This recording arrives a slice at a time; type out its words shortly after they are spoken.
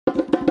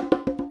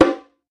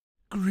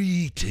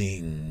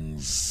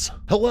Greetings.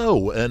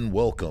 Hello and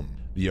welcome.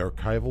 The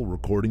archival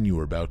recording you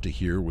are about to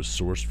hear was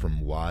sourced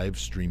from live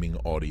streaming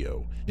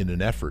audio. In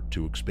an effort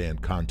to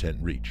expand content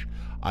reach,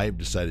 I have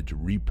decided to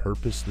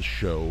repurpose the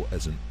show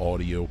as an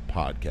audio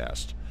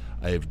podcast.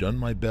 I have done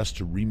my best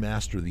to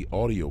remaster the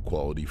audio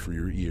quality for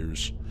your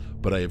ears,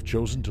 but I have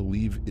chosen to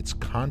leave its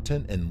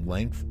content and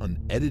length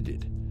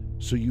unedited,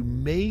 so you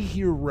may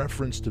hear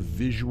reference to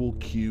visual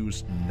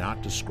cues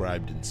not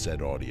described in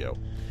said audio.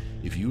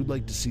 If you would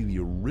like to see the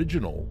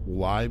original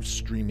live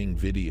streaming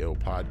video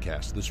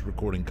podcast this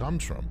recording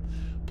comes from,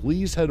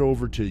 please head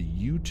over to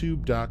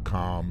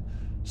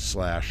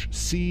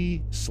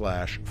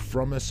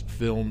youtube.com/c/Frumus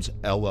Films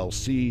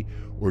LLC,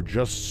 or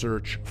just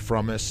search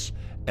Frumus,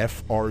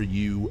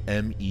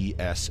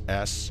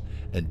 FRUMESS,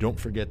 and don't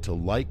forget to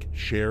like,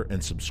 share,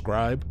 and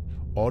subscribe.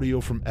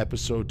 Audio from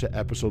episode to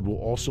episode will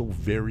also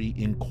vary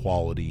in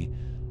quality.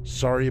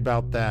 Sorry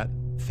about that.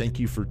 Thank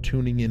you for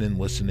tuning in and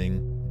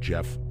listening.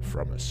 Jeff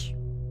Frumus.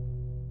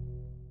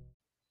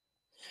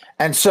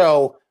 And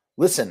so,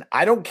 listen,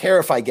 I don't care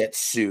if I get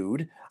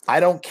sued. I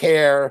don't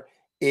care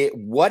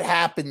what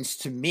happens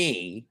to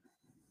me.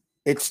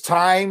 It's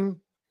time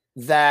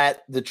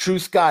that the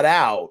truth got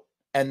out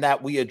and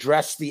that we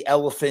address the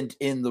elephant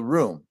in the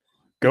room.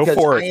 Go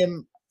for it.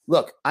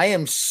 I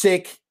am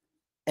sick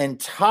and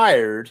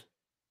tired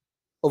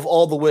of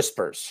all the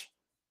whispers.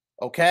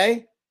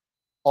 Okay?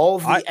 All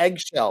of the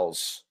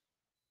eggshells.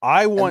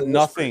 I want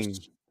nothing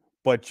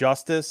but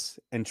justice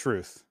and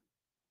truth.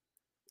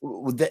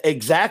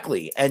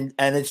 Exactly. And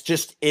it's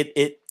just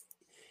it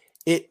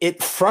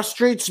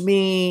frustrates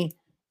me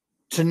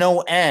to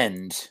no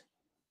end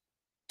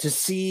to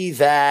see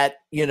that,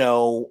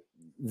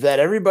 that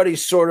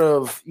everybody's sort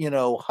of,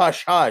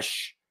 hush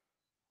hush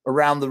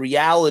around the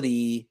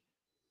reality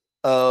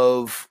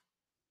of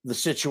the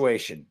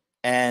situation.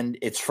 And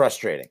it's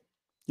frustrating.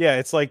 Yeah,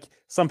 it's like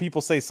some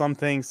people say some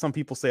things, some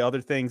people say other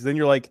things. Then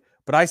you're like,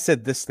 but I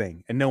said this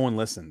thing and no one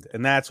listened.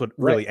 And that's what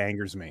really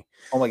angers me.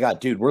 Oh my God,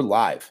 dude, we're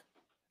live.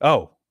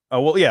 Oh,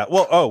 well, yeah.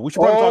 Well, we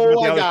should probably talk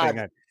about the other thing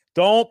then.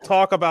 Don't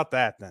talk about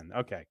that then.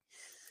 Okay.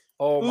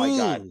 Oh my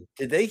God.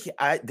 Did they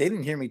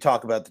didn't hear me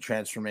talk about the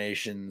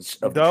transformations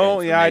of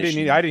I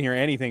didn't hear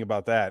anything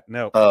about that.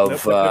 No.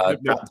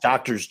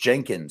 Doctors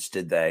Jenkins,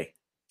 did they?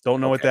 Don't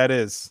know what that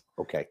is.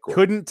 Okay, cool.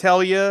 Couldn't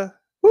tell you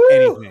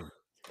anything.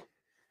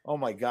 Oh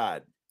my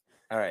God.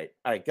 All right.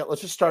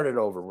 Let's just start it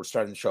over. We're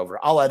starting the show over.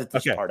 I'll edit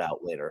this part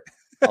out later.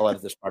 I'll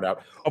edit this part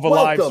out of a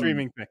live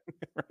streaming thing.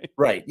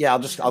 Right. Yeah.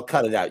 I'll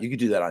cut it out. You can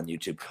do that on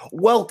YouTube.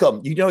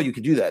 Welcome. You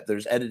can do that.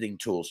 There's editing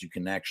tools. You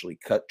can actually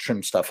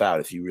trim stuff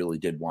out if you really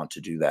did want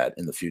to do that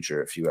in the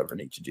future. If you ever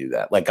need to do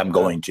that, like I'm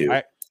going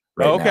to.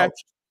 Okay. Now.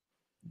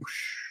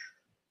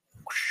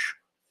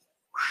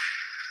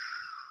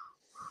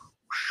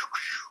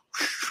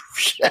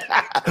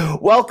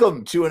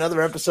 Welcome to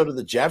another episode of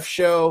the Jeff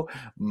Show.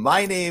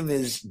 My name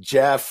is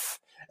Jeff.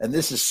 And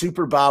this is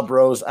Super Bob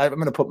Rose. I'm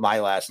going to put my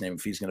last name.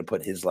 If he's going to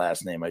put his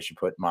last name, I should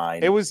put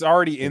mine. It was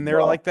already in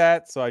there like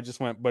that, so I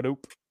just went, but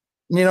oop.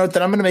 You know,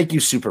 then I'm going to make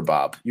you Super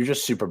Bob. You're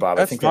just Super Bob.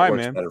 That's I think fine,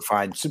 that works better.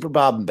 Fine. Super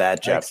Bob and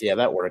Bad Jeff. Yeah,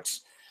 that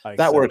works.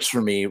 That works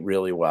for me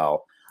really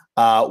well.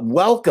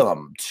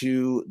 Welcome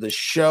to the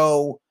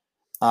show,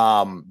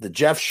 the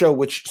Jeff Show,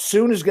 which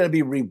soon is going to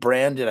be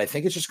rebranded. I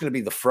think it's just going to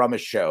be the Frumus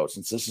Show,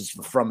 since this is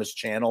the Frumus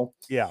channel.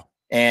 Yeah.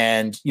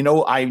 And,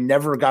 I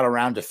never got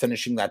around to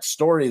finishing that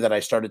story that I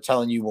started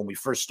telling you when we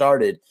first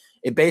started.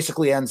 It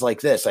basically ends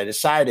like this. I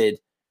decided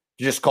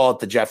to just call it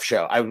the Jeff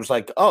Show. I was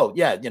like, oh,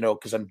 yeah,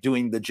 because I'm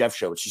doing the Jeff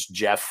Show. It's just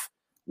Jeff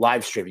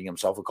live streaming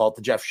himself. We'll call it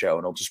the Jeff Show. And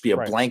it'll just be a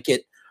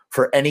blanket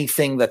for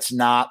anything that's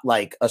not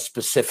like a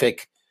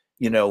specific,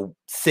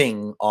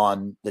 thing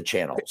on the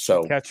channel.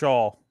 So catch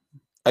all.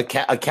 A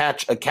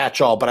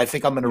catch all. But I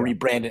think I'm going to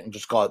rebrand it and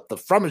just call it the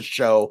Frumus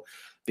Show,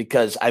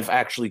 because I've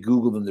actually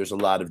Googled and there's a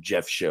lot of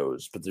Jeff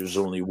shows, but there's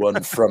only one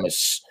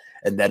Frumus,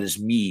 and that is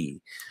me.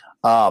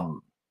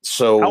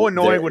 So how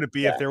annoying would it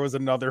be if there was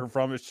another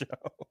Frumus show?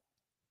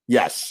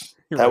 Yes,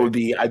 would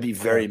be. I'd be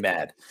very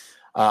mad.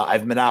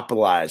 I've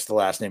monopolized the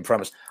last name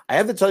Frumus. I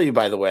have to tell you,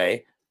 by the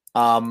way,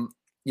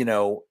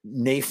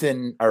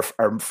 Nathan,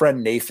 our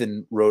friend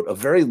Nathan, wrote a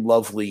very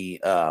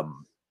lovely.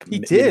 He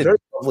did a very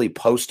lovely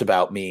post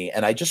about me,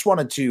 and I just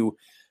wanted to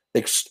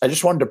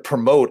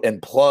promote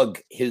and plug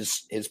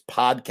his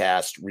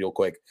podcast real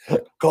quick,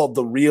 called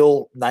The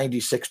Real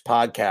 96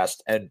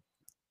 Podcast. And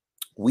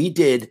we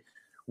did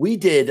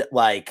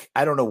like,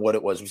 I don't know what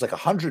it was. It was like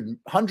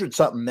 100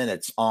 something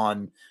minutes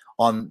on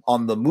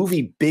the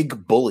movie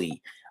Big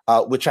Bully,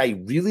 which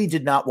I really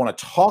did not want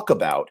to talk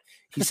about.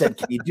 He said,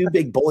 "Can you do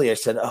Big Bully?" I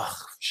said, "Oh,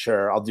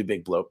 sure. I'll do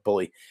Big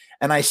Bully."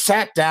 And I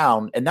sat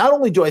down, and not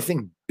only do I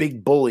think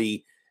Big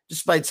Bully,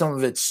 despite some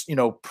of its,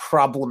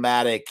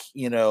 problematic,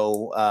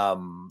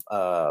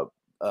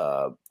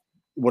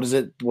 what is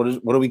it?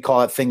 What do we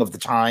call it? Thing of the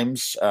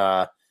times,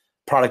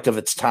 product of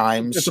its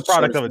times. It's a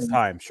product of its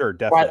time. Sure.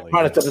 Definitely.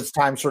 Product of its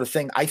time sort of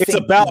thing. I think it's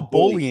about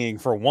bullying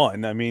for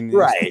one. I mean,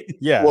 right.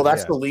 Yeah. Well,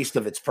 that's the least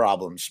of its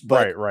problems.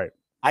 But right.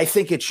 I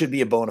think it should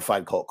be a bona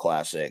fide cult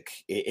classic.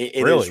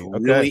 It Really? is Okay.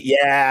 really,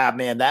 yeah,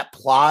 man. That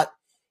plot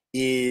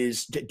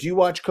is. Do you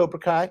watch Cobra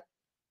Kai?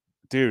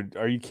 Dude,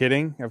 are you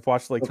kidding? I've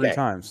watched it like 3 Okay.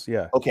 times.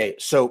 Yeah. Okay,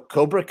 so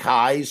Cobra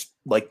Kai's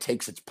like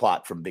takes its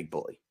plot from Big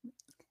Bully,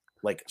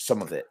 like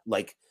some of it,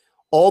 like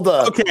all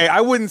the. Okay,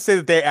 I wouldn't say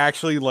that they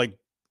actually like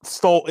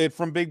stole it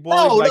from Big Bully.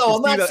 No, but no,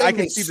 I'm not saying I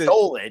can they see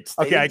stole it.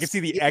 They Okay, I didn't can see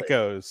the steal it.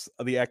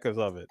 echoes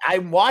of it.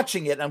 I'm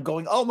watching it and I'm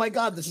going, oh my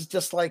god, this is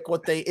just like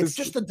what they. It's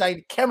just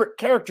the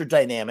character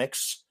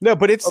dynamics. No,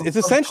 but it's of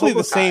essentially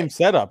Cobra the same Kai.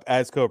 setup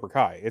as Cobra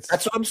Kai.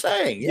 That's what I'm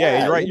saying.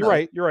 Yeah, you're right. you You're know.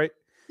 right. You're right.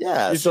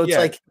 Yeah, It's- so it's yeah.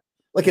 like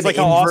It's an like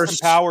how inverse.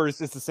 Austin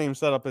Powers is the same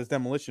setup as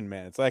Demolition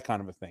Man. It's that kind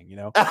of a thing, you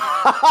know?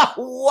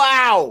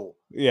 Wow,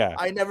 Yeah.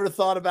 I never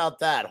thought about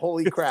that.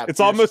 Holy crap! It's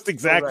You're almost so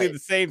exactly right. the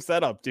same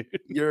setup, dude.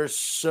 You're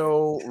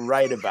so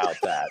right about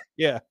that.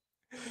 Yeah.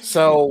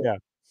 So, Yeah.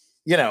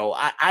 you know,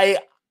 I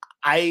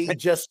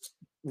just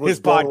was His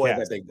blown away by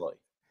podcast. Big Bully.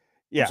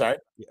 Yeah. I'm sorry.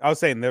 I was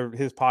saying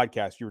his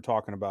podcast. You were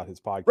talking about his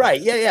podcast. Right.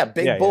 Yeah.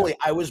 Big Yeah, Bully.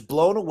 I was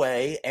blown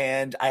away,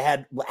 and I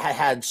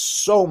had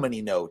so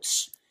many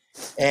notes.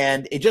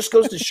 And it just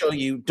goes to show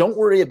you, don't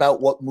worry about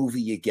what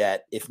movie you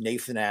get if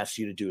Nathan asks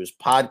you to do his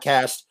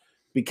podcast,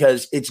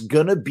 because it's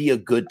gonna be a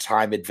good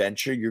time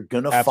adventure. You're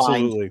gonna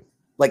find Absolutely.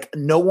 like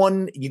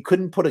you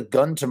couldn't put a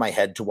gun to my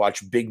head to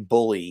watch Big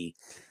Bully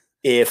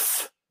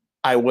if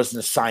I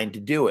wasn't assigned to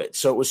do it.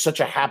 So it was such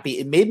a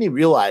it made me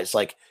realize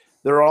like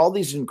there are all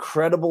these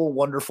incredible,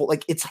 wonderful,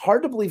 like it's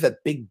hard to believe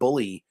that Big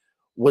Bully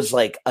was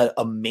like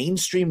a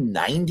mainstream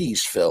 90s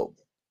film.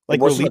 Like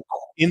It wasn't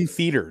released in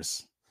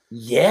theaters.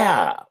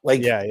 yeah.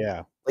 Like, Yeah.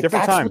 like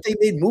Different that's time. what they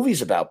made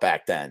movies about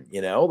back then,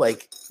 you know?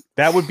 Like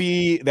That would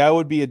be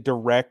a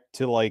direct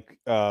to like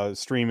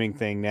streaming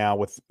thing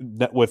now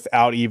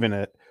without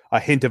even a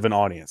hint of an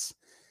audience.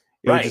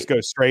 It would just go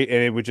straight, and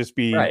it would just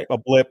be Right. a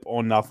blip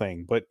on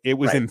nothing. But it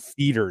was Right. in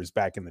theaters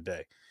back in the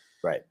day.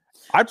 right.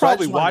 I'd So I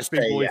probably just wanted watch to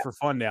Big say, Bully yeah. for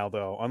fun now,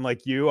 though.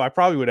 Unlike you, I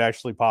probably would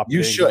actually pop. You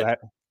it in 'cause should.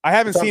 I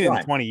haven't It's on seen it in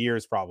Prime. 20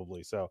 years,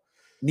 probably. So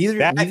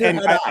Neither and had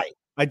I.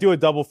 I do a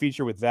double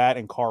feature with that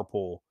and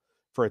Carpool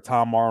for a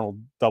Tom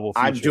Arnold double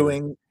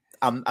feature.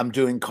 I'm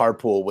doing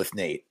Carpool with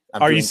Nate.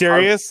 Are you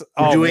serious?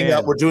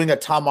 We're doing a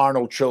Tom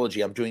Arnold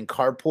trilogy. I'm doing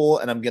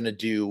Carpool, and I'm gonna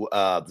do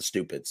The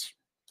Stupids.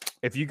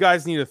 If you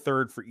guys need a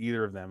third for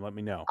either of them, let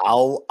me know.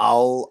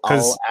 I'll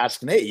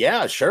ask Nate.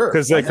 Yeah, sure.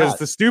 Because Why not?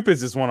 The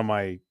Stupids is one of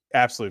my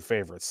absolute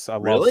favorites.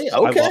 Really?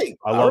 Okay.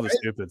 I love All The right.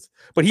 Stupids.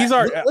 But he's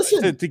already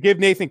Listen. to give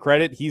Nathan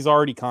credit, he's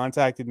already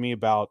contacted me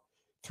about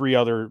 3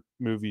 other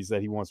movies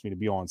that he wants me to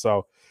be on.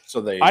 So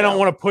there you I don't go.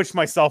 want to push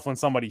myself on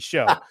somebody's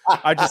show.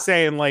 I'm just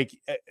saying, like,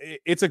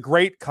 it's a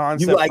great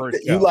concept. You like for a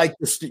the, show. you like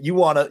the you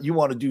want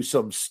to do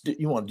something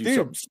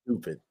something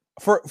stupid.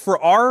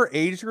 For our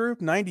age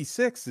group.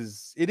 96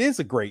 is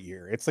a great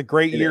year. It's a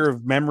great year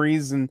of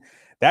memories, and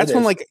that's It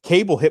when is. like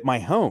cable hit my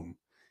home.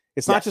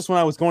 It's not Yes. just when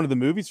I was going to the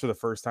movies for the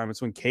first time.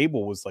 It's when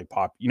cable was like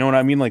pop. You know what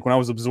I mean? Like when I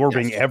was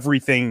absorbing Yes.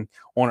 everything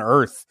on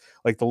earth,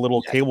 like the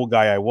little Yes. cable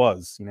guy I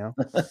was. You know.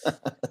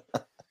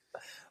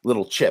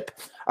 Little chip.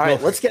 All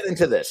right, let's get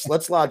into this.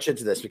 Let's launch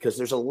into this because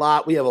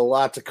we have a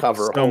lot to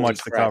cover. So Holy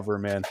much to crap. cover,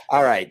 man.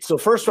 All right. So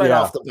first, right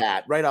Yeah. off the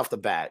bat,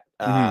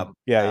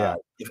 Yeah.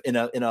 in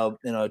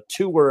a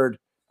two words,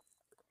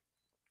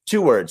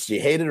 do you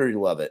hate it or you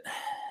love it?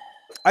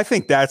 I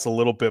think that's a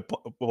little bit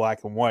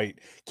black and white.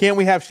 Can't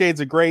we have shades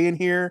of gray in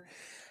here?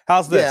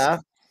 How's this, Yeah.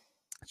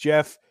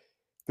 Jeff?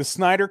 The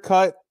Snyder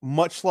Cut,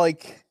 much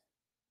like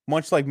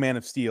Man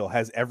of Steel,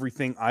 has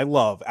everything I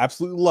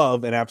absolutely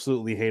love, and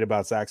absolutely hate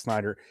about Zack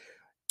Snyder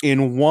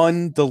in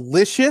one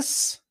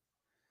delicious,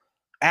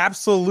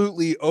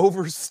 absolutely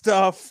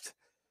overstuffed,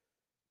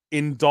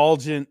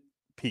 indulgent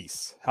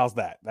piece. How's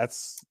that?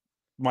 That's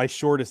my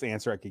shortest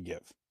answer I could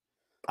give.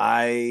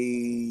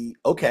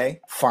 Okay,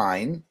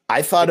 fine.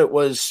 I thought it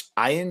was.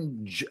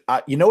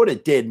 You know what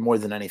it did more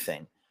than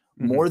anything,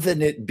 more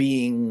than it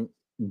being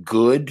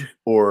good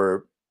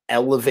or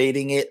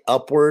elevating it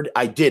upward.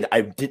 I did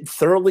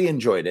thoroughly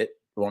enjoyed it.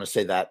 I want to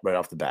say that right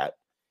off the bat.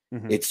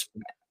 Mhm. It's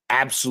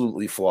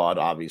absolutely flawed.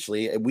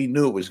 Obviously, we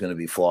knew it was going to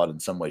be flawed in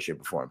some way,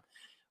 shape, or form.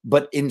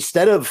 But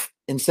instead of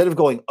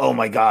going, oh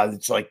my god,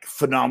 it's like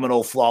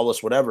phenomenal,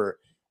 flawless, whatever,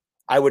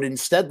 I would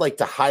instead like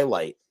to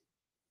highlight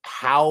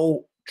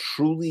how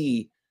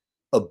truly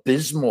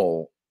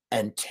abysmal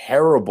and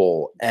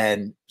terrible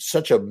and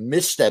such a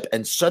misstep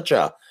and such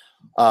a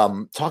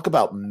talk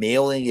about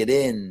mailing it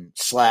in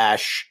 /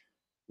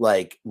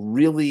 like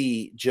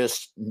really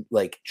just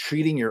like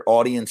treating your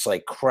audience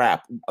like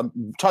crap.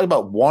 I'm talking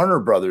about Warner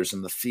Brothers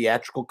and the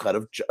theatrical cut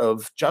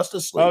of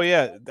Justice League. Oh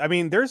yeah, I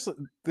mean, there's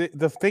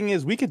the thing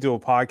is, we could do a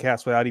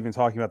podcast without even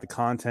talking about the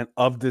content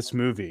of this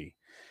movie.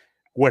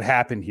 What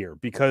happened here?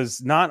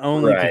 Because not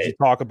only did you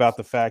talk about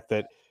the fact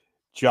that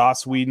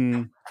Joss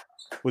Whedon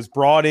was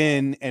brought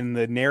in, and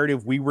the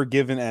narrative we were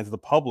given as the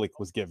public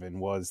was given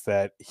was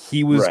that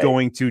he was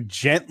going to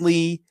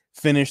gently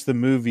finish the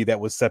movie that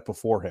was set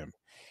before him.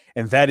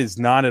 And that is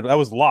not that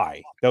was a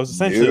lie. That was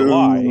essentially a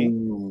lie.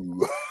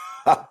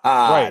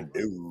 Right.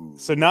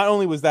 So not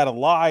only was that a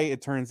lie,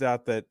 it turns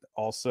out that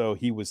also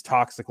he was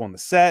toxic on the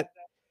set,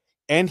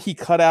 and he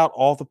cut out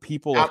all the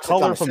people of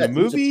color from the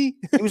movie.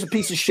 He was a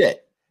piece of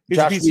shit.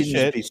 Josh Whedon was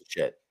a piece of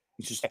shit.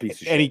 He's just a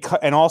piece of shit.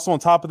 And also on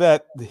top of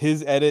that,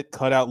 his edit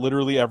cut out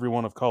literally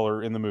everyone of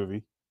color in the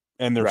movie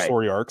and their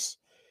story arcs.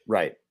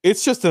 Right.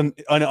 It's just an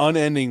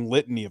unending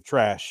litany of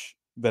trash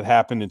that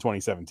happened in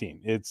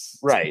 2017. It's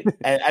right.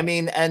 And I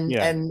mean,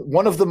 and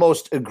one of the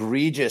most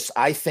egregious,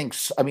 I think,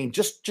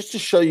 just to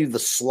show you the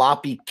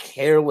sloppy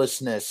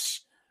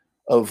carelessness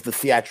of the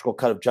theatrical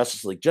cut of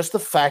Justice League, just the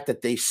fact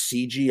that they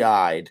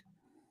CGI'd.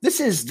 This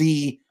is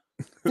the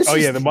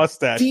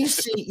mustache.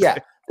 DC,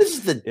 this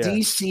is the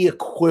DC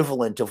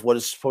equivalent of what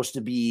is supposed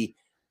to be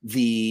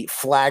the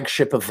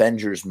flagship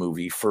Avengers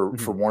movie for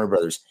Warner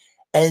Brothers.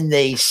 And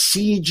they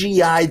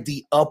CGI'd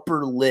the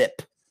upper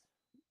lip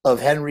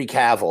of Henry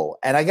Cavill.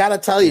 And I got to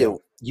tell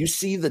you, you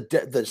see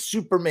the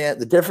Superman,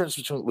 the difference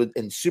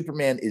in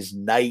Superman is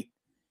night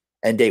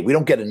and day. We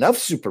don't get enough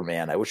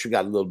Superman. I wish we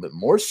got a little bit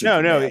more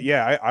Superman.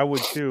 I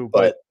would too.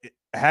 But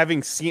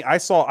having seen, I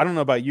don't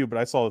know about you, but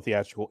I saw the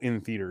theatrical in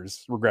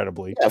theaters,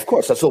 regrettably. Yeah, of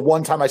course. That's the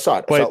one time I saw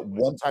it. I saw it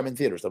one time in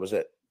theaters. That was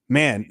it.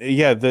 Man,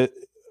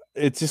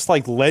 it's just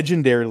like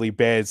legendarily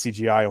bad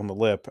CGI on the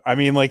lip. I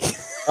mean, like,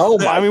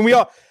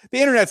 the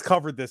internet's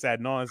covered this ad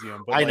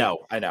nauseum. But I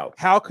know.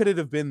 How could it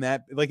have been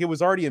that? Like, it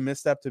was already a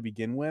misstep to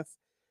begin with.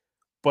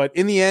 But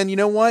in the end, you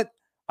know what?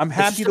 I'm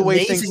happy the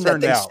way things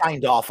turned out. They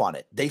signed off on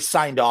it. They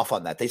signed off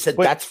on that. They said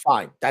that's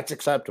fine. That's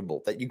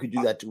acceptable. That you could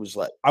do that to his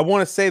lip. I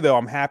want to say though,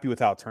 I'm happy with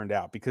how it turned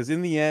out because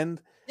in the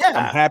end,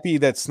 I'm happy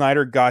that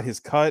Snyder got his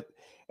cut,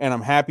 and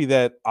I'm happy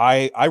that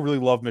I really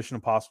love Mission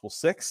Impossible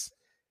 6.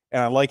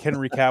 And I like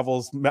Henry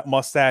Cavill's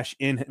mustache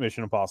in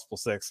Mission Impossible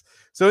 6.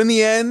 So in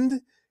the end,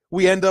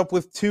 we end up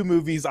with 2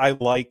 movies I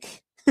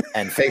like.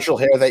 And facial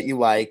hair that you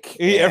like.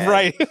 Yeah,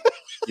 right.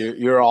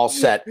 you're all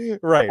set.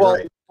 Right,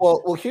 right.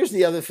 Well, here's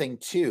the other thing,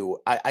 too.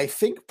 I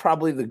think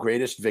probably the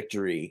greatest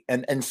victory,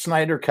 and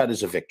Snyder Cut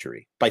is a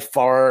victory. By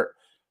far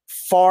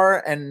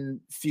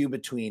and few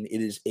between,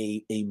 it is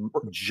a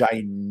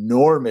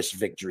ginormous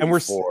victory. And I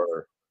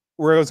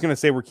was going to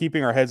say, we're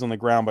keeping our heads on the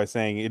ground by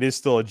saying it is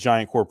still a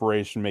giant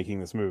corporation making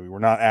this movie. We're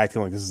not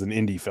acting like this is an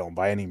indie film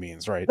by any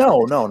means, right?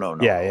 No.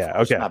 Yeah,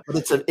 okay.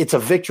 But it's a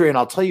victory, and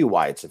I'll tell you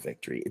why it's a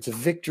victory. It's a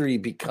victory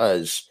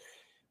because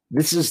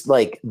this is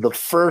like the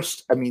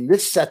first. I mean,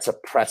 this sets a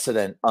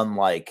precedent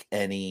unlike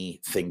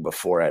anything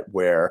before it,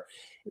 where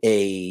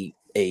a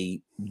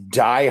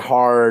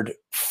diehard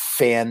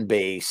fan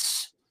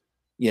base,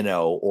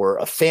 or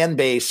a fan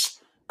base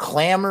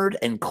clamored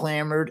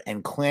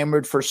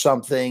for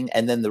something,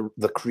 and then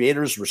the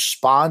creators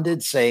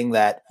responded saying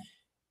that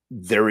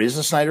there is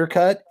a Snyder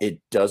Cut, it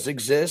does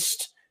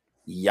exist,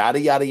 yada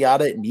yada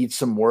yada, it needs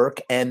some work,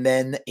 and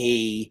then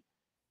a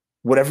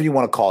whatever you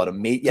want to call it,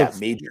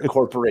 major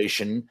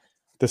corporation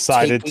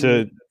decided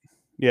to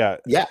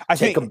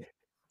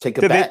take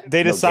a bet.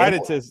 They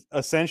decided to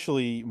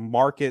essentially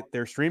market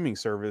their streaming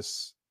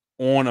service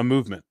on a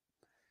movement,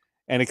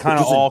 and it kind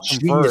of all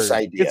converged.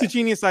 It's a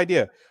genius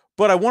idea.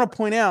 But I want to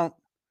point out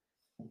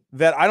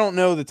that I don't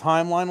know the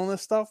timeline on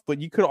this stuff, but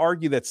you could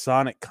argue that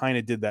Sonic kind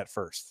of did that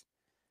first.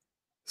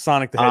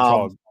 Sonic the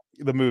Hedgehog,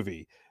 the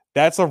movie.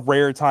 That's a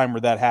rare time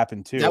where that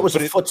happened too. That was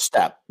a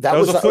footstep. That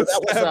was a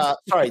footstep.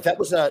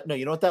 No,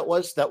 you know what that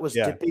was? That was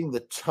dipping the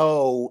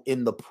toe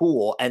in the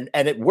pool, and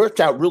it worked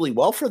out really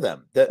well for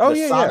them.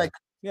 Sonic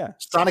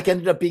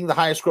ended up being the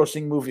highest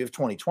grossing movie of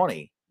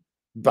 2020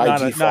 by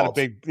default.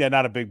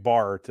 Not a big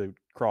bar to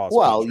cross.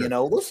 Well,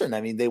 listen,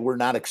 I mean, they were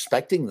not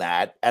expecting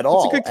that at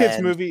all. It's a good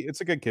kids movie.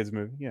 It's a good kids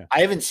movie. Yeah,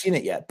 I haven't seen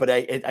it yet, but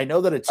I know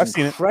that it's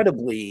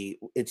incredibly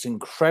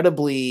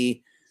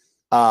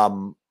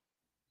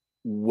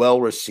well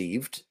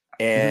received,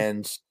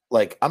 and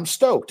like I'm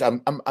stoked.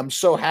 I'm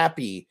so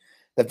happy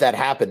that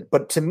happened.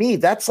 But to me,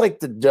 that's like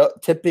the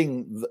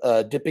dipping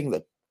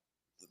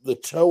the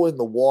toe in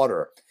the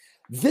water.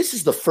 This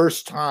is the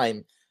first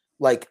time,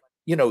 like,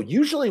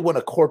 usually when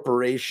a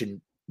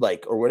corporation,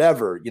 like, or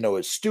whatever,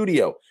 a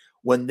studio,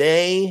 when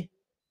they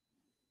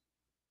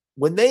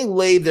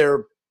lay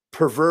their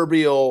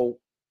proverbial,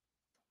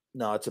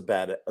 no, it's a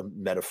bad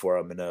metaphor.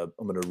 I'm gonna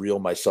reel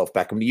myself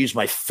back. I'm gonna use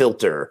my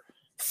filter,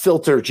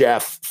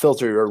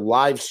 or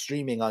live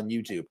streaming on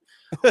YouTube.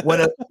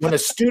 When a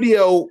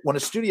studio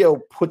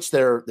puts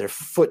their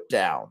foot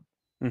down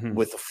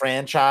with a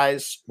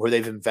franchise where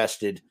they've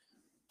invested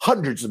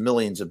hundreds of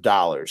millions of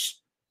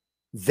dollars,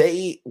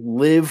 they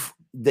live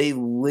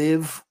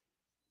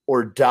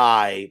or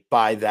die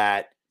by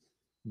that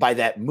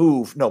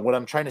move. No, what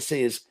I'm trying to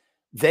say is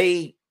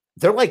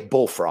they're like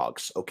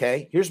bullfrogs.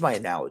 Okay, here's my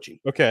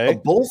analogy. Okay, a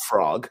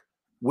bullfrog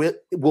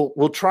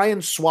will try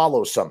and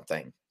swallow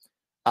something.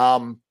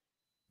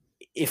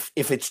 If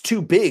it's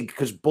too big,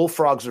 because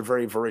bullfrogs are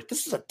very voracious.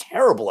 This is a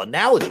terrible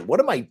analogy. What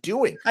am I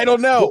doing? I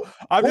don't know.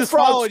 I'm just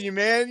following you,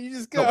 man. You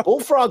just go. No,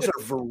 bullfrogs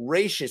are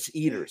voracious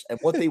eaters, and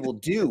what they will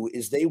do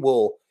is they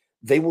will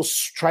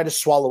try to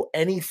swallow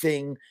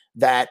anything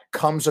that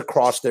comes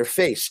across their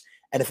face.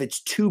 And if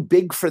it's too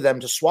big for them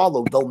to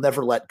swallow, they'll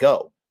never let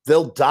go.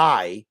 They'll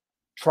die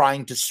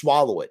trying to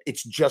swallow it.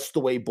 It's just the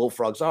way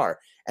bullfrogs are.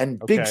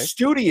 And big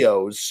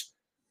studios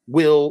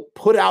will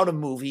put out a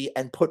movie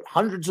and put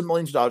hundreds of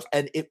millions of dollars,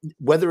 and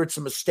whether it's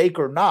a mistake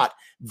or not,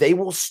 they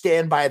will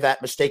stand by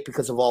that mistake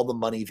because of all the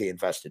money they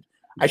invested.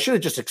 I should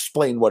have just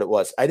explained what it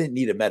was. I didn't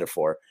need a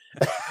metaphor.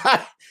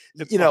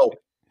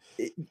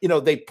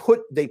 They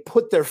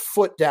put their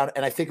foot down,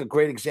 and I think a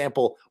great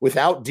example,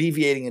 without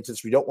deviating into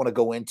this, we don't want to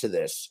go into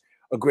this.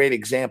 A great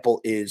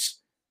example is,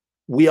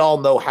 we all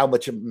know how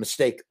much of a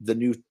mistake the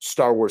new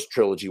Star Wars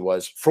trilogy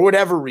was for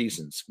whatever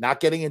reasons. Not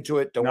getting into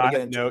it. Don't want to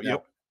get into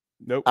it.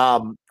 Nope.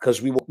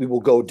 Because we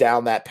will go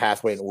down that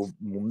pathway and we'll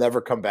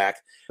never come back.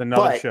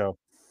 Another show.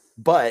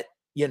 But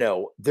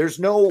there's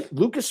no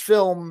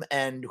Lucasfilm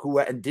and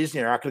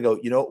Disney are not going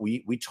to go,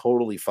 we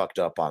totally fucked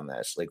up on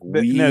this. Like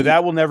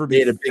that will never be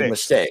made a big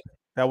mistake.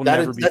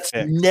 That's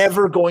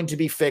never going to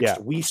be fixed.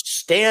 Yeah. We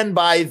stand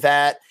by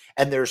that.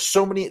 And there's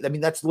so many. I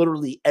mean, that's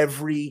literally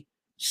every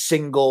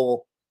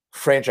single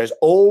franchise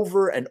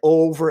over and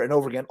over and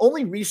over again.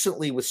 Only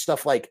recently with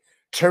stuff like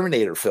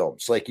Terminator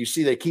films, like you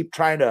see, they keep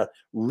trying to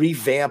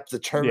revamp the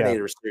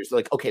Terminator series.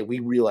 Like, okay, we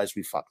realize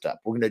we fucked up.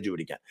 We're going to do it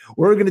again.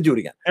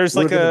 There's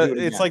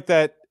it's like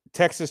that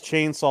Texas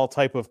Chainsaw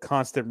type of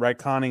constant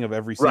retconning of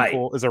every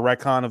sequel is a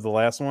retcon of the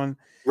last one.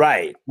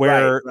 Right.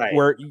 Where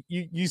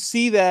you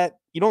see that,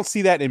 you don't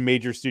see that in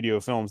major studio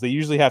films. They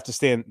usually have to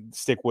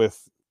stick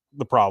with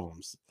the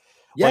problems.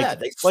 Yeah,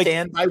 they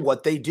stand by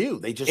what they do.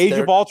 They just Age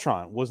of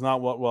Ultron was not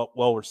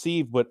well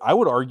received, but I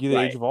would argue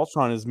that Age of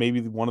Ultron is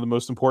maybe one of the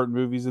most important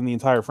movies in the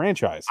entire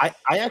franchise. I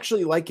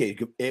actually like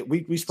it.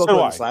 We spoke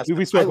about this last time.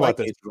 We spoke about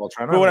this. Age of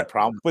Ultron. I don't have a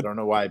problem. I don't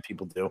know why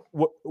people do.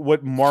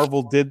 What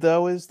Marvel did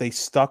though is they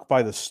stuck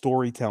by the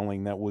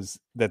storytelling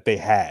that they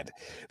had.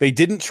 They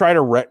didn't try to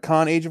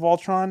retcon Age of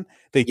Ultron.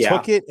 They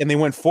took it and they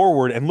went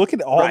forward, and look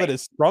at all that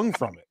is sprung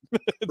from it.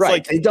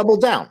 Right. They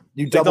doubled down.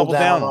 You double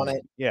down on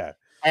it. Yeah.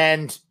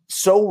 And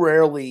so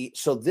rarely,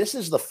 so this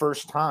is the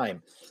first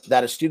time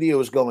that a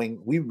studio is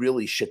going, we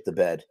really shit the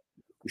bed.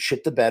 We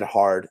shit the bed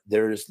hard.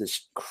 There is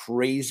this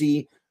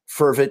crazy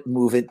fervent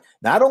movement.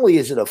 Not only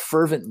is it a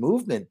fervent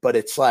movement, but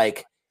it's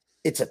like,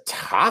 it's a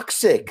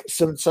toxic,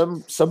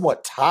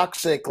 somewhat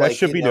toxic. That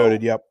should be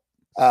noted. Yep.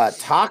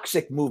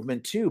 Toxic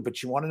movement too,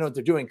 but you want to know what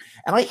they're doing.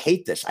 And I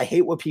hate this. I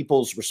hate what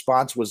people's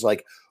response was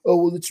like, oh,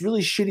 well, it's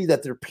really shitty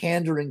that they're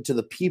pandering to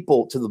the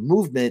people, to the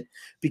movement,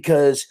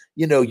 because,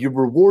 you're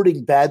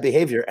rewarding bad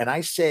behavior. And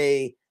I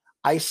say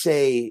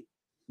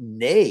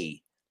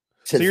nay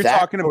to that. So you're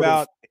talking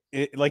about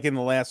it, like in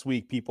the last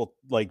week, people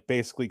like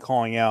basically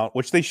calling out,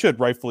 which they should,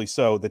 rightfully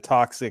so, the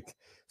toxic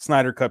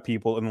Snyder Cut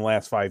people in the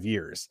last 5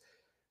 years.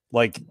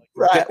 Like,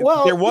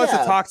 there was a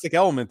toxic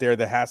element there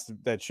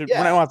that should.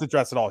 I don't have to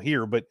address it all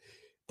here, but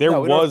there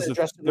was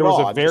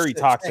a very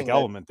toxic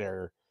element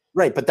there.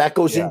 Right, but that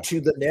goes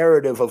into the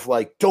narrative of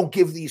like, don't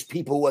give these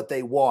people what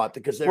they want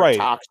because they're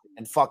toxic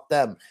and fuck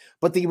them.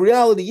 But the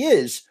reality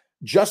is,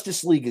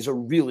 Justice League is a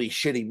really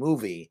shitty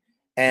movie,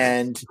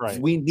 and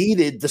we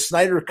needed the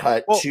Snyder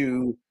Cut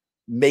to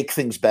make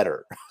things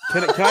better.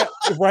 Can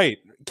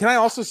I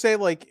also say,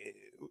 like,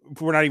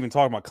 we're not even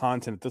talking about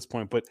content at this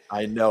point, but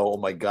I know, oh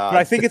my God. But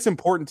I think it's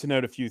important to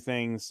note a few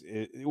things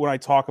when I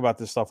talk about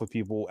this stuff with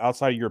people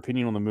outside of your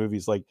opinion on the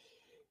movies. Like,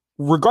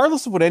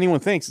 regardless of what anyone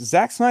thinks,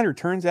 Zack Snyder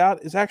turns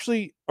out is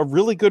actually a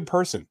really good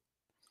person.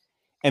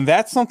 And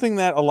that's something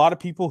that a lot of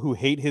people who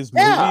hate his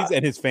movies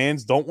and his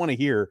fans don't want to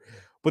hear.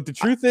 But the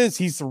truth is,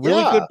 he's a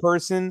really good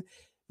person.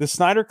 The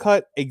Snyder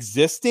Cut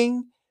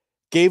existing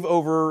gave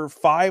over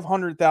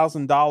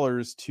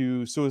 $500,000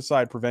 to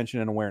suicide prevention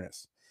and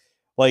awareness.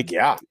 Like,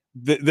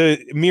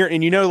 the mere,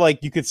 and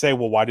like, you could say,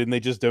 well, why didn't they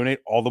just donate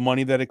all the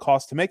money that it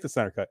cost to make the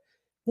Snyder Cut?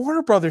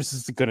 Warner Brothers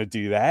isn't going to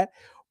do that.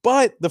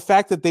 But the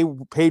fact that they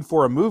paid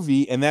for a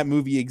movie and that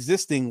movie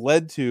existing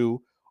led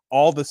to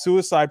all the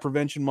suicide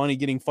prevention money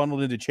getting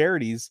funneled into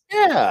charities.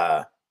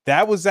 Yeah.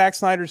 That was Zack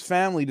Snyder's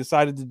family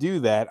decided to do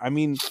that. I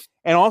mean,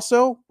 and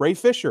also Ray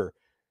Fisher.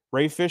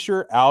 Ray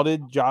Fisher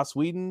outed Joss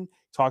Whedon,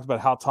 talked about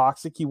how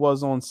toxic he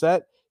was on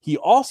set. He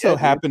also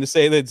happened to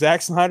say that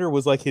Zack Snyder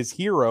was like his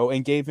hero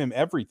and gave him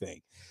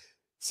everything.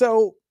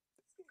 So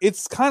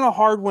it's kind of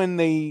hard when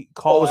they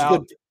call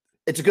out.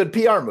 It's a good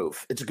PR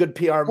move. It's a good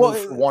PR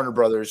move for Warner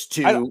Brothers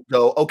to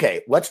go,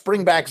 okay, let's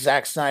bring back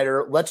Zack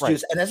Snyder. Let's do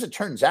this. And as it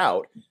turns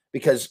out,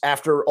 because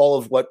after all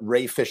of what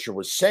Ray Fisher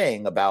was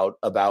saying about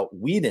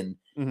Whedon,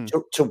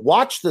 to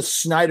watch the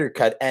Snyder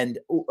Cut, and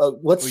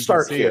let's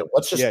start here.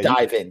 Let's just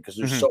dive in because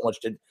there's so much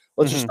to.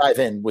 Let's just dive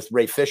in with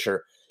Ray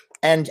Fisher.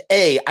 And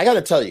I got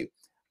to tell you,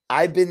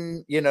 I've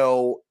been,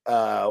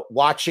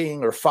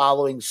 watching or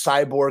following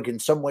Cyborg in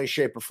some way,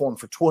 shape, or form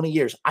for 20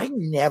 years. I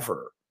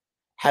never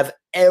have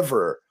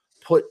ever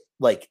put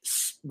like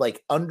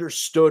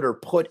understood or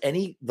put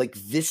any like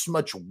this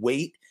much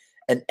weight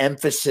and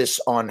emphasis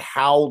on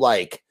how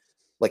like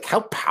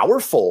how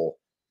powerful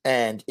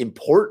and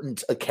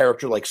important a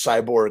character like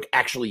Cyborg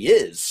actually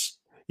is.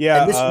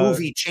 Yeah. And this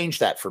movie changed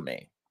that for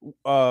me.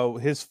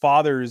 His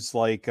father's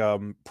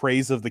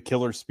praise of the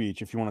killer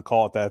speech, if you want to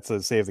call it that,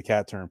 to save the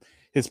cat term,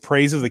 his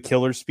praise of the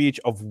killer speech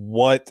of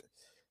what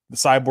the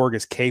Cyborg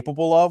is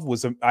capable of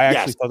I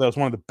actually thought that was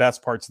one of the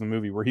best parts of the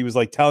movie, where he was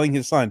like telling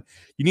his son,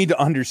 you need to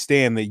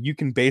understand that you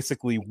can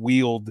basically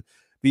wield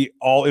the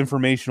all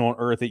information on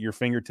Earth at your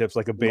fingertips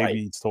like a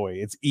baby's toy.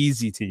 It's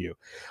easy to you.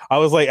 I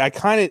was like, I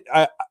kind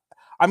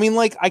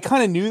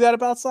of knew that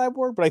about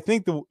Cyborg, but I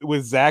think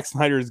with Zack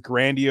Snyder's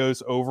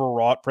grandiose,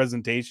 overwrought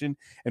presentation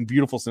and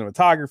beautiful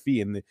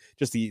cinematography and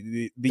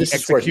the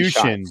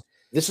execution,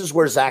 this is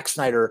where Zack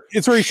Snyder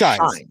it's where he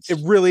shines. It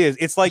really is.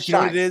 It's like, you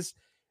know what it is,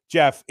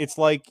 Jeff? It's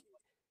like,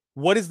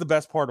 what is the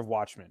best part of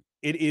Watchmen?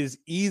 It is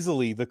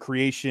easily the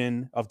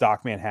creation of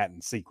Doc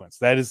Manhattan sequence.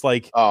 That is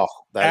like,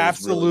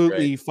 absolutely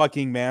really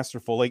fucking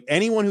masterful. Like,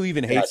 anyone who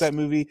even hates that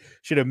movie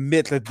should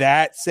admit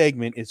that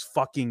segment is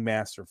fucking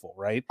masterful,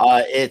 right?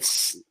 I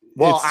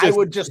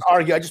would just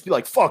argue. I'd just be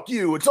like, "Fuck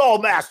you! It's all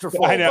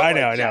masterful." I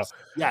know.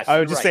 Yes,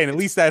 I was just saying. At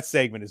least that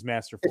segment is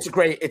masterful.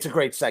 It's a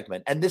great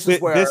segment, and this is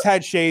where this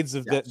had shades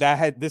of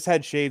this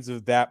had shades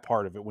of that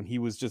part of it when he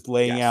was just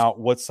laying out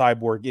what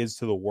Cyborg is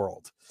to the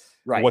world,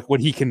 right?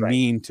 What he can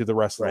mean to the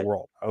rest of the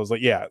world. I was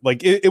like,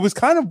 it was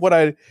kind of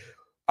what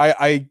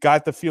I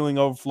got the feeling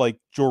of, like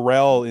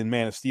Jor-El in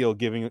Man of Steel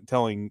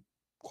telling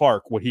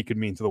Clark what he could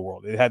mean to the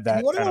world. It had that.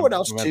 You want to know what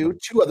else too?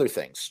 Two other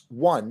things.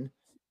 One,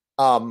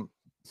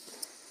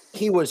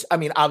 he was,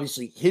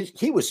 obviously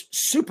he was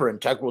super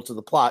integral to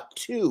the plot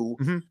too.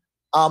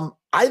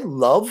 I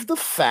love the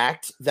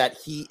fact that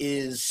he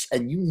is,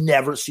 and you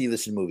never see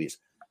this in movies.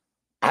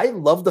 I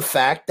love the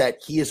fact that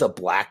he is a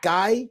black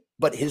guy,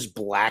 but his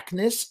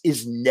blackness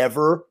is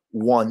never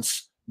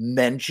once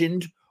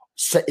mentioned.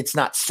 It's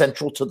not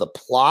central to the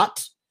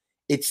plot.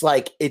 It's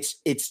like,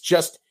 it's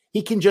just,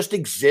 he can just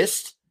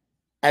exist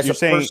as a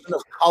person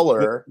of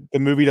color. The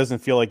movie doesn't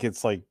feel like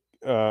it's like,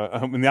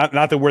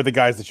 not that we're the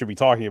guys that should be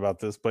talking about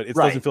this, but it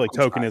doesn't feel like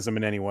tokenism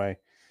in any way.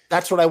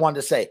 That's what I wanted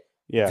to say.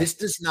 Yeah, this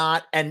does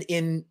not. And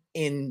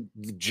in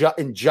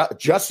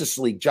Justice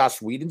League,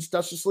 Joss Whedon's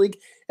Justice League,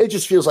 it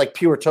just feels like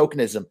pure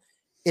tokenism.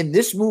 In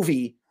this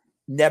movie,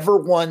 never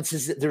once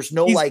is there's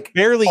no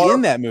barely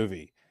in that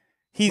movie.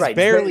 He's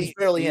barely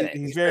in it.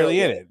 He's barely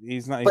in it.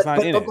 He's not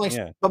in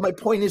it. But my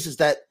point is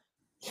that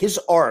his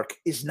arc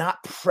is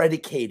not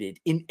predicated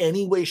in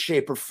any way,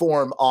 shape, or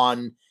form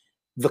on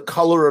the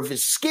color of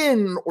his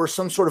skin or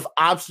some sort of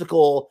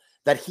obstacle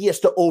that he has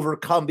to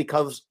overcome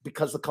because the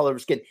color of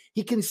his skin.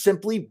 He can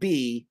simply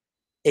be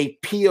a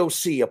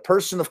POC, a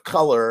person of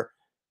color,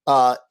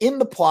 in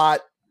the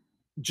plot,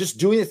 just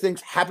doing the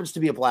things, happens to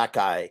be a black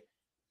guy,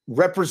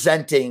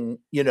 representing,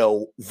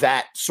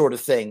 that sort of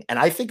thing. And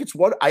I think it's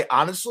what I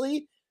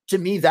honestly, to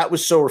me, that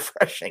was so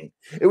refreshing.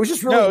 It was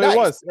just really nice. It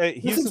was.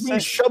 He's being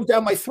shoved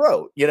down my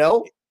throat,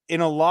 In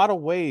a lot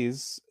of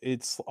ways,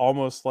 it's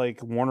almost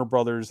like Warner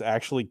Brothers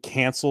actually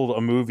canceled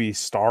a movie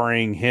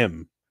starring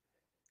him.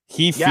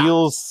 He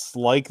feels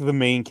like the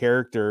main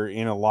character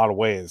in a lot of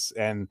ways,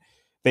 and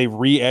they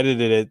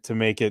re-edited it to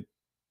make it.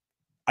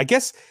 I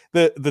guess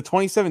the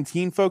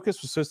 2017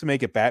 focus was supposed to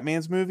make it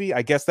Batman's movie.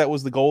 I guess that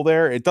was the goal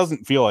there. It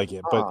doesn't feel like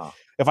it, but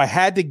if I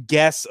had to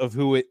guess of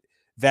who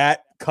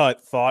that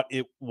cut thought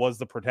it was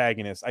the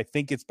protagonist, I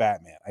think it's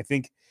Batman. I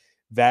think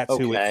that's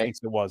who it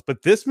thinks it was.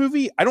 But this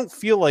movie, I don't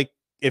feel like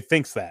it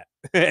thinks that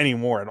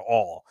anymore at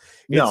all.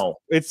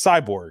 It's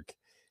Cyborg.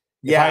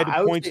 If I had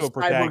to point to a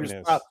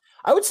protagonist,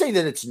 I would say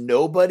that it's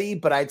nobody,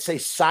 but I'd say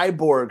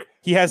Cyborg.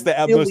 He has the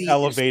most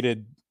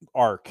elevated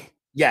arc.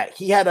 Yeah,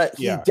 he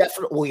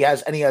definitely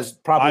has, and he has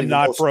probably. I'm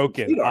not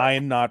broken. I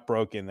am not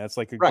broken. That's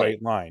like a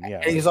great line.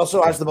 Yeah, and he's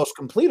also has the most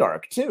complete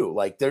arc too.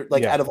 Like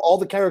out of all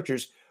the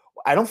characters,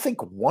 I don't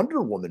think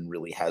Wonder Woman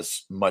really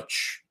has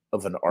much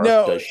of an arc.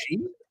 Does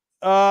she?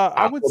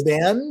 I would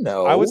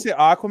say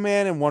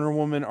Aquaman and Wonder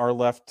Woman are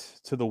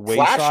left to the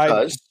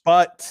wayside.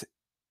 But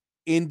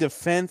in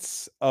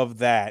defense of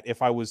that,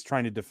 if I was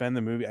trying to defend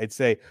the movie, I'd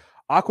say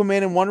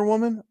Aquaman and Wonder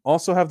Woman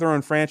also have their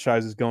own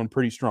franchises going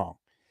pretty strong.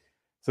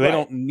 So they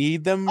don't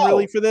need them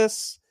really for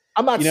this.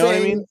 I'm not saying what I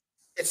mean?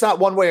 It's not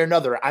one way or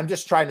another. I'm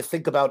just trying to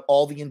think about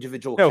all the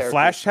individual characters.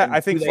 Flash. I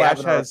think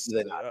Flash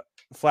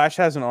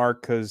has an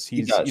arc because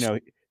he's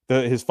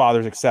his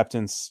father's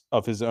acceptance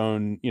of his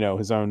own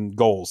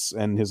goals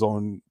and his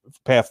own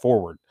path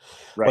forward.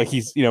 Right. Like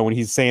he's when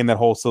he's saying that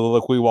whole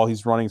soliloquy while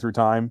he's running through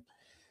time.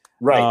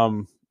 Right.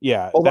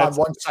 Hold on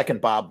 1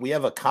 second, Bob. We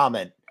have a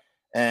comment,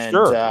 and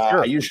sure.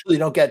 I usually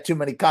don't get too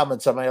many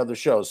comments on my other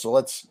shows, so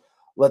let's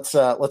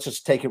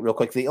just take it real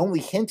quick. They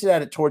only hinted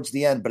at it towards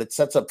the end, but it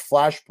sets up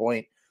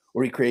Flashpoint,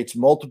 where he creates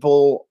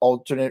multiple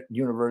alternate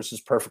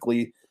universes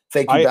perfectly.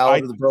 Thank you,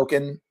 Ballad of the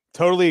Broken.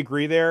 Totally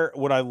agree there.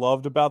 What I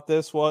loved about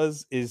this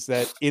is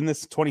that in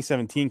this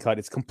 2017 cut,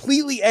 it's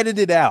completely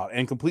edited out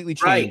and completely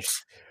changed.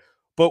 Right.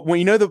 But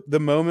when the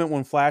moment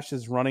when Flash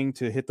is running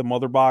to hit the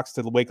mother box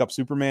to wake up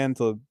Superman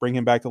to bring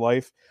him back to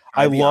life,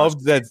 I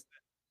loved that.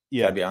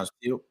 Yeah, to be honest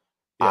with you,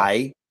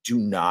 I do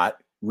not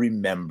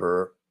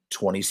remember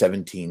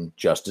 2017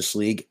 Justice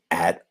League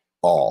at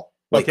all.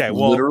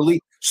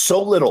 Literally,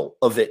 so little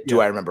of it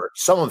do I remember.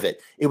 Some of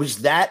it. It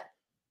was that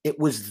it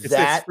was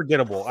It's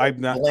forgettable. I'm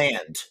not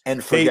bland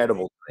and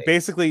forgettable.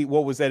 Basically,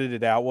 what was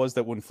edited out was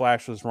that when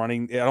Flash was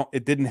running,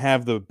 it didn't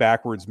have the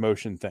backwards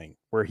motion thing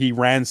where he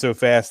ran so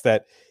fast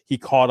that he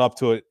caught up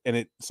to it and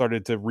it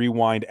started to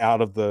rewind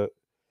out of the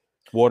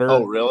water.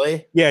 Oh,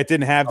 really? Yeah, it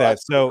didn't have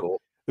that. So,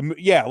 cool.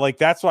 Yeah, like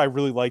that's what I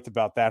really liked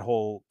about that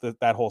whole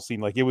scene.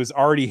 Like it was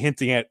already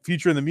hinting at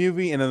future in the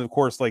movie, and then of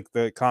course, like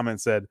the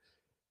comment said,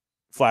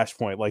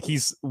 Flashpoint. Like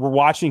we're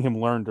watching him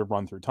learn to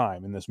run through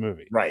time in this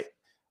movie, right?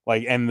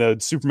 Like, and the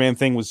Superman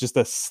thing was just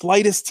the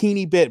slightest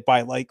teeny bit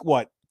by like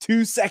what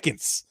 2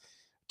 seconds,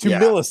 2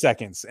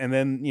 milliseconds, and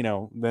then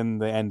then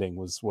the ending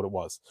was what it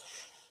was,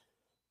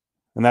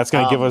 and that's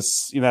going to give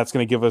us that's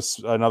going to give us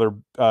another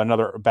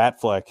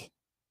Batfleck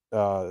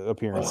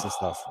appearance and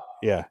stuff.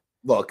 Yeah,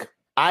 look.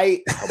 Oh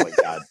my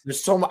god,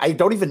 there's so much. I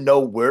don't even know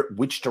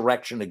which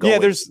direction to go. Yeah,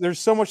 there's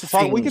so much to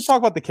talk. We can talk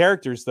about the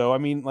characters though. I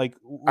mean, like,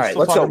 all right,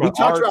 let's go. We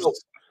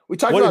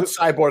talked about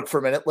Cyborg for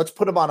a minute. Let's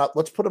put him on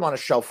a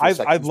shelf for a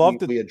second. I'd love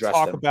to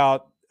talk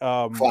about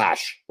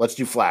Flash. Let's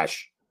do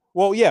Flash.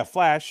 Well, yeah,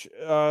 Flash.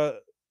 I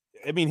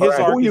mean, his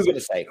arc. Who are you going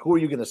to say? Who are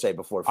you going to say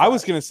before Flash? I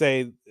was going to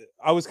say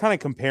I was kind of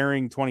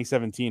comparing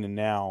 2017 and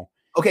now.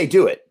 Okay,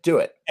 do it.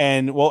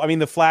 And well, I mean,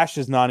 the Flash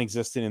is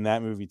non-existent in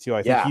that movie too.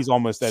 I think he's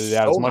almost edited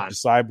out as much as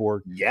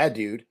Cyborg. Yeah,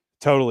 dude.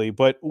 Totally.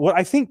 But what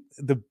I think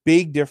the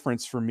big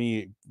difference for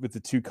me with the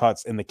two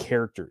cuts and the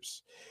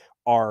characters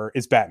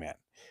is Batman.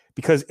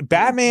 Because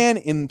Batman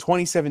in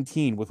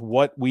 2017, with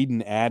what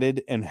Whedon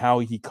added and how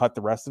he cut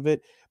the rest of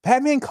it,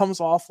 Batman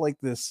comes off like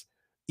this.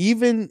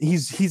 Even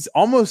he's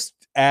almost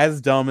as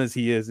dumb as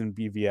he is in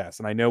BVS.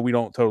 And I know we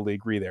don't totally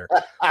agree there,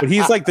 but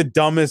he's like the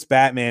dumbest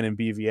Batman in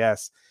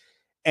BVS.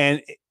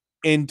 And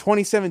in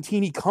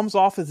 2017, he comes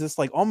off as this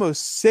like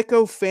almost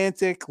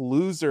sycophantic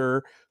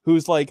loser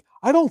who's like,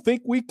 I don't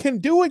think we can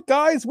do it,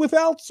 guys,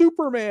 without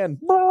Superman.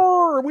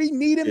 Brr, we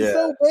need him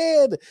so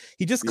bad.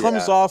 He just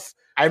comes off.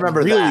 I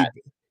remember that.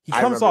 He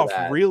comes off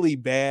really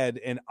bad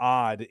and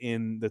odd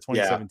in the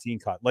 2017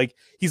 cut. Like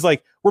he's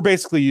like, we're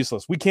basically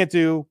useless. We can't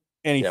do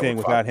anything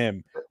without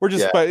him. We're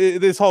just. But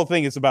this whole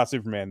thing is about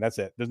Superman. That's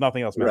it. There's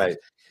nothing else.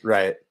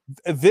 Right.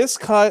 This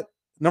cut.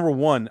 Number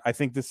one, I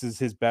think this is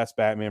his best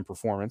Batman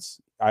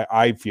performance.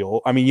 I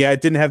feel. I mean, yeah,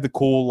 it didn't have the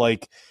cool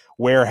like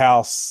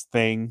warehouse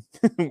thing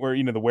where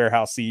the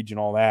warehouse siege and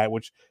all that,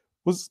 which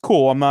was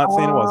cool. I'm not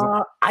saying it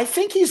wasn't.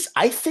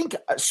 I think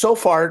so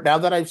far, now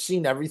that I've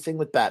seen everything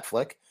with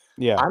Batfleck,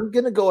 I'm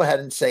gonna go ahead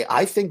and say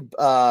I think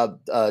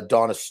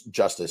Dawn of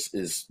Justice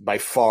is by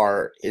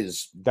far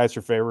that's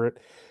your favorite.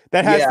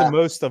 That has the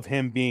most of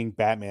him being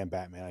Batman.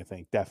 I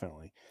think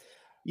definitely.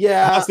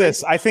 Yeah. How's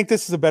this? I think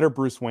this is a better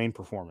Bruce Wayne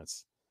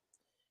performance.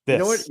 You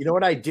know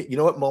what I did? You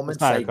know what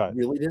moments I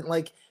really didn't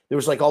like? There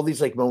was like all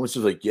these like moments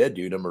of like, yeah,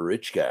 dude, I'm a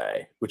rich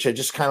guy, which I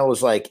just kind of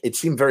was like, it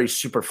seemed very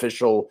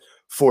superficial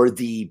for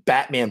the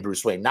Batman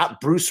Bruce Wayne, not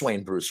Bruce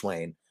Wayne,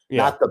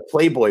 not the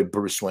Playboy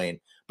Bruce Wayne,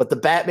 but the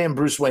Batman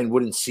Bruce Wayne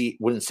wouldn't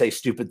say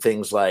stupid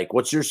things like,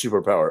 "What's your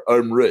superpower?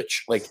 I'm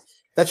rich." Like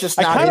that's just.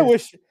 I kind of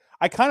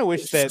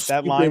wish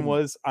that line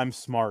was, "I'm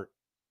smart."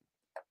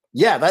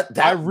 Yeah, that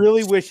I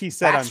really wish he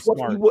said, "I'm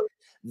smart."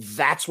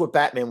 That's what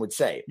Batman would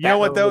say. You know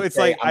what though? It's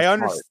like I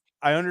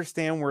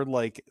understand where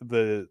like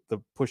the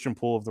push and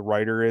pull of the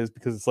writer is,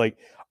 because it's like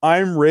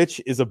I'm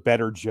rich is a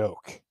better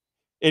joke.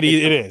 It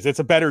is. It's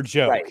a better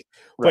joke. Right.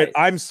 But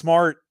I'm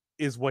smart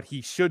is what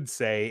he should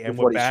say and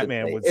what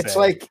Batman would say.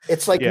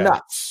 It's like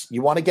nuts.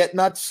 You want to get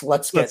nuts?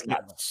 Let's get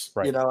nuts.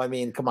 Right. I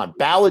mean, come on.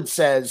 Ballard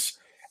says,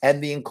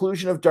 and the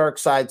inclusion of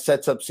Darkseid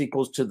sets up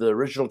sequels to the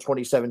original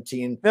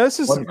 2017. Now, this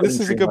is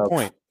a good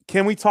point.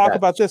 Can we talk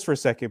about this for a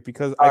second?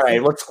 Because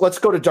let's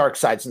go to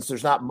Darkseid, since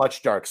there's not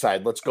much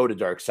Darkseid. Let's go to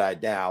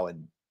Darkseid now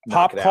and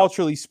pop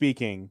culturally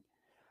speaking.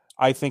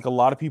 I think a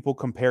lot of people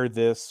compare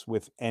this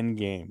with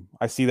Endgame.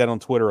 I see that on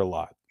Twitter a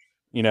lot,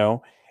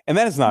 and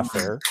that is not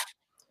fair.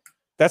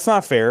 That's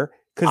not fair,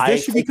 because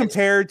this should be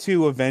compared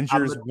to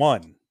Avengers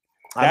 1.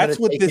 That's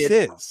what this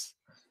is.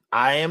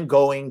 I am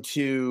going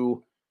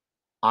to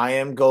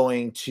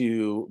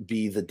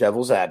be the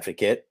devil's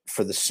advocate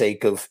for the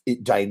sake of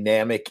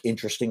dynamic,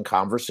 interesting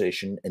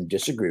conversation and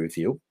disagree with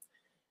you.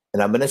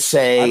 And I'm going to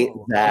say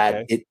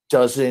that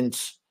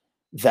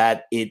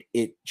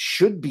it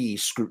should be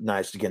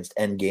scrutinized against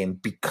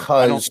Endgame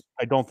because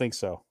I don't think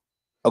so.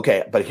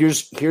 Okay, but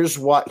here's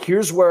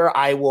where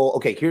I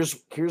will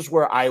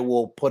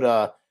put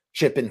a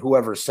chip in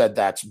whoever said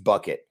that's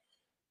bucket,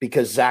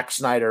 because Zack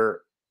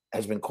Snyder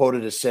has been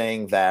quoted as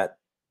saying that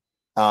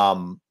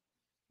that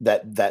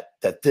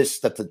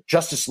the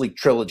Justice League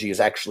trilogy is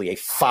actually a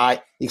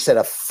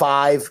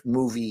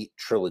 5-movie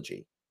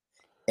trilogy.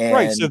 And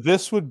right, so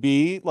this would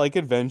be like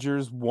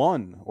Avengers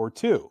 1 or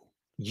 2.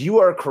 You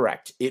are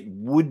correct. It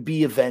would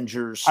be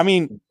Avengers. I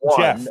mean, 1,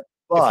 Jeff, if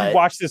you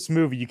watch this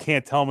movie, you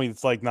can't tell me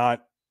it's like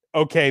not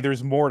okay.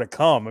 There's more to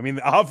come. I mean,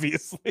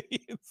 obviously,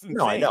 it's insane.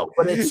 No, I know,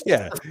 but it's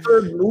the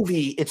third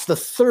movie. It's the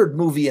third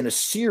movie in a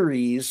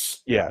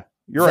series. Yeah,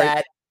 you're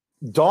right.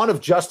 Dawn of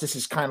Justice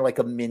is kind of like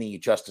a mini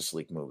Justice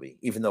League movie,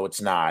 even though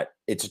it's not.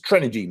 It's a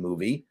Trinity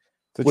movie,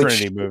 It's a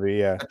Trinity movie,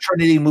 yeah. A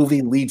Trinity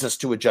movie leads us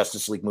to a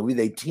Justice League movie.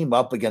 They team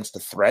up against a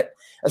threat.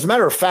 As a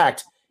matter of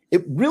fact,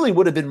 it really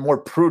would have been more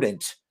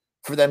prudent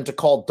for them to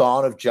call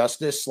Dawn of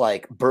Justice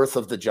like Birth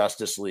of the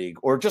Justice League,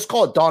 or just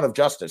call it Dawn of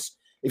Justice.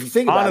 If you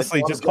think about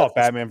honestly, just call it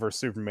Batman versus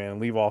Superman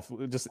and leave off.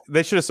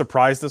 They should have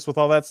surprised us with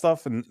all that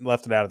stuff and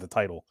left it out of the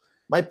title.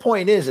 My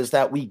point is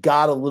that we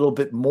got a little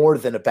bit more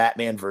than a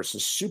Batman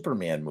versus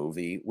Superman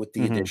movie with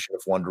the addition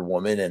of Wonder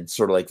Woman and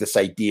sort of like this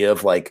idea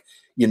of like,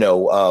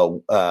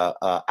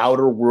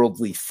 outer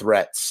worldly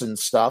threats and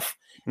stuff.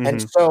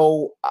 And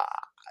so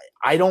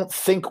I don't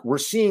think we're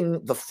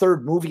seeing the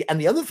third movie.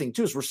 And the other thing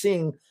too, is we're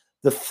seeing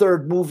the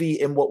third movie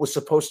in what was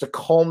supposed to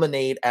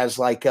culminate as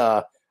like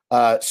a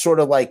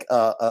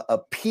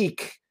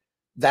peak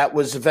that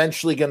was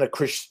eventually going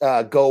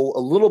to go a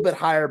little bit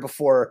higher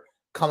before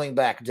coming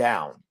back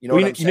down. You know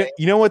what I'm saying?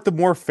 You know what the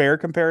more fair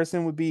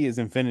comparison would be is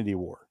Infinity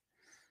War.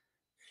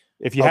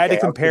 If you had to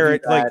compare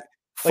it, like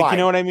you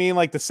know what I mean?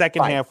 Like the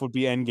second half would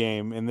be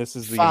Endgame, and this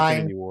is the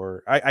Infinity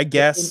War. I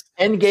guess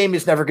Endgame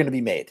is never going to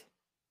be made.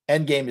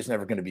 Endgame is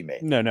never going to be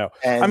made. No.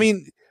 And I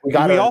mean, we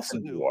also.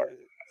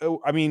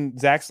 I mean,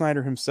 Zack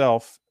Snyder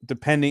himself,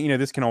 depending,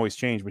 this can always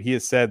change, but he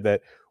has said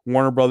that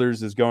Warner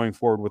Brothers is going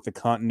forward with the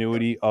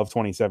continuity of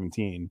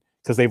 2017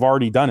 because they've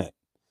already done it.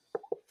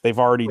 They've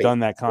already done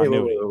that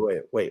continuity.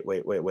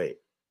 Wait.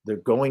 They're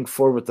going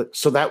forward with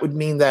so that would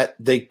mean that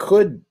they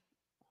could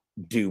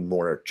do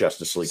more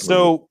Justice League.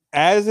 So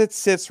as it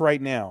sits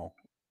right now,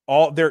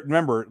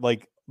 remember,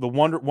 like the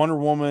Wonder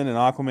Woman and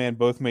Aquaman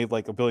both made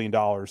like $1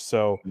 billion.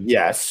 So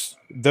yes,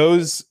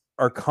 those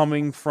are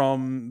coming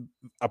from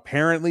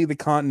apparently the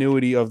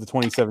continuity of the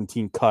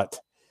 2017 cut.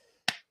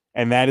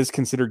 And that is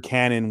considered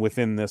canon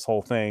within this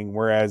whole thing.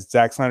 Whereas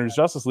Zack Snyder's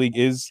Justice League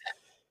is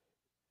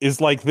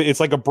like it's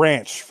like a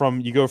branch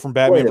from you go from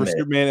Batman versus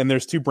Superman, and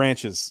there's two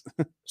branches.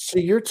 So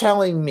you're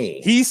telling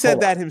me he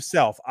said that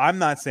himself. I'm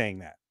not saying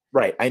that.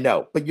 Right, I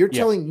know, but you're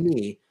telling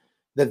me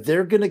that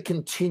they're going to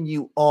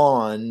continue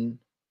on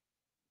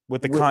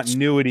with the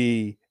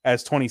continuity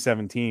as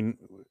 2017.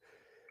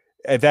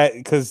 That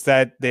because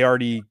they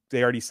already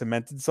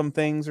cemented some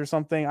things or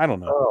something. I don't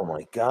know. Oh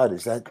my God,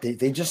 is that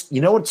they just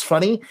what's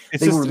funny?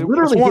 They were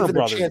literally given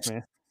a chance.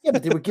 Man. Yeah,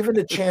 but they were given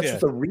a chance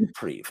with a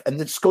reprieve, and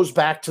this goes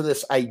back to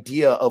this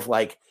idea of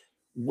like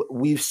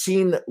we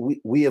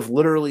have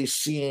literally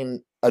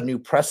seen a new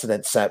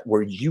precedent set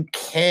where you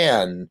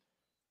can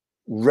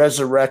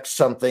resurrect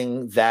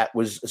something that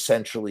was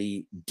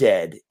essentially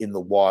dead in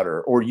the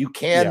water, or you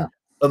can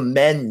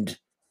amend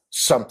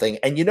something.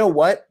 And you know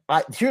what?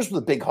 Here's the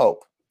big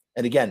hope.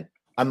 And again,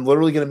 I'm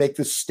literally going to make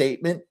this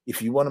statement.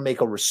 If you want to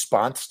make a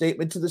response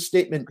statement to the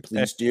statement,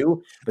 please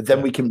do. But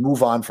then we can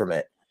move on from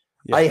it.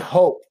 Yeah. I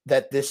hope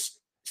that this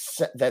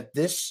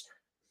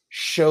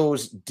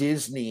shows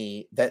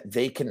Disney that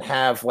they can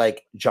have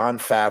like Jon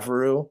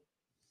Favreau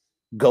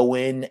go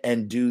in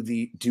and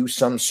do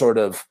some sort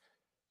of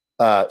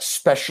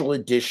special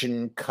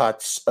edition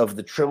cuts of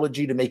the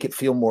trilogy to make it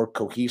feel more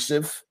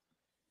cohesive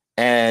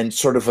and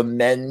sort of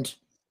amend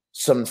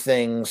some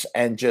things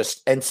and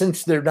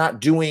since they're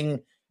not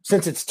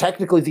since it's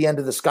technically the end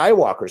of the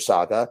Skywalker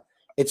saga,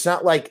 it's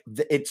not like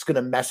it's going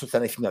to mess with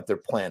anything that they're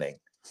planning.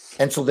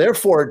 And so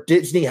therefore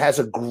Disney has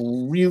a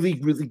really,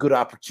 really good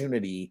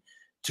opportunity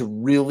to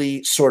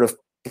really sort of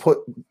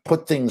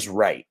put things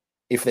right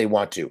if they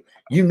want to.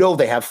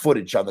 They have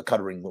footage on the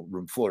cutting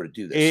room floor to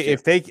do this.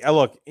 If they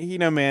look,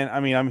 man, I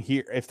mean, I'm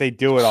here. If they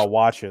do it, I'll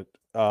watch it.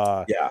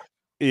 We've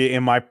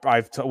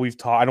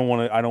talked. I don't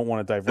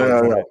want to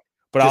diverge. No.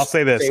 But I'll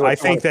say this: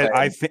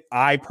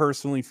 I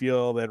personally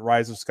feel that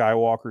Rise of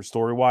Skywalker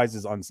story-wise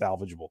is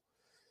unsalvageable.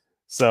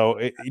 So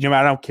I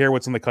don't care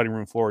what's on the cutting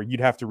room floor. You'd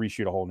have to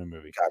reshoot a whole new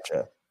movie.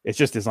 Gotcha. It's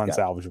just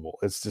unsalvageable.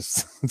 It's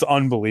just it's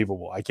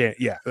unbelievable. I can't.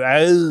 Yeah,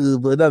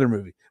 another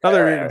movie,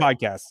 another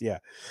podcast. Yeah.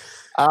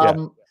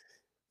 The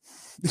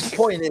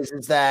point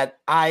is that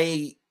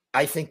I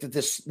think that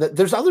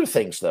there's other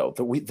things though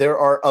there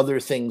are other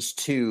things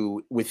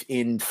too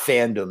within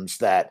fandoms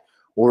that.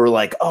 Or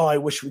like, oh, I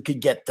wish we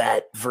could get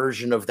that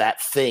version of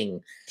that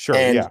thing. Sure,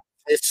 and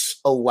this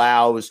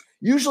allows.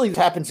 Usually, it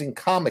happens in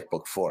comic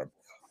book form.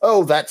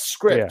 Oh, that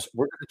script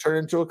we're going to turn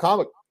into a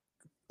comic,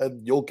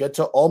 and you'll get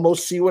to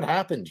almost see what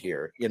happened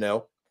here.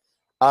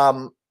 So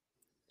I'm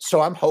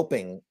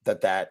hoping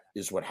that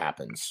is what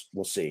happens.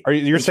 We'll see.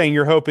 You're saying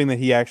you're hoping that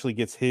he actually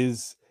gets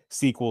his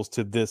sequels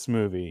to this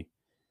movie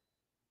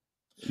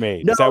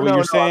made? Is that what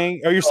you're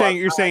saying? Or you're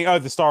saying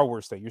the Star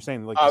Wars thing? You're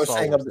saying like I was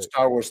saying of the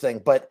Star Wars thing,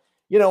 but.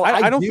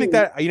 I don't think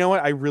that. You know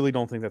what? I really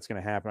don't think that's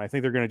going to happen. I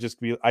think they're going to just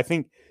be. I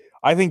think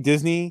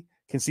Disney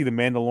can see the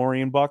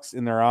Mandalorian bucks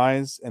in their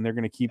eyes, and they're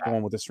going to keep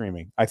going with the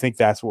streaming. I think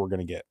that's what we're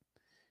going to get: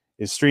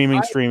 is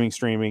streaming,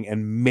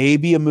 and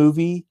maybe a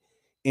movie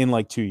in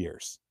like 2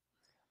 years.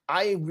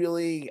 I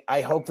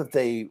hope that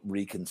they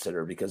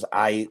reconsider because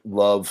I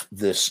love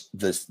this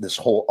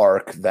whole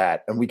arc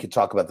that, and we could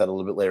talk about that a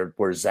little bit later,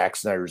 where Zack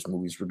Snyder's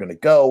movies were going to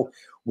go,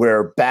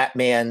 where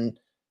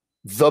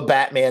The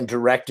Batman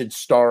directed,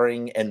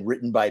 starring, and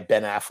written by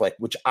Ben Affleck,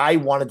 which I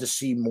wanted to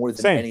see more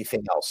than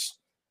anything else.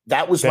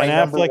 That was Ben my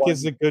number Affleck one.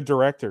 is a good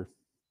director.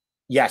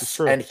 Yes,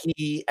 and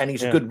he's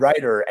a good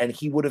writer, and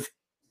he would have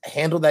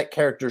handled that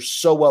character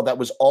so well. That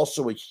was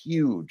also a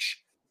huge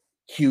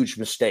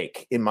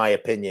mistake, in my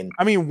opinion.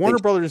 I mean, Warner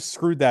Brothers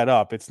screwed that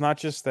up. It's not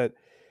just that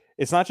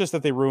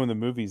they ruined the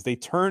movies. They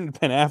turned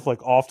Ben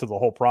Affleck off to the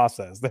whole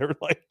process. They were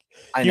like,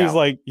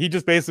 he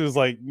just basically was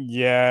like,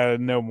 yeah,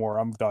 no more.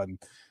 I'm done.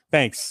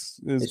 Thanks.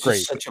 It's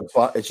great.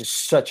 It's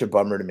just such a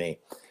bummer to me.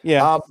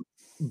 Yeah.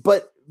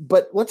 But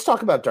let's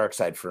talk about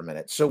Darkseid for a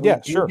minute. So we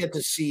get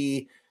to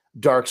see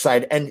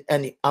Darkseid,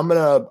 and I'm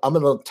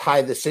gonna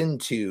tie this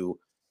into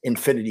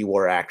Infinity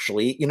War.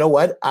 Actually, you know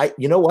what?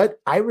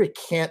 I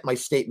recant my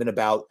statement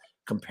about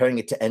comparing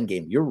it to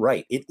Endgame. You're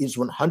right. It is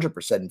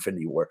 100%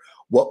 Infinity War.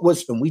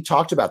 And we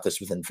talked about this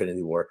with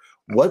Infinity War.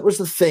 What was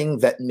the thing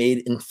that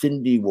made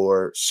Infinity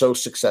War so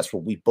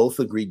successful? We both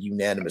agreed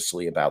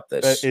unanimously about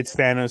this. It's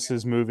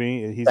Thanos'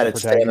 movie. He's the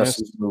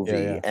protagonist. Thanos' movie.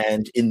 Yeah.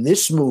 And in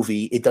this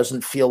movie, it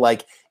doesn't feel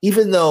like,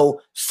 even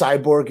though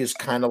Cyborg is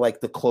kind of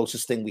like the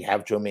closest thing we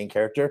have to a main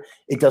character,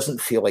 it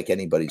doesn't feel like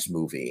anybody's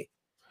movie.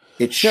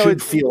 It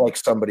should feel like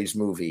somebody's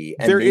movie.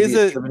 And there is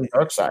a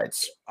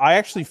Darkseid's. I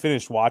actually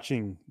finished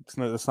watching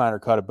the Snyder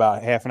Cut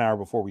about half an hour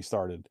before we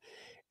started,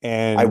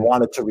 and I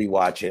wanted to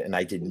rewatch it, and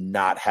I did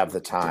not have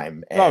the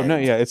time.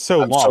 It's so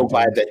long. I'm so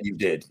glad that you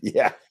did.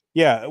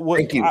 Yeah. Well,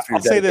 thank you.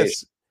 I'll say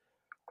this.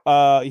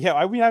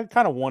 I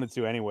kind of wanted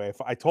to anyway.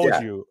 If I told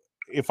you,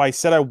 if I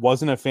said I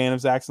wasn't a fan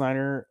of Zack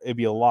Snyder, it'd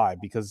be a lie,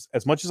 because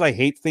as much as I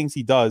hate things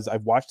he does,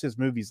 I've watched his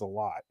movies a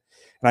lot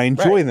and I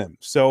enjoy them.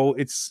 So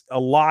it's a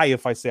lie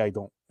if I say I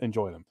don't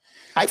enjoy them.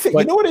 I think,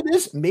 you know what it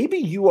is? Maybe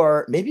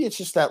it's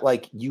just that,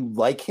 like, you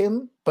like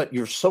him, but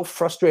you're so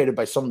frustrated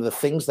by some of the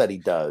things that he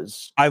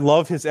does. I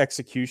love his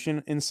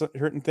execution in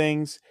certain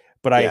things,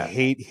 but I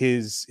hate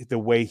the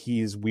way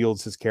he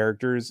wields his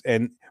characters.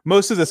 And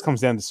most of this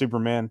comes down to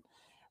Superman,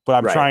 but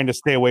I'm trying to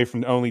stay away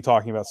from only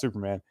talking about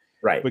Superman.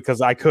 Right.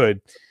 Because I could.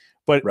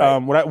 But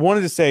what I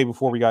wanted to say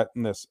before we got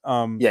in this,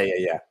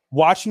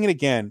 watching it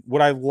again,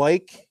 what I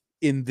like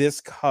in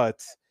this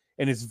cut,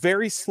 and it's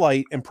very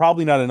slight and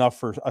probably not enough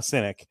for a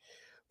cynic,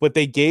 but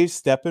they gave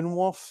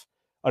Steppenwolf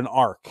an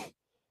arc.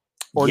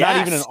 Or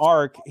not even an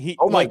arc. They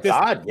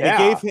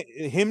gave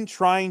him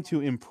trying to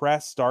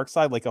impress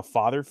Darkseid like a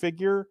father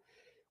figure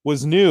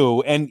was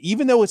new. And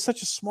even though it's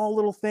such a small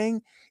little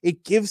thing,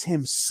 it gives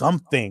him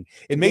something.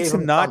 It makes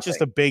him not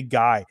just a big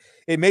guy.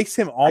 It makes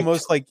him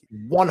almost like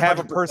have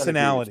a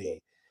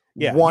personality.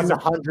 Yeah,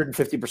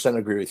 150%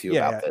 agree with you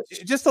about this.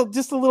 Just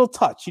a little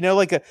touch,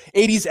 like a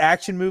 80s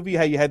action movie,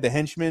 how you had the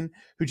henchman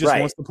who just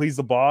wants to please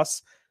the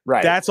boss.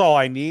 Right. That's all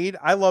I need.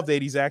 I love the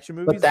 80s action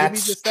movies. But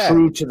that's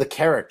true to the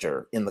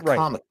character in the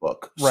comic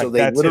book. So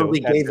they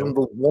literally gave him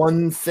the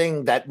one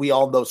thing that we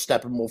all know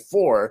Steppenwolf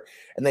for,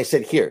 and they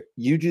said, "Here,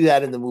 you do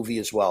that in the movie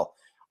as well."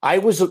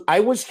 Here's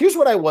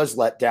what I was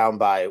let down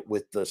by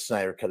with the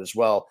Snyder Cut as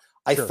well.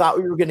 I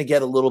thought we were going to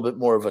get a little bit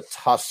more of a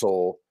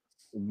tussle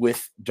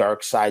with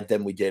Darkseid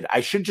than we did.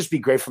 I should just be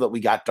grateful that we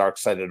got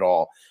Darkseid at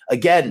all.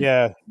 Again,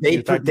 they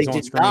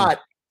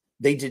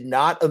did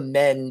not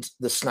amend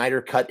the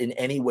Snyder Cut in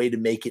any way to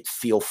make it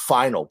feel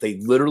final. They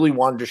literally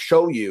wanted to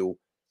show you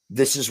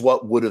this is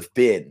what would have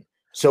been.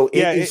 So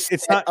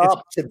it's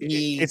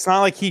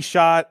not like he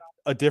shot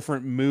a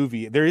different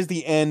movie. There is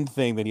the end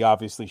thing that he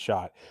obviously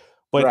shot,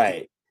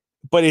 but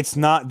it's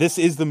not. This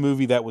is the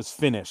movie that was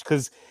finished,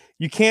 because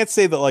you can't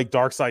say that like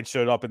Darkseid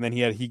showed up and then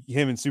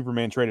him and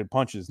Superman traded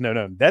punches. No,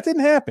 that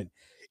didn't happen.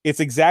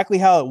 It's exactly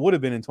how it would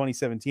have been in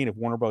 2017 if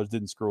Warner Bros.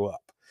 Didn't screw up.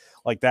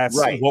 Like that's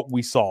what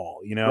we saw,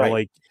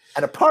 like,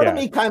 and a part of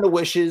me kind of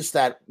wishes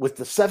that with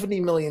the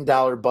 $70 million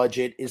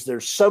budget, is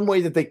there some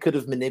way that they could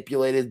have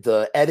manipulated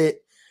the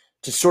edit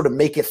to sort of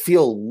make it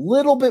feel a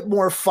little bit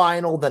more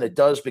final than it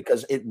does,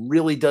 because it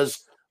really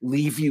does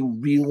leave you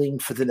reeling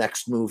for the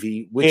next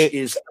movie, which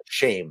is a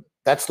shame.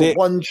 That's the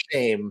one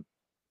shame.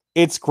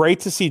 It's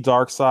great to see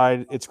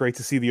Darkseid. It's great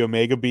to see the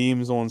Omega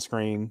beams on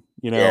screen.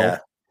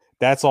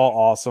 That's all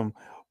awesome.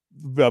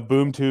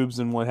 Boom tubes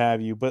and what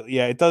have you, but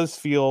it does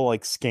feel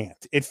like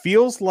scant. It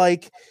feels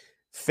like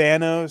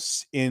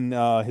Thanos in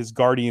his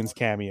Guardians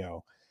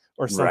cameo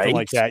or something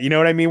like that. You know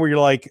what I mean? Where you're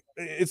like,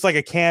 it's like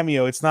a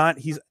cameo. It's not.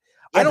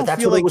 I don't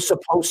feel like it was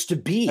supposed to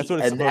be. That's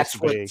what it's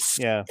supposed to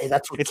be. Yeah,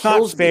 that's what it's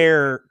not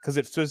fair, because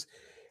it's just.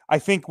 I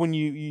think when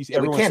you we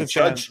can't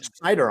judge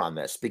Snyder on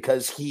this,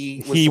 because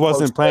he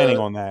wasn't planning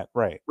on that.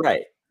 Right.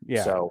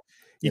 Yeah. So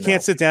you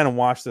can't sit down and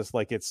watch this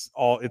like it's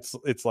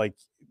like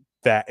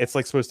that. It's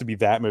like supposed to be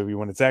that movie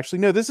when it's actually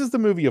no. This is the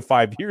movie of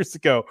 5 years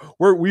ago,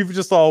 where we've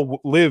just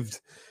all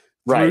lived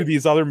through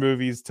these other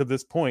movies to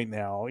this point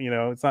now.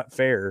 It's not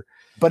fair.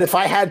 But if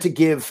someone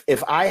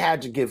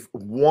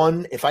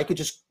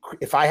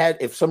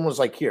was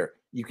like, here,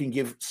 you can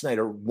give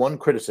Snyder one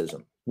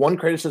criticism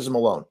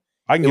alone,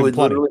 it would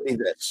literally be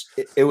this.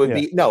 It would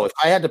be if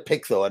I had to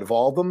pick, though, out of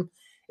all of them,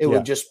 it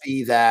would just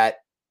be that.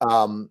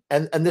 And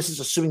this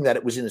is assuming that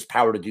it was in his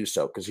power to do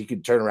so, because he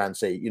could turn around and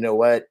say, you know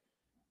what,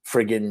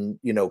 friggin',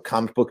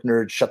 comic book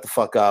nerd, shut the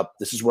fuck up.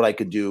 This is what I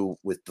could do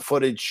with the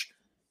footage.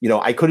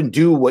 I couldn't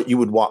do what you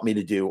would want me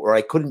to do, or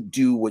I couldn't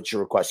do what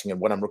you're requesting. And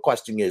what I'm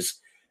requesting is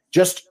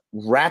just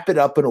wrap it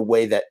up in a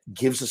way that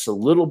gives us a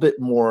little bit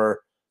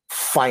more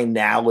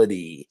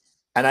finality.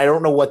 And I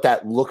don't know what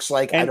that looks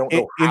like. And I don't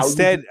know how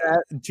instead,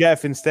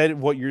 Jeff, instead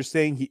of what you're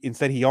saying,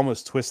 he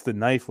almost twists the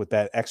knife with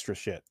that extra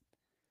shit.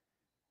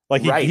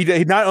 Like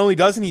he not only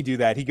doesn't he do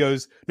that, he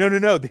goes,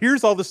 no,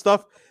 here's all the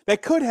stuff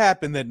that could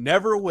happen that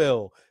never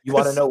will. You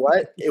want to know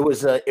what? It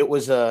was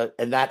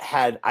and that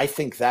had, I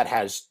think that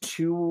has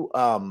two,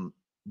 there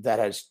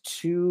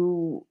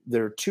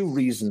are two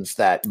reasons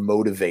that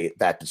motivate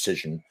that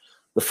decision.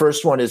 The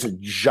first one is a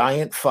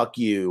giant fuck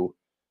you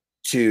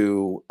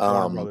to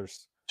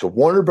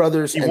Warner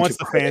Brothers. He wants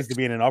the fans to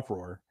be in an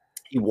uproar.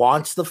 He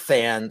wants the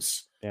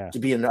fans to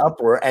be in an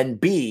uproar. And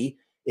B,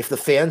 if the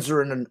fans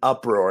are in an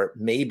uproar,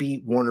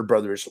 maybe Warner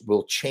Brothers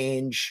will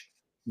change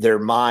their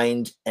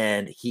mind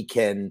and he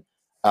can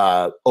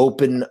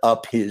open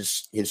up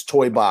his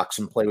toy box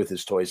and play with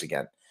his toys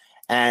again.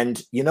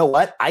 And you know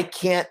what? I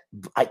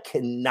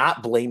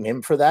cannot blame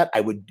him for that.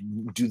 I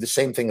would do the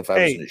same thing if I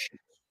was in his shoes.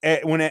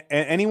 When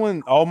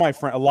anyone, a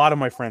lot of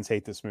my friends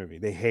hate this movie.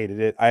 They hated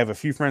it. I have a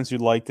few friends who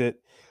liked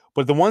it,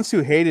 but the ones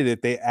who hated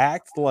it, they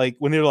act like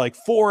when they're like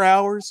 4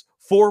 hours,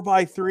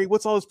 4x3.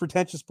 What's all this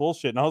pretentious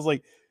bullshit? And I was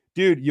like,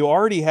 dude, you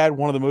already had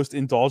one of the most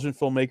indulgent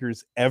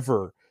filmmakers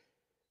ever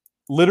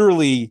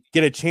literally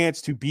get a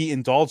chance to be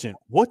indulgent.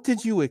 What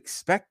did you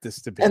expect this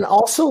to be? And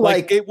also,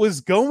 like it was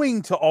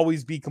going to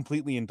always be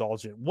completely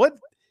indulgent. What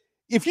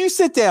if you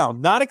sit down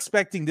not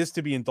expecting this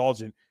to be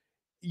indulgent?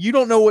 You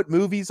don't know what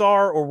movies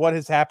are or what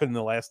has happened in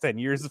the last 10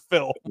 years of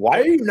film.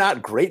 Why are you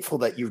not grateful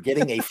that you're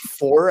getting a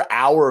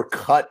 4-hour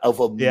cut of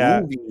a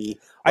movie?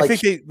 I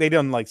think they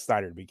didn't like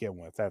Snyder to begin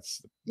with.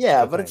 That's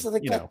but it's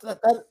like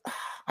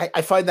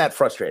I find that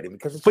frustrating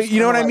because it's you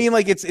know what I mean?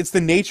 Like it's the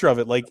nature of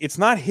it. Like it's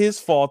not his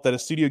fault that a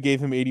studio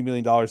gave him $80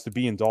 million to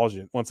be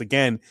indulgent. Once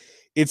again,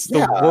 it's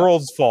the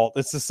world's fault.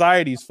 It's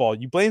society's fault.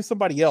 You blame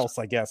somebody else,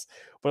 I guess.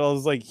 But I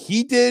was like,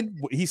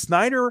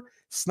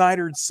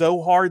 Snydered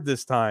so hard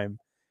this time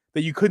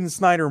that you couldn't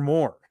Snyder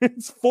more.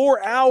 It's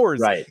 4 hours.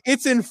 Right.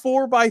 It's in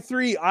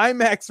 4:3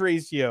 IMAX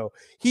ratio.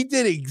 He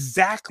did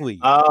exactly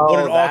what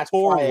an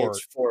auteur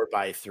worked.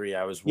 4:3.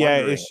 I was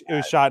wondering. Yeah, it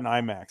was shot in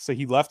IMAX. So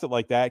he left it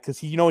like that because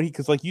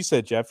because like you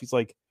said, Jeff, he's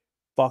like,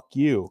 fuck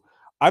you.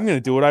 I'm gonna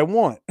do what I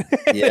want.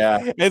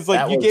 Yeah. It's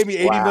like you gave me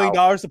 $80 million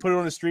to put it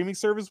on a streaming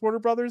service, Warner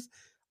Brothers.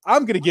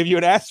 I'm gonna give you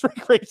an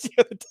aspect ratio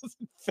that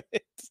doesn't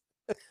fit.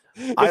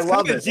 I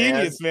love it,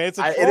 genius, man. It's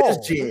it is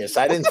genius.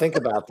 I didn't think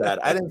about that.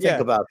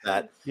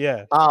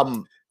 Yeah.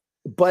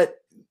 But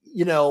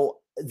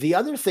the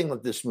other thing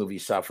that this movie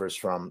suffers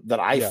from that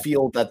I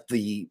feel that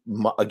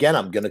again,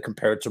 I'm going to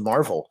compare it to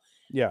Marvel.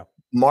 Yeah.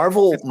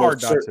 Marvel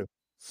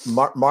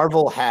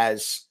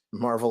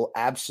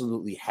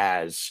absolutely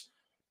has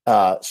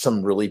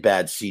some really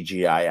bad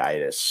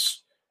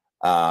CGI-itis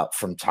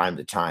from time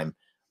to time.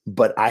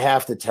 But I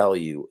have to tell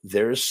you,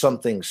 there's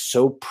something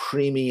so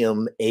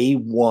premium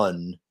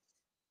A1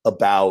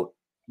 about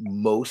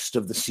most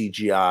of the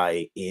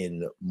CGI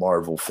in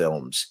Marvel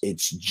films.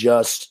 It's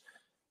just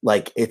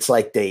like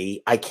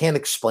I can't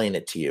explain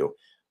it to you.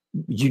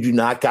 You do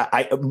not got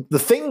the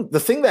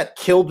thing that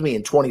killed me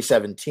in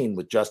 2017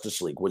 with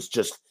Justice League was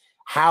just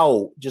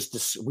how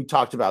we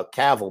talked about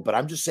Cavill, but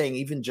I'm just saying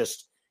even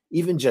just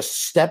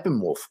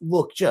Steppenwolf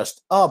looked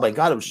oh my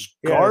god, it was just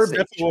garbage.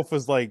 Steppenwolf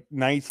was like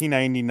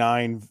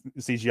 1999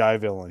 CGI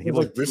villain. He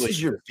looked this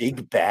is your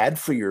big bad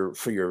for your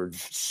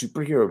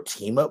superhero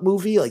team up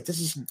movie. Like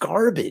this is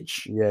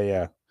garbage.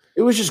 Yeah.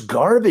 It was just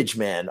garbage,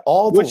 man,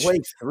 all the way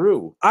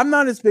through. I'm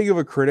not as big of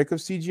a critic of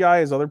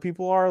CGI as other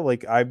people are.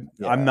 Like I'm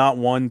not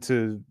one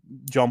to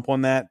jump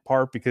on that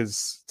part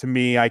because to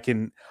me, I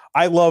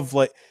love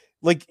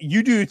like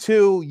you do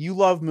too. You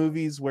love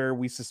movies where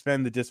we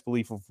suspend the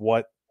disbelief of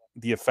what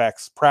the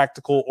effects,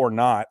 practical or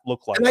not,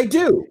 look like. And I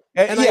do.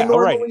 And I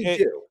normally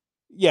do.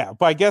 Yeah,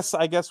 but I guess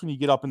when you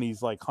get up in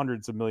these like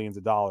hundreds of millions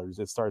of dollars,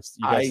 it starts.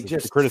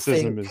 The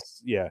criticism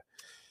is.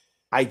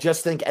 I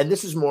just think, and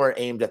this is more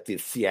aimed at the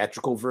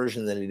theatrical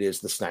version than it is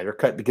the Snyder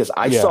cut, because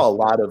I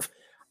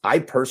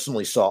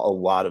personally saw a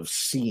lot of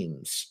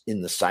seams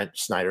in the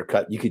Snyder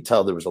cut. You could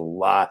tell there was a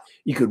lot.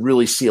 You could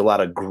really see a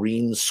lot of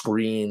green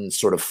screen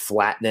sort of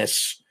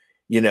flatness,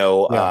 in a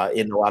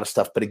lot of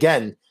stuff. But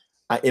again,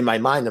 in my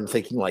mind, I'm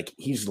thinking like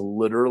he's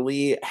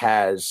literally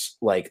has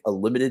like a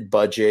limited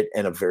budget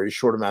and a very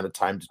short amount of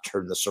time to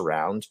turn this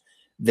around.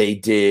 They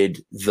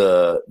did he's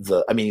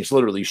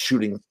literally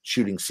shooting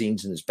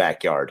scenes in his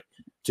backyard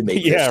to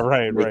make this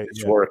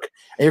work.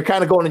 And you're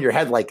kind of going in your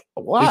head like,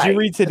 why? Did you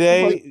read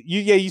today?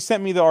 You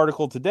sent me the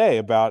article today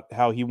about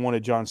how he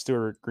wanted Jon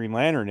Stewart Green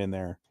Lantern in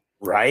there.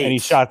 Right. And he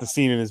shot the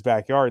scene in his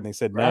backyard and they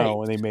said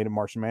no, and they made him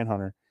Martian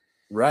Manhunter.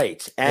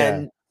 Right.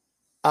 And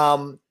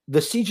the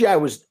CGI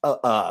was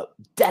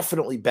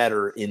definitely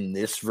better in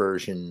this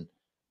version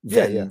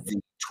than the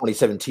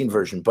 2017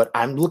 version. But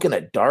I'm looking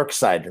at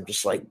Darkseid and I'm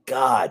just like,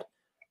 God,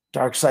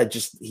 Darkseid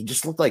he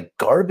just looked like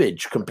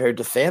garbage compared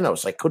to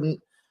Thanos. I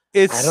couldn't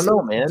I don't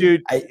know, man.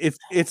 Dude,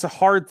 it's a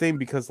hard thing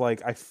because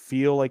like I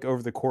feel like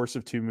over the course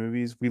of 2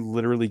 movies, we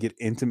literally get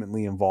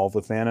intimately involved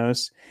with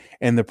Thanos,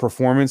 and the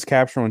performance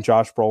capture on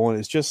Josh Brolin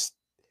is just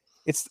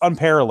it's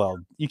unparalleled.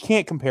 You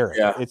can't compare it.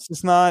 Yeah. It's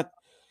just not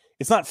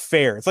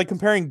fair. It's like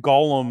comparing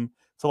Gollum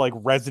to like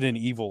Resident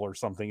Evil or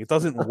something. It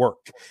doesn't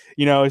work.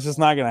 It's just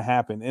not gonna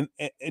happen.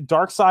 And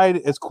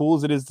Darkseid, as cool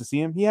as it is to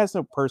see him, he has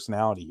no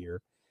personality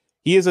here.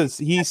 He's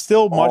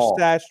still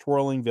mustache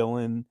twirling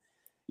villain.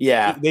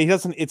 Yeah. He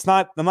doesn't, it's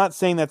not, I'm not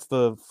saying that's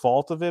the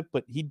fault of it,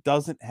 but he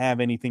doesn't have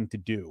anything to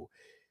do.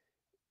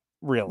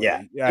 Really.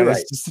 Yeah.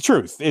 It's just the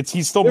truth.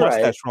 He's still You're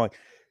mustache right. twirling.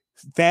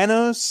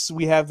 Thanos,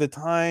 we have the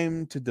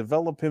time to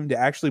develop him to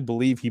actually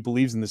believe he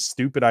believes in this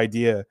stupid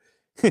idea.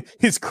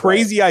 His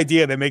crazy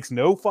idea that makes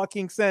no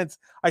fucking sense.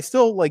 I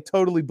still like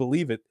totally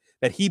believe it,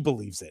 that he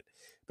believes it,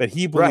 that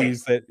he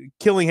believes that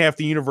killing half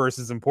the universe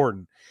is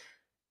important.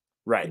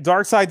 Right.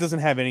 Darkseid doesn't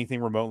have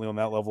anything remotely on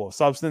that level of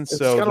substance. It's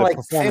so the like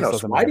performance Thanos.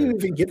 doesn't Why matter. do you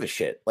even give a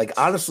shit? Like,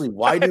 honestly,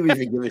 why do you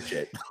even give a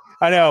shit?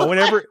 I know.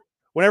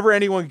 Whenever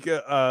anyone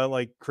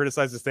like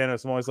criticizes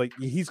Thanos, I'm always like,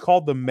 he's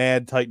called the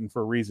Mad Titan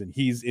for a reason.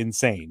 He's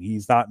insane.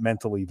 He's not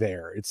mentally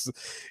there.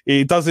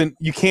 You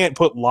can't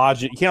put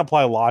logic. You can't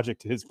apply logic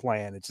to his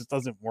plan. It just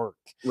doesn't work.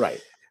 Right.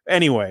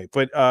 Anyway,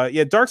 but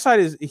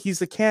Darkseid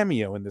he's a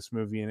cameo in this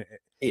movie, and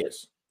he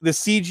is. The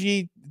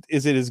CG,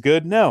 is it as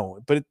good?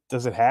 No, but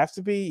does it have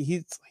to be?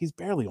 He's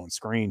barely on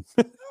screen.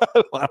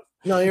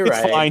 No, you're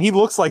right. Fine. He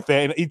looks like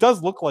that. He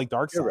does look like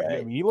Darkseid. Right.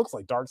 I mean, he looks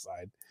like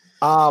Darkseid.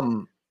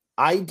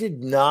 I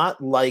did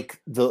not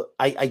like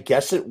I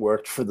guess it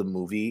worked for the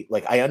movie.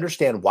 Like, I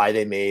understand why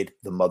they made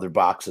the mother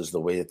boxes the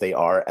way that they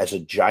are. As a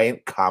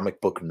giant comic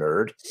book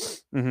nerd,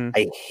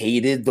 I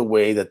hated the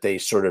way that they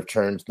sort of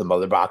turned the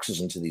mother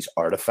boxes into these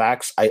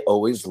artifacts. I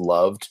always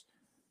loved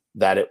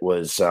that it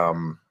was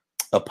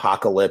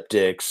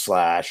apocalyptic /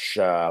 what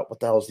the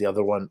hell is the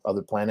other one?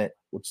 Other planet?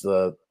 What's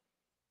the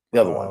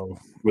other one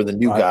where the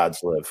new gods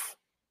live?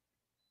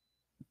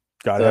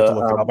 God, I have to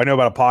look it up. I know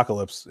about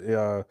Apocalypse.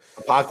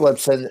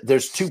 Apocalypse, and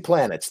there's 2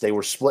 planets. They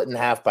were split in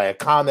half by a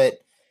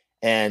comet,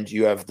 and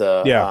you have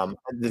the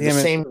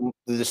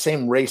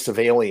same race of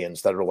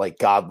aliens that are like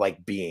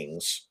godlike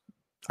beings.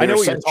 I know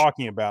what you're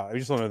talking about. I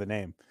just don't know the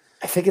name.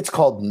 I think it's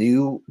called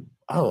New.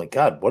 Oh my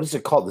God, what is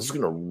it called? This is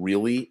going to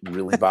really,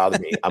 really bother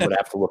me. I'm going to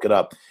have to look it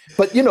up.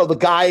 But the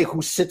guy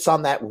who sits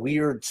on that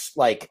weird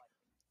like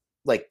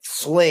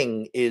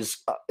sling is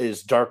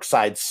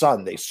Darkseid's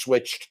son. They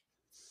switched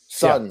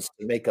sons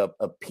to make a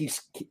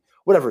piece.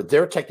 Whatever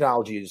their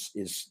technology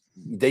is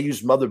they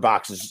use mother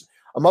boxes.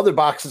 A mother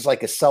box is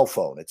like a cell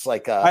phone. It's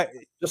like I'm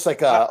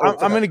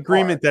in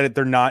agreement that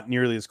they're not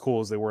nearly as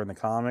cool as they were in the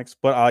comics.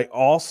 But I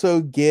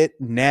also get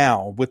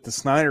now with the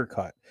Snyder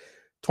Cut,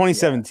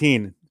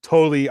 2017.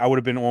 Totally, I would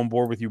have been on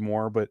board with you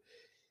more, but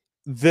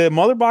the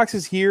mother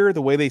boxes here, the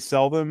way they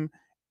sell them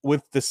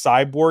with the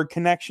cyborg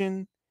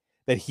connection,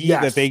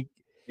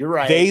 you're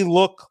right. They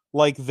look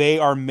like they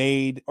are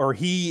made, or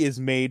he is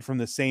made from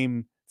the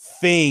same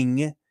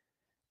thing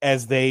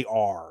as they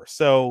are.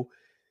 So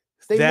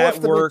they that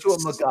morph them works. into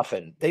a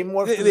MacGuffin.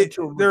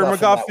 They're a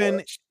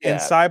MacGuffin, and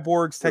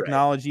Cyborg's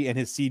technology and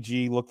his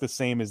CG look the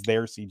same as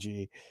their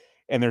CG,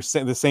 and they're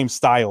the same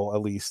style,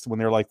 at least when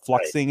they're like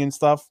fluxing and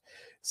stuff.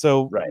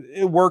 So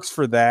it works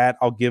for that.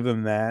 I'll give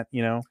them that,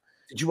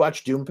 Did you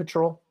watch Doom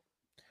Patrol?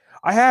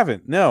 I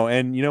haven't. No.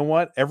 And you know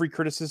what? Every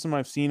criticism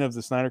I've seen of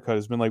the Snyder Cut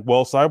has been like,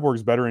 well,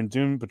 Cyborg's better in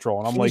Doom Patrol.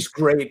 And I'm He's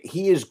great.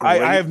 He is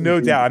great. I have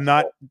no doubt.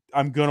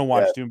 I'm going to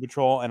watch Doom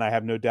Patrol, and I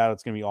have no doubt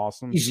it's going to be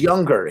awesome. He's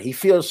younger. He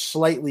feels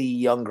slightly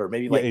younger,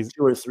 maybe like 2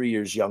 or 3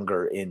 years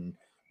younger in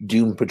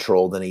Doom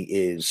Patrol than he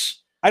is.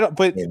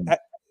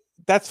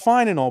 That's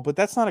fine and all, but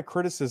that's not a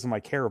criticism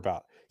I care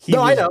about.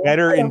 I know.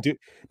 Better in Doom.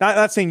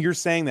 Not saying you're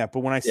saying that,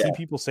 but when I see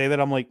people say that,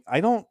 I'm like, I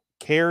don't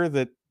care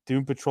that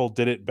Doom Patrol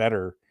did it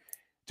better.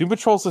 Doom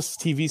Patrol's a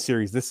TV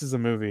series. This is a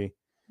movie.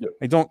 Yep.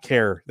 I don't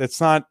care.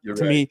 That's not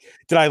to me.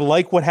 Did I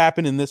like what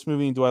happened in this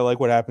movie, and do I like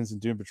what happens in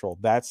Doom Patrol?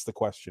 That's the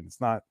question. It's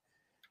not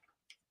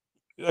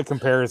a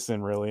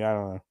comparison, really. I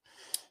don't know.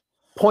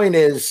 Point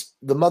is,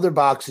 the mother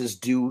boxes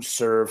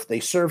serve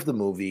the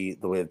movie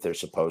the way that they're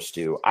supposed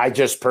to. I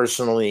just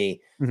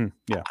personally,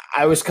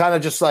 I was kind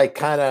of just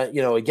like,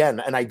 again,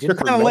 and I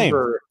didn't remember. Lame.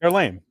 They're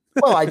lame.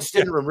 Well, I just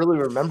didn't really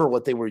remember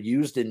what they were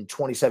used in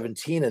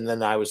 2017, and then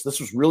this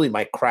was really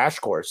my crash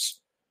course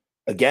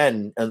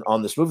again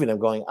on this movie, and I'm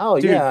going,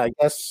 I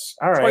guess,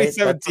 all right.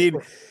 2017.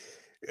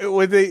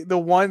 With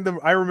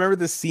I remember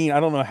the scene. I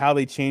don't know how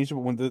they changed it,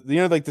 but when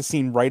the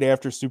scene right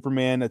after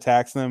Superman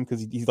attacks them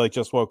because he like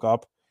just woke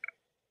up.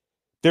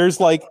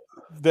 There's like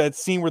that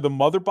scene where the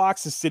mother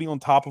box is sitting on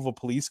top of a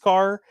police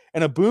car,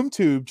 and a boom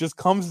tube just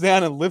comes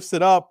down and lifts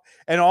it up,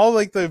 and all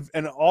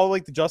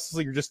the Justice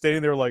League are just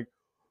standing there like,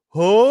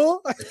 huh?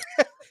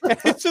 And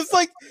it's just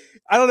like,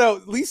 I don't know.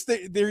 At least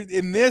they're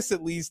in this.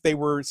 At least they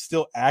were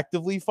still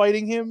actively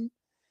fighting him,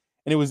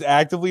 and it was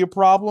actively a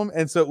problem,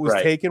 and so it was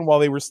taken while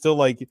they were still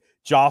like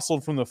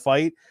jostled from the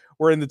fight.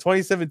 Where in the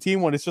 2017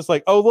 one, it's just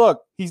like, oh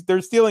look, they're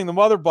stealing the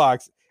mother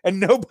box, and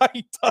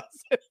nobody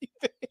does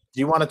anything. Do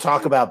you want to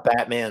talk about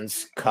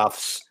Batman's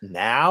cuffs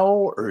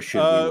now, or should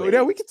we wait?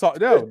 No, we can talk.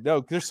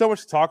 No, there's so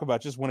much to talk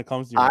about just when it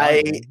comes to your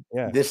mind,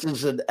 This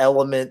is an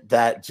element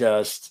that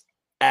just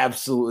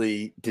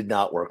absolutely did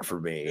not work for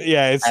me.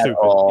 Yeah, it's stupid.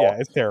 All. Yeah,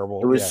 it's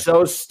terrible. It was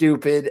so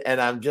stupid,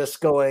 and I'm just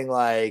going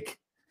like,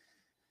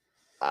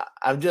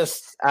 I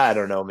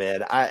don't know,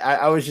 man.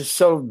 I was just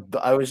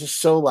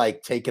so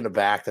like taken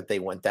aback that they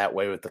went that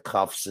way with the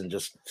cuffs and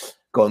just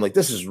going like,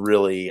 this is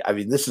really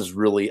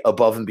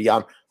above and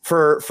beyond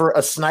for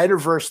a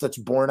Snyderverse that's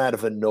born out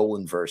of a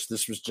Nolanverse.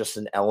 This was just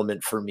an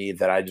element for me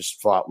that I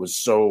just thought was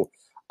so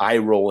eye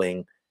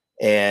rolling.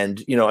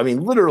 And,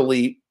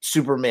 literally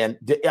Superman.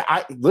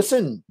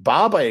 Listen,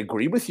 Bob, I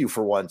agree with you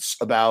for once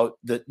about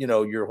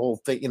your whole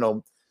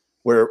thing,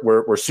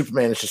 where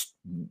Superman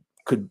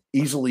could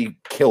easily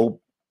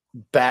kill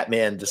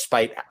Batman,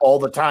 despite all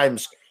the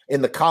times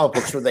in the comic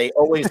books where they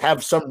always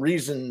have some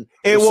reason.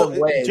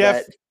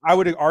 Jeff, I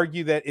would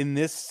argue that in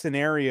this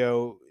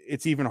scenario,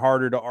 it's even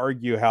harder to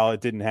argue how it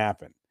didn't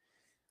happen.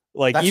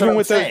 Like even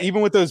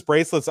with those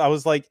bracelets, I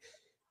was like,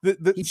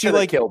 he should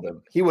have killed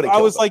him. He would have.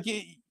 I was like,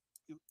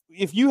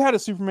 if you had a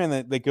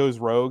Superman that goes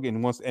rogue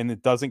and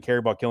it doesn't care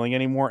about killing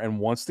anymore and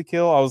wants to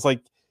kill, I was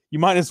like, you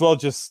might as well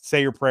just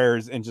say your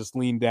prayers and just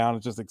lean down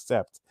and just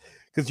accept.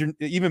 Because you're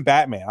even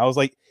Batman. I was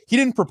like, he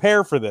didn't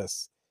prepare for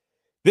this.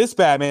 This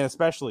Batman,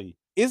 especially,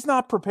 is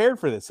not prepared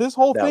for this. His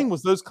whole thing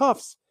was those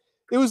cuffs.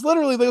 It was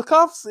literally the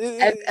cuffs.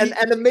 And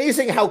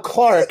amazing how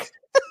Clark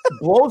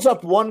blows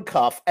up one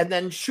cuff and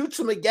then shoots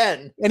him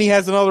again. And he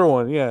has another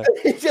one. Yeah.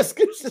 He just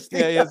gives this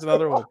thing. Yeah, he has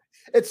another one.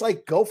 It's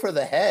like, go for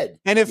the head.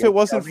 And if it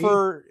wasn't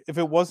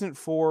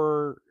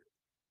for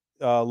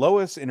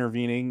Lois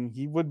intervening,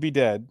 he would be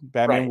dead.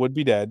 Batman would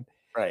be dead.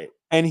 Right.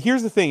 And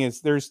here's the thing: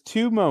 is there's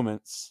two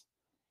moments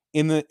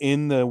in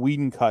the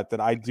Whedon cut that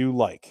I do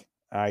like.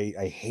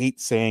 I hate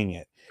saying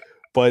it,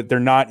 but they're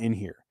not in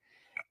here.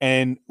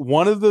 And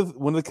one of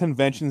the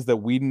conventions that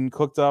Whedon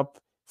cooked up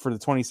for the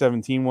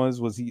 2017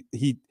 was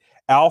he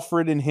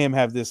Alfred and him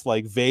have this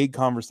like vague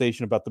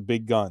conversation about the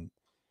big gun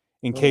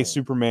in case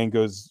Superman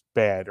goes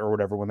bad or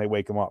whatever when they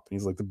wake him up. And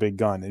he's like, the big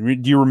gun.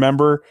 And do you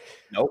remember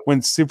when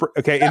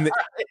the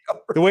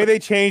way they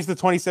changed the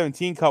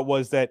 2017 cut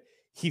was that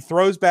he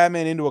throws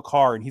Batman into a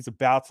car and he's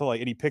about to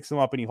and he picks him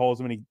up and he holds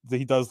him and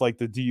he does like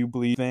the do you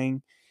believe thing.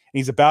 And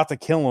he's about to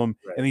kill him.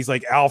 Right. And he's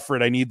like,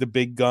 Alfred, I need the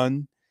big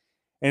gun.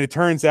 And it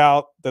turns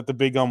out that the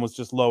big gun was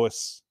just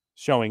Lois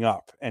showing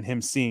up and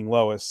him seeing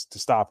Lois to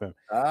stop him.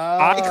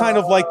 I kind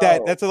of like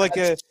that. That's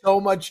so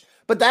much,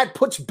 but that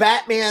puts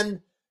Batman.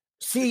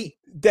 See,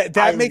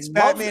 that makes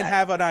Batman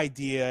have an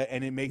idea,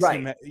 and it makes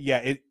him. Yeah,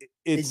 it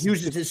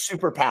uses his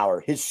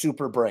superpower, his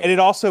super brain, and it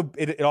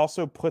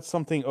also puts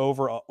something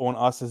over on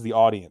us as the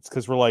audience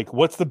because we're like,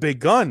 "What's the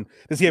big gun?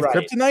 Does he have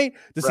kryptonite?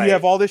 Does he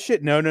have all this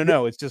shit?"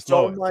 No. It's just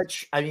so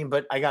much. I mean,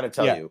 but I got to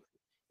tell you,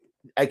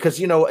 because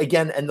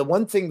again, and the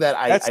one thing that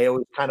I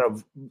always kind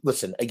of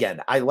listen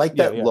again. I like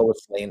that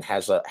Lois Lane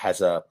has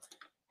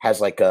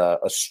like a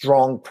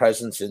strong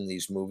presence in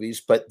these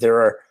movies, but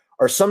there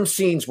are some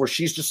scenes where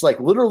she's just like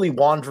literally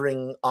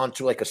wandering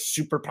onto like a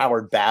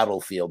superpowered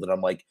battlefield, and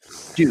I'm like,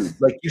 dude,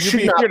 like you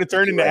should not here to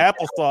turn into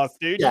applesauce,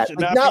 dude. Yeah,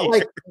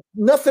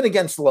 nothing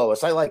against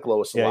Lois. I like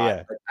Lois a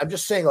lot. But I'm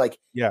just saying,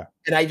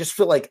 and I just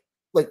feel like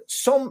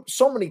so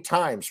many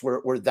times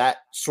where that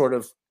sort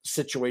of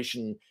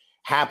situation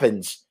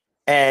happens,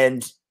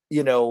 and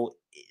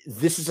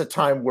this is a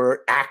time where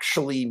it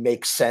actually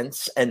makes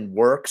sense and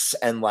works,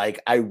 and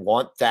like I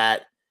want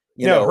that.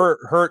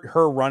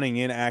 Her running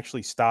in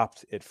actually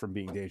stopped it from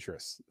being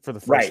dangerous for the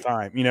first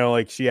time.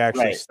 She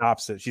actually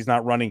stops it. She's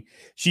not running.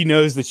 She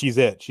knows that she's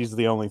it. She's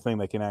the only thing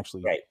that can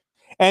actually. Right.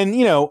 And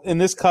in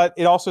this cut,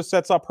 it also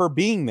sets up her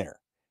being there.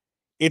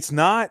 It's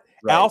not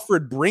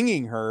Alfred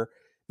bringing her.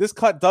 This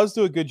cut does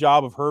do a good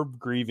job of her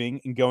grieving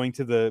and going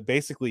to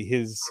basically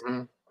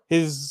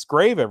his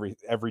grave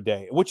every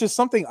day, which is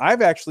something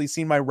I've actually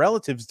seen my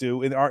relatives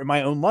do in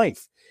my own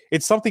life.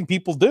 It's something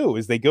people do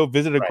is they go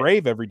visit a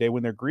grave every day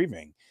when they're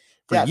grieving.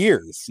 For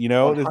years,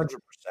 100%.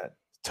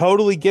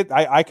 Totally get.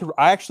 I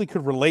actually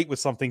could relate with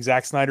something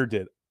Zack Snyder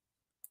did.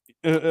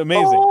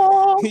 Amazing,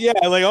 yeah.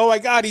 Like, oh my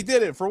god, he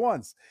did it for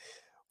once.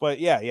 But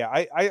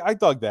I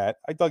dug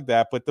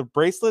that. But the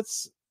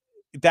bracelets,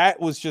 that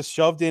was just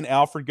shoved in.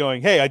 Alfred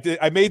going, "Hey,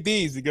 I made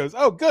these." He goes,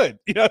 "Oh, good."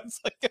 It's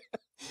like.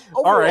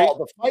 Overall, all right.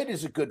 The fight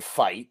is a good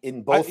fight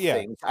in both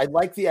things. I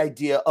like the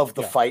idea of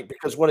the fight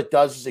because what it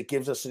does is it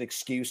gives us an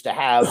excuse to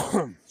have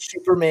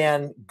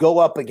Superman go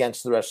up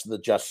against the rest of the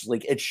Justice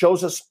League. It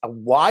shows us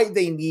why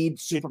they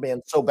need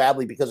Superman so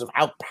badly because of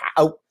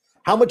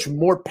how much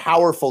more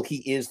powerful he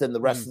is than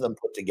the rest of them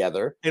put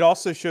together. It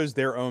also shows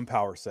their own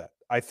power set.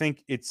 I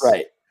think it's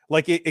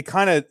like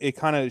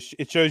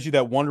it shows you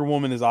that Wonder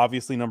Woman is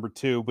obviously number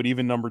 2, but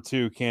even number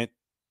 2 can't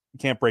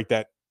break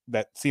that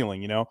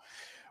ceiling,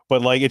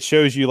 But like it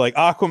shows you like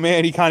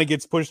Aquaman, he kind of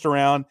gets pushed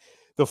around.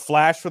 The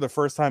Flash, for the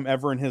first time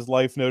ever in his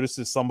life,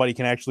 notices somebody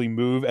can actually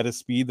move at a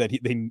speed that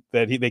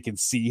they can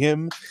see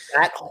him.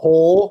 That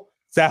whole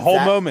That whole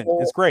moment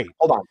is great.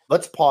 Hold on.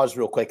 Let's pause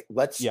real quick.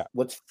 Let's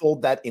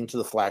fold that into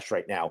the Flash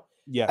right now.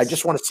 Yes. I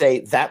just want to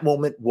say that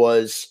moment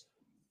was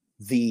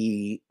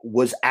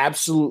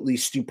absolutely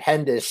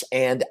stupendous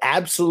and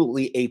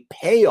absolutely a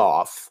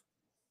payoff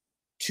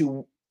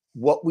to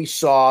what we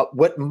saw,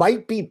 what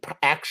might be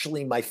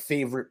actually my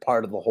favorite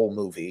part of the whole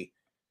movie.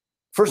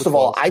 First of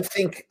all, I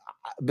think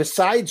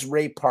besides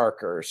Ray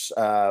Parker's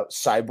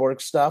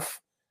cyborg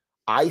stuff,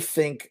 I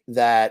think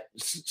that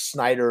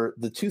Snyder,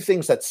 the two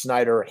things that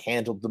Snyder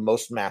handled the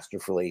most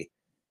masterfully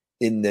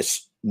in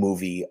this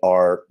movie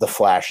are the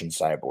Flash and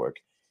Cyborg.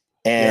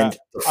 And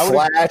the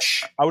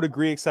Flash, I would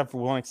agree, except for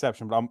one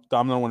exception. But I'm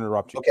not going to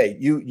interrupt you. Okay,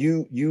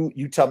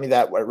 you tell me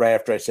that right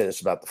after I say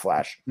this about the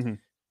Flash. Mm-hmm.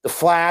 The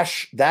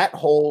Flash, that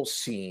whole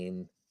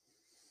scene,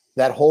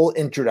 that whole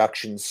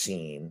introduction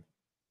scene,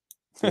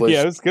 was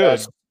it was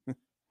good.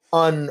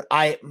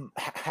 I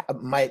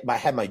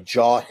had my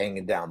jaw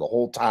hanging down the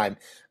whole time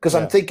because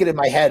I'm thinking in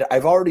my head,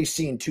 I've already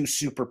seen two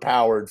super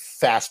powered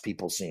fast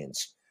people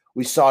scenes.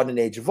 We saw it in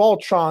Age of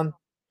Ultron.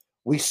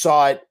 We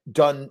saw it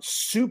done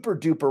super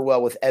duper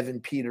well with Evan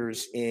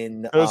Peters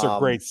in. Those are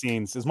great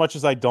scenes. As much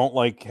as I don't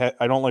like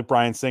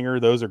Bryan Singer,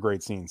 those are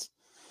great scenes.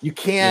 You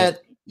can't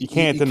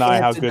deny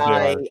how good they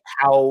are.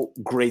 How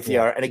great they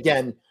are. And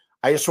again,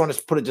 I just want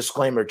to put a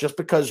disclaimer: just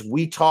because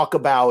we talk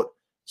about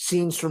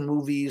scenes from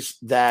movies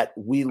that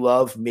we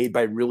love made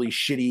by really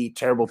shitty,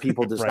 terrible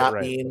people does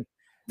not mean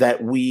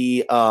that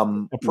we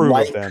approve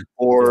of them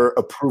or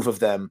approve of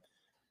them.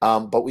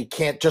 But we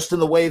can't, just in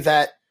the way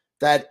that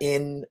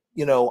in,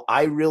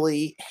 I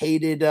really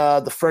hated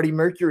the Freddie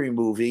Mercury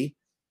movie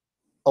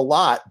a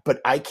lot, but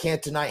I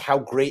can't deny how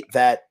great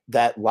that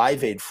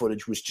Live Aid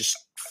footage was. Just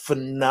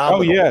phenomenal.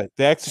 Oh yeah,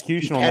 the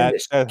execution on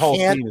that whole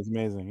scene is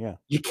amazing. Yeah,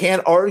 you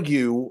can't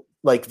argue.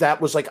 Like that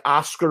was like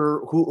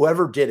Oscar,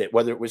 whoever did it,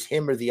 whether it was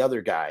him or the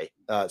other guy,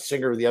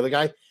 Singer or the other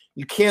guy.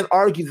 You can't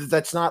argue that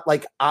that's not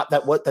like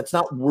that's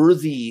not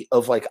worthy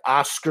of like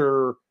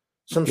Oscar,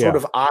 some sort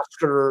of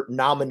Oscar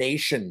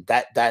nomination.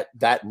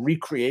 That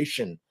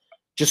recreation,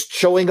 just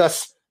showing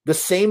us the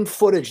same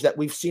footage that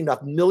we've seen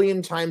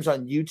 1,000,000 times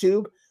on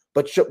YouTube.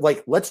 But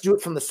let's do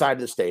it from the side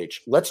of the stage.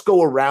 Let's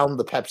go around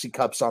the Pepsi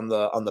cups on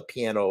the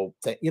piano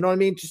thing. You know what I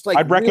mean? Just like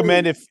I'd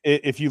recommend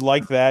if you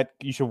like that,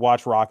 you should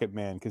watch Rocket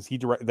Man because he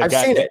directed. I've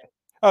seen it.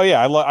 Oh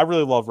yeah, I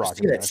really love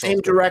Rocket Man.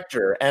 Same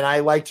director, and I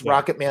liked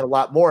Rocket Man a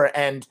lot more.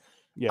 And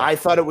I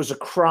thought it was a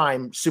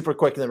crime. Super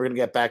quick, and then we're gonna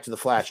get back to the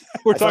Flash.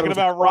 We're talking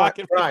about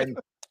Rocket Man.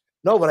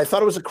 No, but I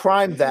thought it was a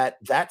crime that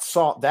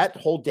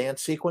whole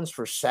dance sequence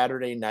for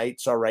Saturday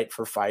Night's All Right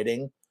for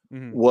Fighting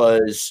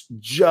was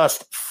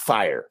just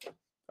fire.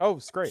 Oh,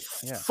 it's great.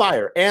 Yeah.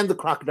 Fire and the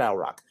Crocodile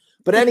Rock.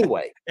 But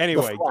anyway,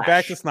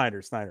 back to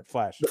Snyder,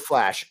 Flash. The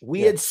Flash.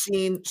 We had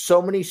seen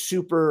so many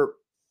super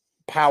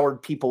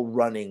powered people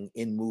running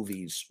in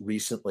movies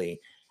recently.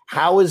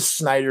 How is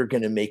Snyder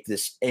going to make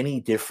this any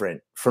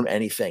different from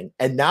anything?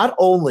 And not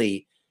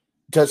only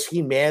does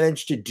he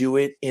manage to do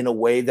it in a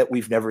way that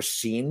we've never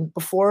seen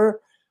before,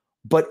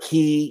 but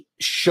he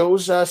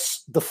shows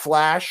us the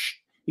Flash.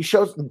 He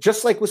shows,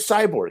 just like with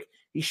Cyborg,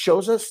 he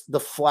shows us the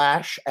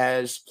Flash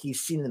as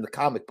he's seen in the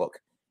comic book.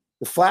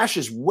 The Flash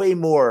is way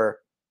more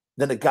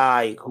than a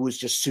guy who is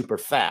just super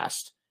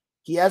fast.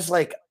 He has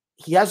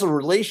a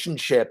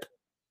relationship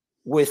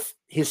with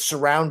his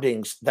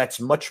surroundings that's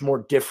much more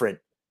different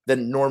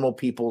than normal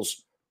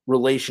people's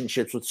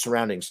relationships with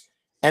surroundings.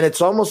 And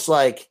it's almost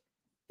like,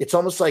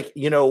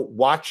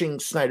 watching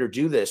Snyder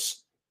do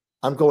this,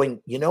 I'm going,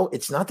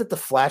 it's not that the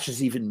Flash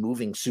is even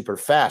moving super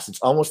fast.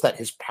 It's almost that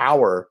his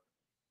power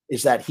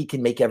is that he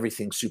can make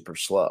everything super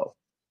slow.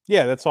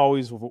 Yeah, that's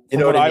always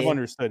what I've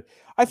understood.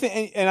 I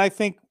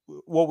think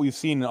what we've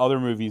seen in other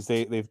movies,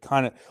 they've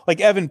kind of like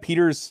Evan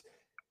Peters,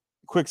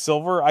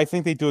 Quicksilver. I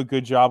think they do a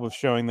good job of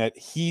showing that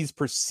he's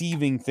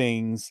perceiving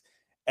things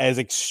as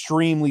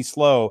extremely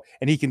slow,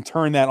 and he can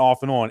turn that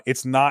off and on.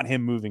 It's not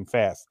him moving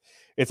fast.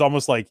 It's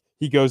almost like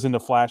he goes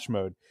into Flash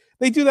mode.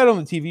 They do that on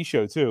the TV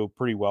show too,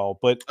 pretty well.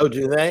 But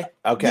do they?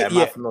 Okay, I'm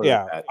not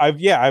familiar with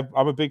that.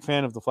 I'm a big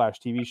fan of the Flash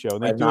TV show,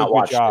 and they do a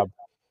good job.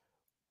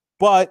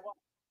 But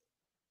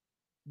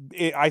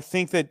I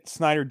think that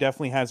Snyder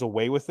definitely has a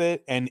way with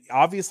it, and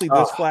obviously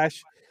this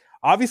Flash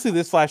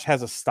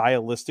has a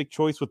stylistic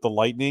choice with the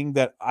lightning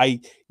that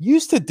I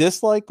used to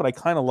dislike, but I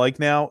kind of like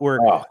now, where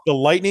the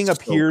lightning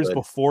appears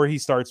before he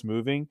starts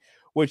moving,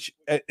 which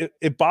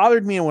it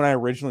bothered me when I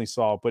originally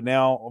saw it, but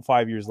now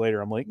 5 years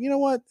later, I'm like, you know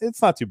what?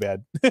 It's not too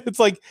bad. It's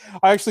like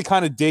I actually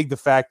kind of dig the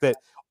fact that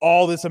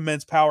all this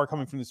immense power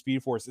coming from the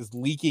Speed Force is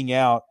leaking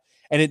out.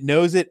 And it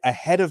knows it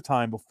ahead of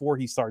time before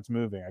he starts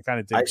moving. I kind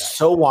of dig that.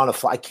 So want to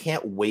fly. I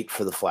can't wait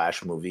for the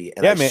Flash movie.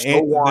 And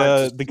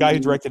the guy who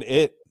directed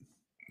it,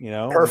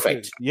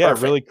 perfect.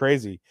 Perfect. Really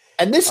crazy.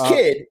 And this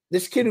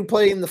kid who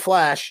played in the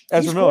Flash,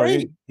 Ezra Miller,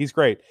 he's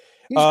great.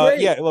 He's great.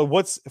 Yeah, look,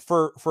 what's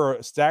for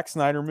a Zack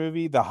Snyder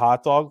movie, the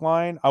hot dog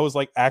line? I was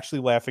like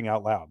actually laughing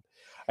out loud.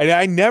 And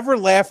I never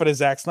laugh at a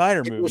Zack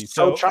Snyder movie. Was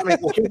so charming.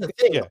 Well, here's the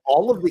thing: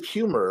 all of the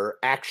humor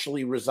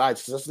actually resides.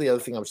 Because that's the other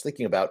thing I was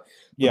thinking about.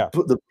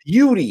 The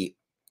beauty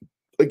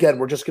again,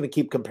 we're just going to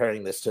keep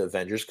comparing this to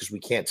Avengers because we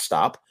can't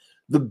stop.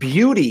 The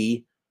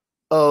beauty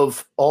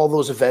of all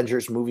those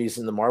Avengers movies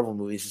and the Marvel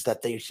movies is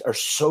that they are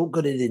so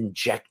good at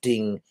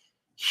injecting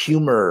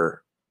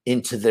humor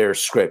into their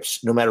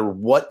scripts. No matter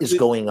what is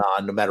going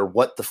on, no matter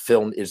what the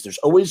film is, there's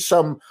always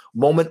some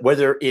moment,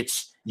 whether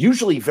it's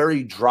usually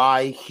very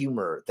dry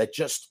humor that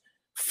just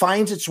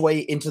finds its way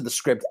into the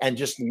script and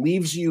just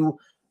leaves you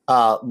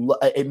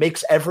it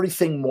makes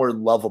everything more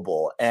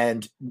lovable.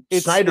 And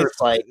Snyder's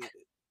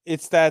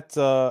it's that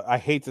I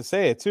hate to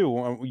say it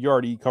too, you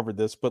already covered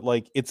this, but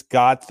like it's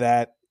got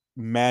that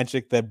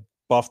magic that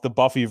the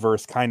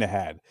Buffyverse kind of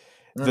had.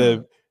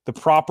 The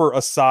proper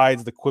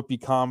asides, the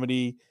quippy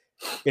comedy.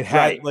 It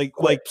had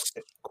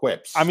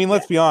quips. I mean,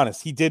 let's be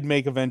honest, he did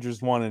make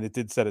Avengers 1 and it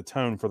did set a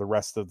tone for the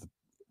rest of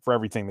for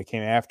everything that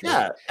came after.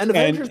 Yeah, and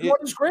Avengers 1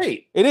 is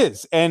great. It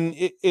is. And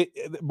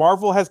it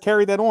Marvel has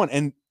carried that on.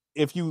 And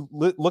if you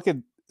look at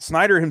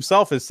Snyder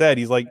himself has said,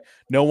 he's like,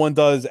 no one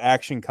does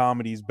action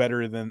comedies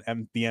better than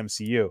the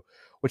MCU,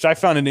 which I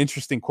found an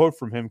interesting quote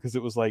from him because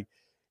it was like,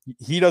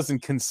 he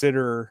doesn't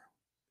consider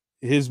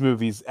his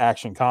movies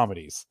action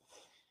comedies.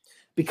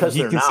 Because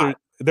they're not.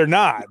 They're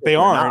not. They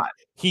aren't.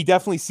 He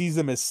definitely sees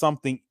them as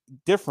something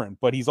different,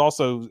 but he's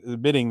also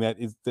admitting that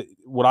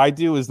what I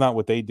do is not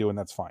what they do, and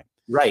that's fine.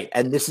 Right.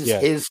 And this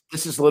is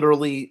this is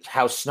literally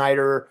how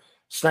Snyder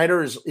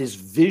is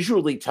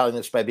visually telling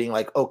us by being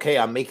like, okay,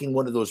 I'm making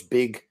one of those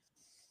big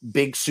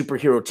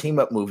superhero team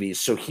up movies.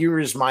 So here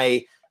is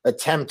my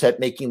attempt at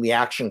making the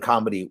action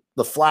comedy.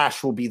 The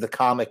Flash will be the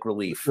comic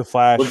relief. The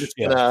Flash. We're just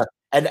gonna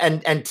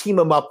and team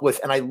him up with,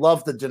 and I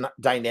love the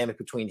dynamic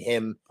between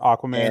him,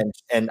 Aquaman,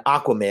 and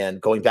Aquaman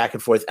going back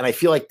and forth. And I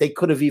feel like they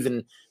could have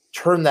even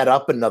turned that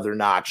up another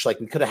notch. Like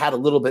we could have had a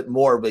little bit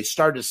more, but they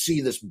started to see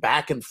this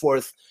back and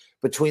forth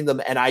between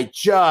them. And I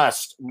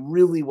was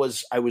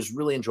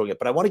really enjoying it.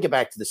 But I want to get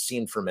back to the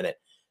scene for a minute.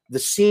 The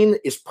scene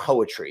is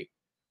poetry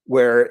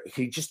where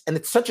and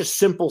it's such a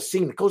simple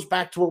scene. It goes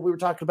back to what we were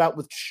talking about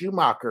with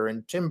Schumacher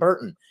and Tim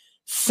Burton.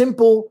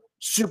 Simple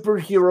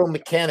superhero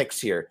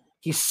mechanics here.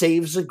 He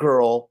saves a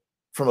girl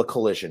from a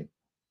collision.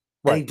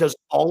 Right. And he does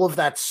all of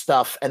that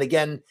stuff. And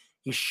again,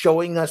 he's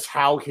showing us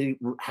how he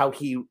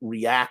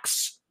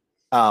reacts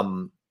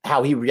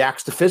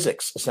to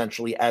physics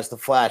essentially as the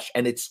Flash.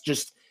 And it's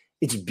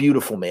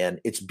beautiful, man.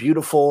 It's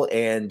beautiful.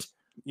 And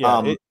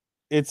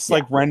it's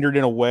like rendered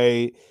in a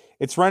way.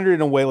 It's rendered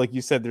in a way, like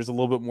you said, there's a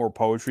little bit more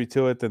poetry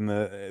to it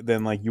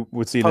than like you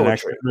would see in the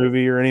next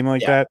movie or anything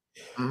like that.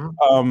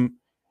 Mm-hmm.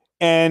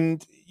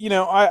 And you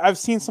know, I've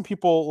seen some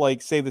people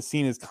like say the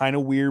scene is kind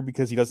of weird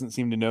because he doesn't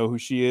seem to know who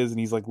she is and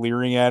he's like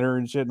leering at her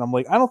and shit. And I'm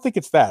like, I don't think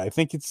it's that. I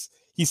think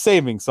he's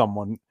saving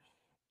someone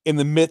in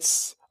the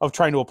midst of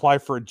trying to apply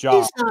for a job.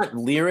 He's not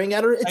leering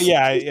at her.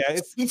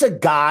 He's a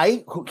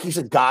guy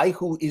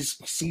who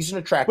sees an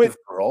attractive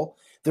girl.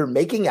 They're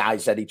making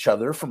eyes at each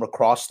other from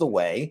across the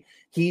way.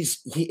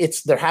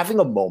 They're having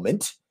a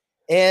moment,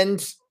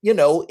 and you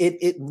know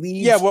it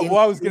leads. Yeah, what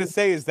I was gonna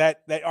say is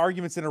that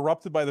argument's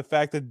interrupted by the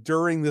fact that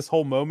during this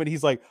whole moment,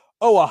 he's like,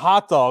 "Oh, a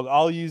hot dog.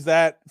 I'll use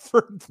that."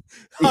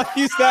 Like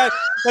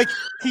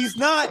he's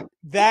not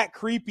that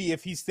creepy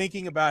if he's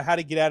thinking about how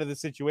to get out of the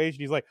situation.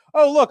 He's like,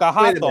 "Oh, look, a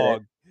hot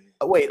dog."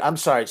 Wait, I'm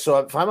sorry. So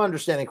if I'm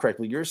understanding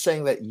correctly, you're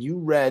saying that you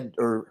read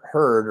or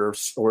heard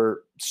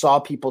or saw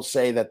people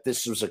say that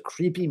this was a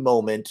creepy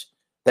moment,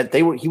 that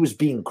he was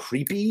being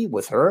creepy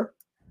with her?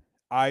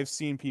 I've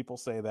seen people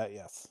say that,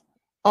 yes.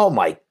 Oh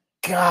my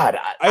God.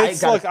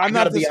 I'm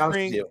not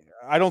disagreeing.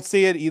 I don't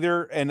see it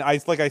either. And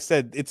like I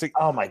said,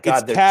 oh my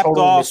God, they're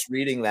totally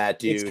misreading that,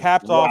 dude. It's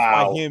capped off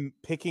by him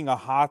picking a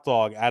hot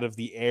dog out of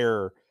the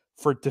air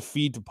to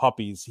feed to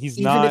puppies. He's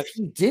even if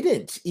he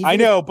didn't. I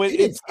know, but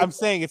I'm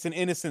saying it's an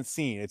innocent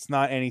scene. It's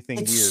not anything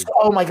weird.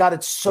 Oh my God,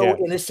 it's so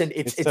innocent.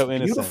 It's so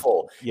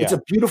beautiful. Innocent. Yeah. It's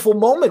a beautiful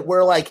moment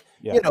where, like,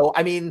 you know,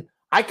 I mean,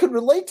 I could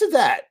relate to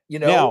that, you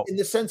know, in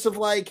the sense of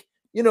like,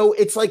 you know,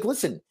 it's like,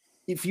 listen,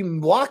 if you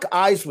lock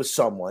eyes with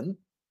someone,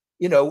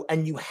 you know,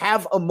 and you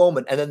have a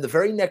moment, and then the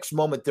very next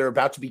moment they're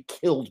about to be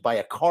killed by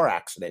a car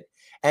accident,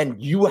 and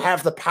you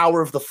have the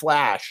power of the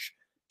Flash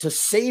to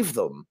save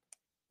them.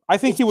 I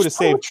think he would have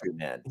saved.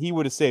 Man. He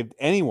would have saved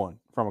anyone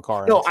from a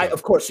car accident. No,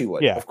 of course he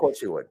would. Yeah, of course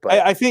he would. But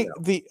I think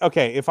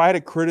if I had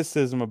a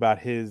criticism about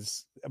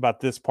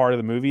this part of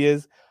the movie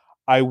is,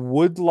 I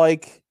would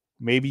like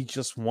maybe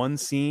just one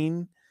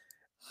scene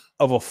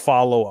of a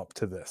follow up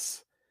to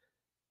this.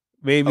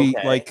 Maybe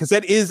like, because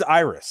that is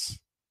Iris.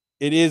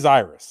 It is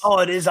Iris. Oh,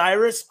 it is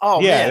Iris. Oh,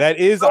 yeah, man. that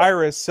is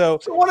Iris. So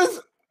what is?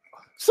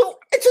 So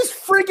it's his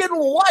friggin'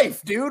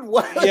 wife, dude.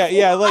 What?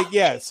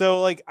 Yeah.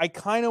 So like, I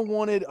kind of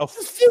wanted a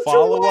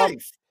follow up.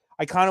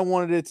 I kind of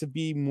wanted it to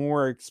be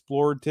more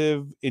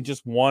explorative in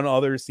just one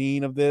other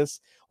scene of this.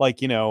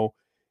 Like, you know,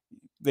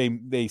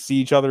 they see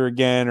each other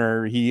again,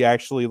 or he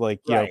actually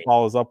know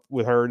follows up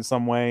with her in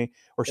some way,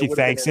 or she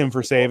thanks him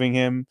for saving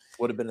him.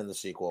 Would have been in the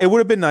sequel. It would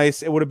have been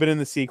nice. It would have been in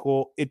the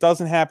sequel. It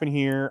doesn't happen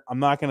here. I'm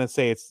not going to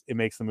say it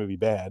makes the movie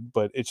bad,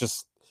 but it's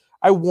just,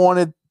 I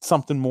wanted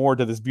something more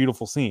to this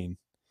beautiful scene.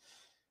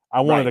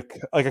 I wanted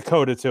a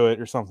coda to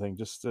it or something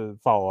just to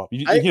follow up.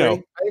 I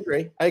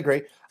agree.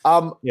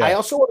 I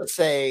also want to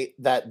say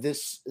that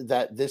this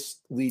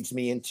leads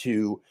me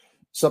into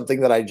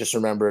something that I just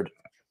remembered.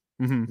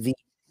 Mm-hmm. The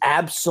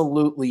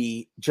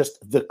absolutely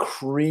just the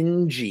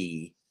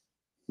cringy,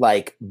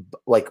 like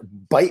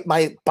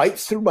bite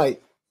through my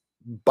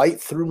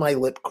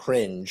lip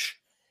cringe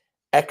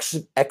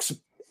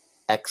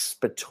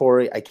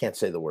expiratory. I can't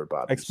say the word,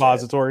 Bob.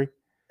 Expository.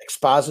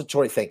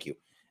 Thank you.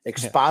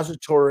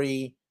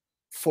 Expository,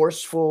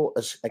 forceful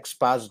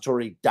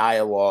expository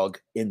dialogue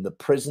in the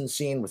prison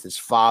scene with his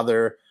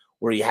father,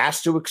 where he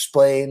has to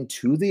explain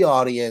to the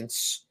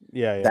audience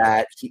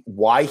that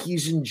why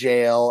he's in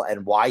jail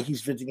and why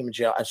he's visiting him in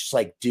jail. It's just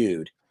like,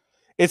 dude,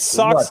 it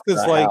sucks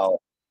because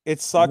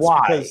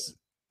because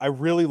I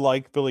really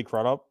like Billy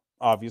Crudup.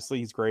 Obviously,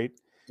 he's great.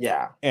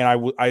 Yeah,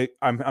 and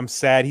I'm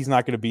sad he's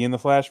not going to be in the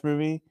Flash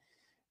movie.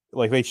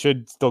 Like, they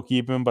should still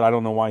keep him, but I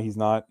don't know why he's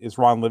not. It's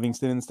Ron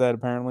Livingston instead,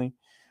 apparently.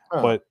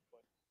 Huh. But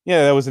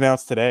yeah, that was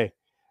announced today.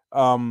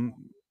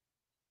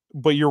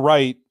 But you're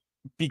right,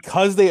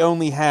 because they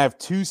only have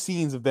 2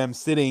 scenes of them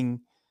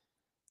sitting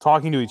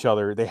talking to each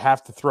other. They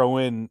have to throw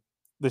in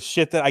the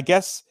shit that, I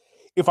guess,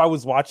 if I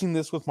was watching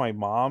this with my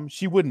mom,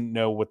 she wouldn't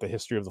know what the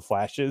history of the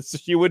Flash is. So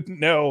she wouldn't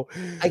know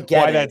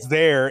why that's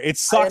there. It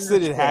sucks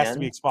that it has to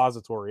be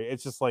expository.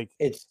 It's just like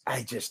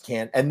I just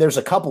can't. And there's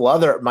a couple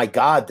other. My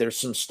God, there's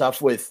some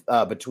stuff with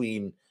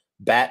between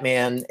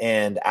Batman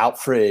and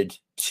Alfred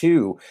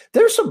too.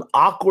 There's some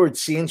awkward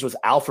scenes with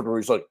Alfred where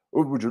he's like,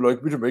 "Oh, would you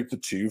like me to make the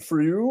tea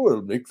for you?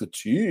 I'll make the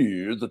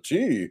tea. The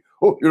tea.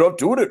 Oh, you're not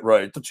doing it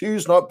right. The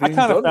tea's not being done."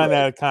 I kind of found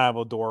that kind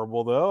of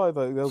adorable, though. I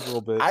thought that was a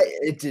little bit.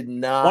 It did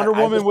not. Wonder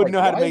Woman wouldn't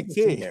know how to make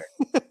tea.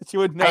 She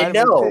wouldn't know. I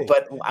know,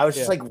 but I was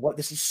just like, "What?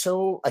 This is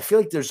so." I feel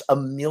like there's a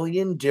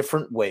million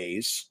different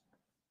ways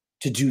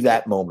to do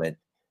that moment,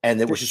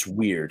 and it was just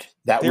weird.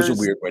 That was a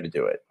weird way to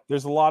do it.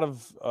 There's a lot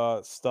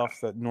of stuff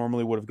that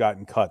normally would have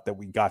gotten cut that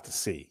we got to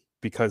see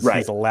because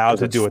he's allowed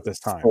to do it this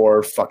time.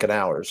 4 fucking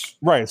hours.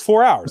 Right, it's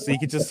 4 hours. So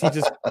he just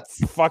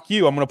fuck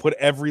you. I'm going to put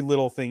every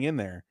little thing in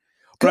there.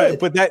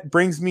 But that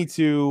brings me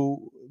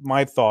to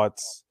my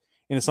thoughts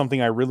into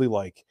something I really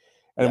like.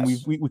 And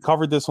we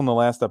covered this on the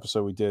last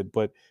episode we did,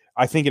 but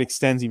I think it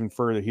extends even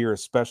further here,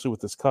 especially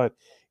with this cut,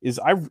 is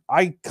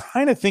I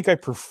kind of think I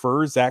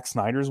prefer Zack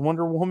Snyder's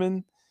Wonder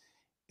Woman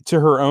to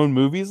her own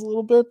movies a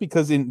little bit,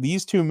 because in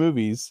these 2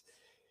 movies,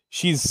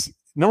 she's,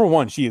 number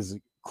one, she is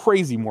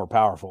crazy more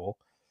powerful.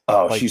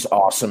 Oh, like, she's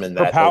awesome in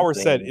that. Her power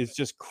set is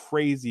just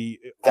crazy.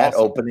 That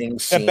opening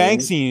scene. That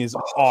bank scene is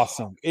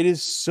awesome. It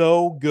is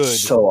so good.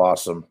 So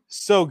awesome.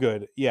 So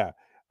good. Yeah.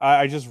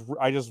 I just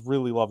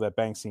really love that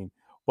bank scene.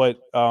 But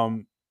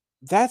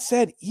that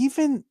said,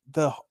 even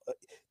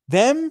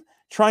them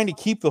trying to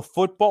keep the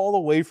football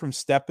away from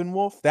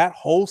Steppenwolf, that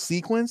whole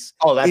sequence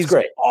that's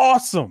great.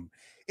 Awesome.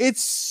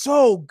 It's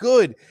so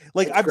good.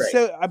 Like,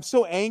 I'm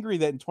so angry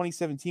that in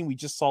 2017 we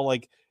just saw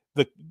like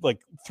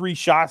 3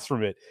 shots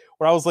from it,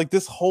 where I was like,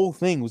 this whole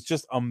thing was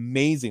just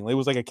amazing. It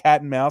was like a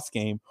cat and mouse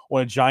game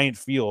on a giant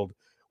field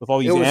with all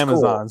these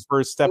Amazons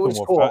versus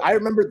Steppenwolf. Cool. I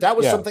remember that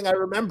was something I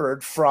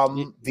remembered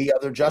from the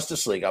other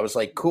Justice League. I was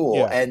like, cool.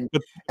 Yeah.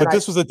 But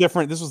this was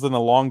an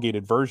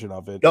elongated version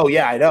of it. Oh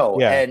yeah, I know.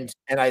 Yeah.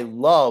 And I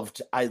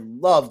loved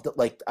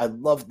the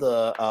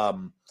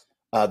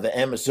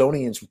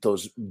Amazonians with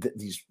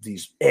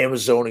these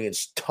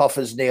Amazonians tough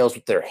as nails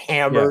with their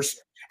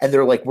hammers, and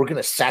they're like, we're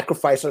gonna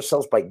sacrifice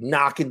ourselves by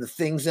knocking the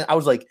things in. I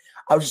was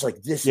just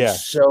like, this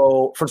is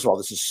so. First of all,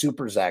 this is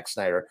super Zack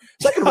Snyder.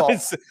 Second of all,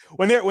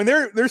 when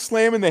they're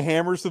slamming the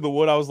hammers to the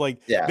wood, I was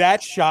like,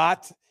 that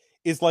shot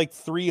is like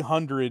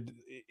 300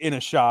 in a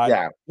shot.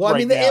 Yeah. Well, I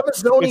mean, the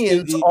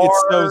Amazonians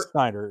it's so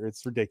Snyder.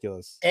 It's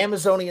ridiculous.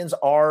 Amazonians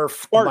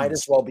might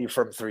as well be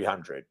from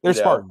 300. They're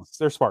Spartans.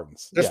 They're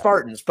Spartans. They're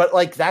Spartans. But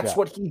like, that's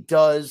what he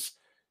does.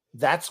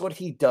 That's what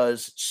he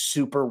does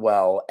super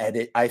well.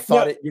 And I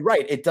thought you're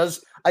right. It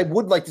does. I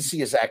would like to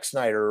see a Zack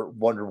Snyder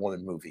Wonder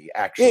Woman movie.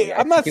 Actually,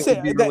 I'm not saying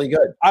it would be really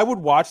good. I would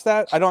watch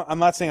that. I'm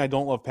not saying I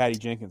don't love Patty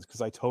Jenkins, because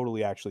I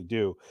totally actually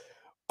do.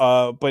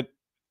 But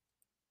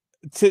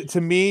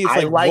to me, it's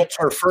I liked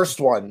her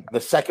first one. The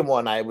second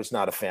one, I was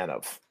not a fan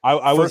of.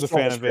 I was a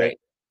fan of it.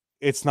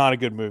 It's not a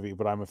good movie,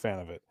 but I'm a fan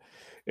of it.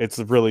 It's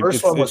really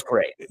first one was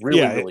great.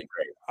 Really great.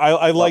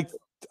 I liked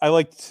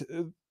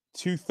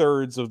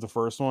 2/3 of the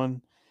first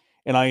one,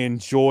 and I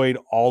enjoyed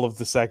all of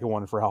the second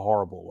one for how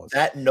horrible it was.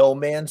 That No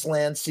Man's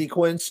Land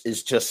sequence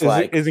is just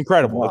is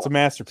incredible. Wow. It's a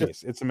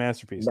masterpiece. It's a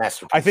masterpiece.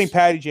 I think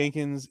Patty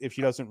Jenkins, if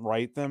she doesn't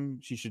write them,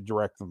 she should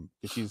direct them.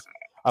 She's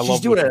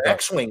doing an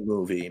X-Wing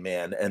movie,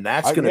 man, and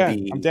that's going to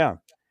be. I'm down.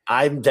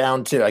 I'm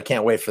down too. I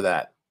can't wait for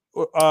that.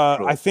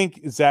 I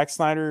think Zack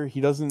Snyder,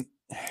 he doesn't.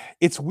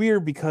 It's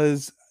weird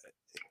because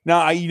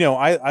now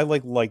I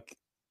like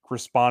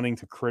responding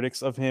to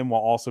critics of him while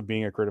also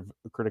being a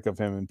critic of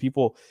him, and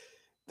people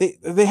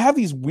they have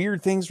these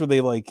weird things where they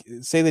like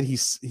say that he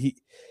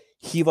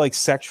like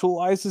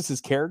sexualizes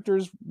his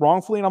characters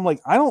wrongfully, and I'm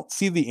like, I don't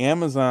see the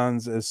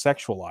Amazons as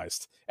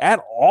sexualized at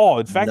all.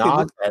 In fact,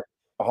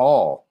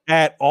 all.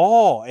 At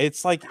all.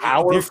 It's like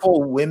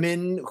powerful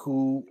women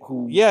who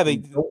they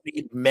don't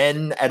need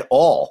men at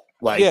all.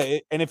 Like,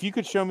 and if you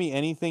could show me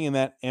anything in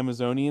that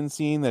Amazonian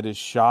scene that is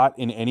shot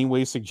in any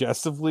way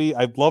suggestively,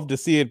 I'd love to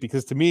see it,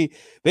 because to me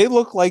they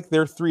look like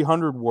they're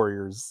 300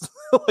 warriors.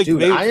 Like,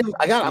 dude, I'm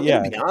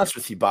gonna be honest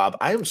with you, Bob.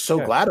 I am so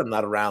glad I'm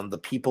not around the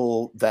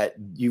people that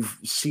you've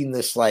seen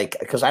this, like,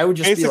 because I would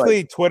just basically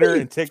be like,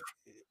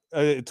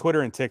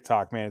 Twitter and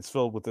TikTok, man, it's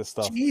filled with this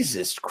stuff.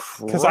 Jesus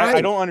Christ! Because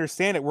I don't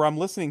understand it. Where I'm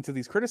listening to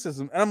these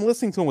criticisms, and I'm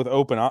listening to them with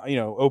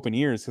open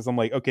ears, because I'm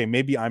like, okay,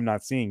 maybe I'm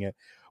not seeing it.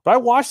 But I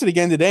watched it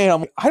again today, and I'm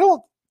like, I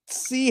don't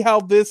see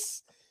how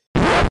this.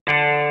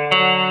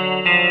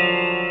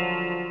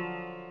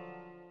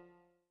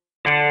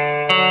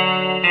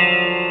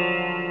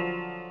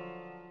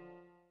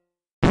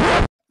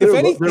 If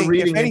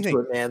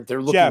anything, man,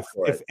 they're looking Jeff,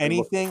 for it. If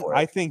anything,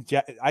 I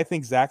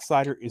think Zack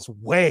Snyder is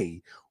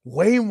way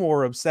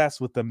more obsessed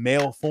with the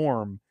male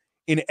form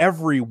in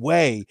every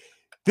way.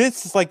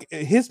 This is like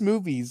his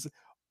movies.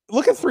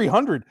 Look at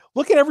 300.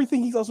 Look at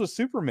everything he does with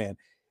Superman.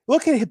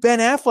 Look at Ben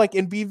Affleck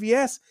in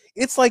BVS.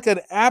 It's like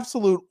an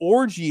absolute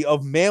orgy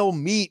of male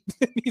meat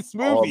in these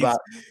movies.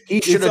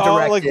 He should have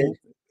directed.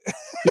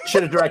 He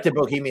should have directed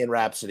Bohemian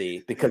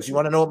Rhapsody, because you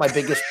want to know what my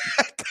biggest.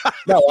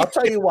 No, I'll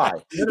tell you why.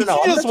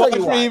 No. I'm just watch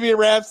Bohemian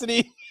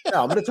Rhapsody.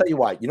 No, I'm going to tell you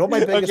why. You know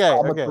what my biggest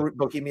problem with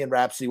Bohemian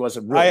Rhapsody was?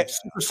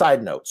 Super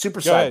side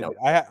note.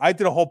 I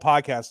did a whole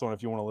podcast on it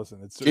if you want to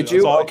listen. Did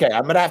you? Okay,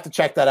 I'm going to have to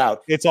check that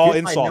out. It's all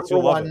insults.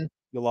 You'll love it.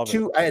 You'll love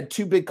it. I had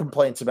two big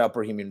complaints about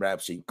Bohemian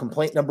Rhapsody.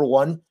 Complaint number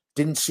one: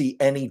 didn't see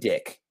any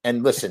dick.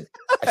 And listen,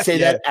 I say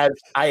that as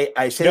that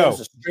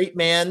as a straight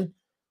man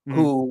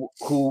who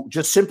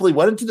just simply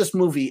went into this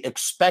movie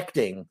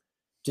expecting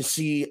to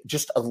see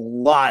just a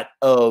lot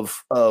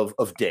of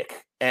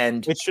dick,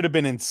 and it should have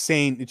been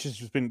insane. It should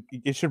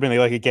have been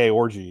like a gay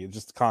orgy. It's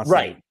just constant.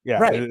 Right. Yeah.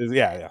 Right.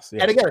 Yes.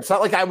 And again, it's not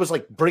like I was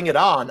like, bring it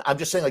on. I'm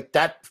just saying, like,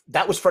 that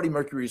was Freddie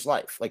Mercury's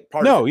life. Like,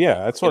 part of it.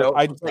 That's what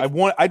I'd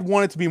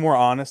want it to be more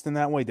honest in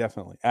that way.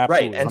 Definitely.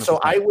 Absolutely. Right. And 100%. So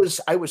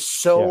I was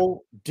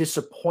so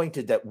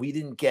disappointed that we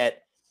didn't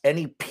get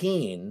any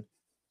peen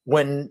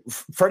when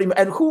Freddie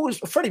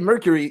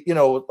Mercury,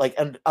 like,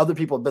 and other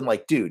people have been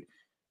like, dude,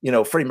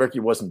 Freddie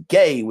Mercury wasn't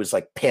gay. He was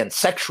like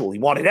pansexual. He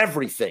wanted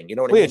everything. You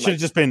know what I mean? It should have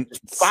just been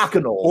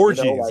bacchanal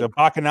orgies,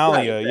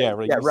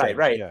 bacchanalia.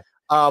 Right. Yeah.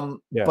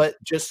 But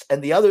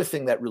and the other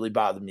thing that really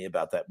bothered me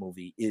about that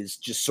movie is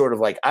just sort of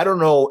like, I don't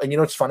know. And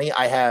it's funny.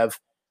 I have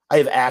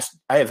asked,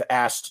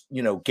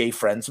 gay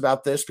friends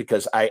about this,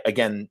 because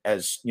again,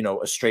 as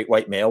a straight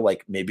white male,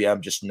 like, maybe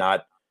I'm just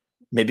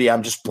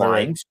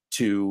blind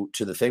to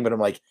the thing, but I'm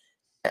like,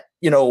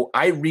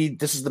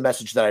 this is the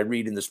message that I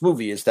read in this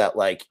movie, is that,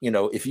 like,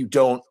 if you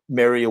don't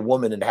marry a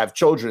woman and have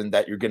children,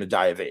 that you're going to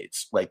die of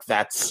AIDS. Like,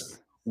 that's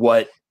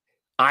what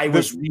I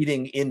was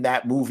reading in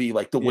that movie.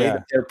 Like, the way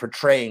that they're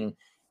portraying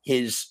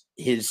his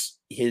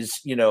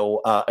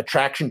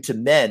attraction to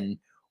men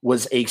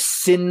was a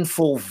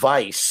sinful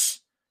vice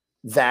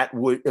that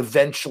would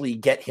eventually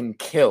get him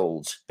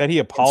killed. That he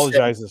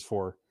apologizes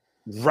for.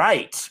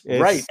 Right.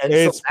 And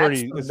it's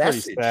pretty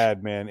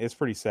sad, man. It's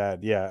pretty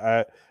sad.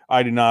 Yeah.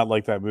 I do not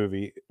like that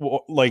movie.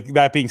 Well, like,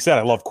 that being said,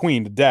 I love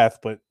Queen to death,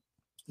 but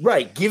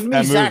right. Give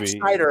me Zack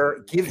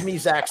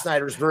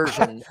Snyder's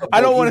version of I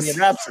don't want to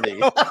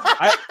Rhapsody.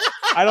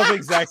 I don't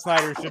think Zack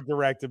Snyder should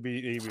direct a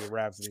Bohemian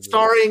Rhapsody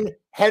starring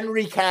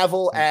Henry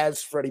Cavill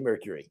as Freddie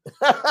Mercury.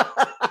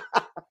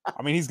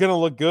 I mean, he's gonna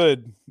look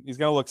good. He's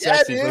gonna look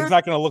sexy, but he's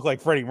not gonna look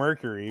like Freddie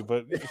Mercury.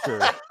 But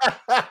sure,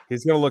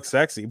 he's gonna look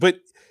sexy. But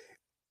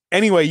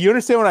anyway, you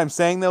understand what I'm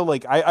saying, though?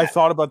 Like, I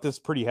thought about this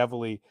pretty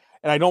heavily,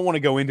 and I don't want to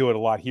go into it a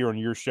lot here on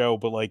your show,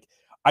 but, like,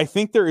 I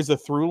think there is a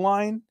through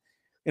line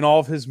in all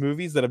of his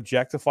movies that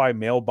objectify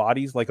male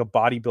bodies, like a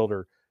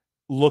bodybuilder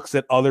looks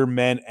at other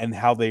men and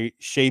how they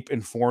shape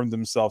and form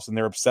themselves, and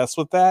they're obsessed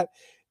with that.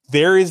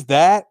 There is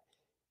that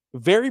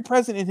very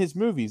present in his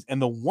movies.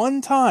 And the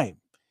one time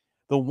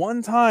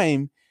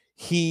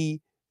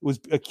he was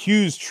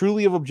accused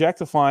truly of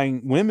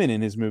objectifying women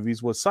in his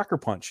movies was Sucker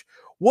Punch,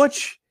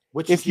 which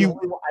if you,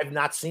 I've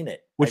not seen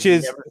it. Which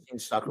I've never seen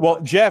Sucker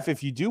Punch. Jeff,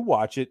 if you do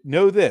watch it,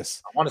 know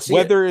this: I want to see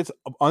whether it's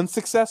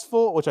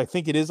unsuccessful, which I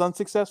think it is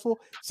unsuccessful.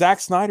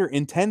 Zack Snyder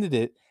intended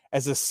it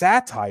as a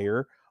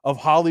satire of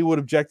Hollywood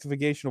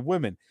objectification of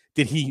women.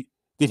 Did he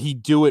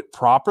do it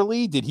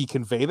properly? Did he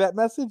convey that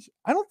message?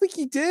 I don't think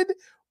he did.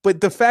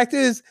 But the fact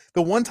is,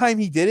 the one time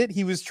he did it,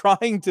 he was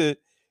trying to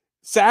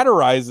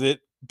satirize it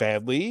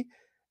badly.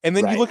 And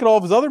then you look at all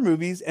of his other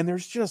movies, and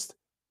there's just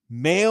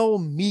male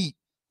meat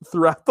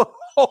throughout the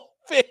whole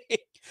thing.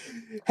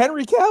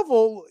 Henry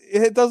Cavill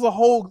does a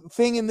whole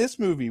thing in this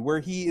movie where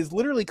he is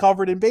literally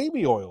covered in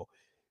baby oil.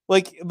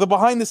 Like, the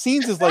behind the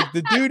scenes is like,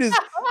 the dude is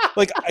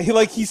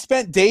like he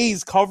spent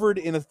days covered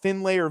in a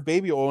thin layer of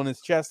baby oil in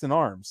his chest and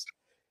arms.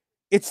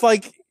 It's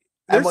like,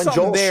 there's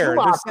something there.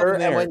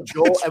 When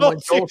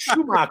Joel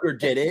Schumacher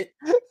did it,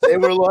 they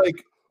were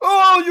like,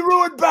 "Oh, you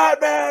ruined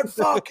Batman!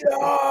 Fuck you!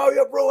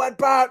 You ruined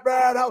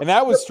Batman!" And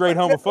that was straight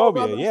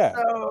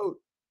homophobia.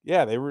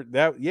 Yeah, they were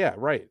that. Yeah,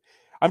 right.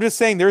 I'm just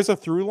saying there's a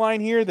through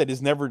line here that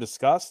is never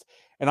discussed,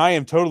 and I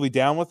am totally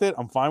down with it.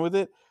 I'm fine with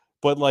it,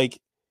 but like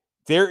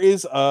there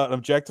is an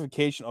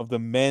objectification of the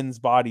men's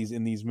bodies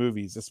in these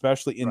movies,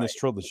 especially in this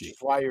trilogy. Which is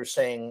why you're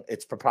saying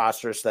it's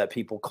preposterous that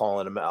people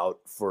calling him out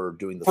for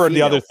doing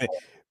the other thing.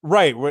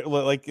 Right,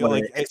 like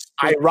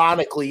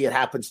ironically, it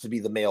happens to be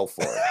the male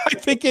form. I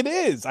think it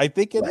is.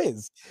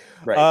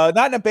 Right.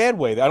 Not in a bad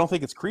way. I don't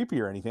think it's creepy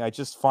or anything. I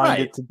just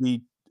find it to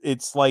be.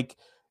 It's like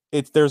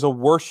there's a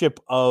worship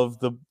of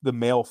the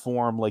male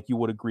form, like you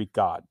would a Greek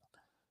god,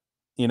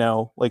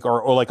 like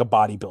or like a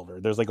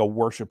bodybuilder. There's like a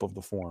worship of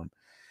the form.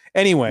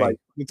 Anyway,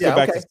 let's go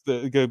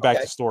back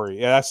to story.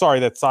 Yeah,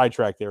 sorry that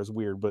sidetrack there is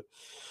weird, but.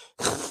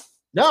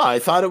 No, I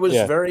thought it was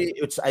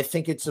I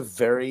think it's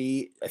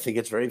very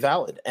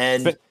valid.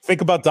 And think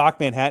about Doc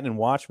Manhattan and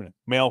Watchmen,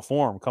 male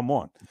form. Come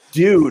on,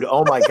 dude.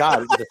 Oh my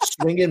God, the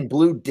swinging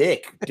blue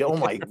dick. Oh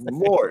my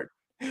Lord.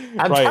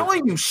 I'm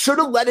telling you, should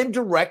have let him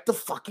direct the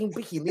fucking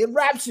Bohemian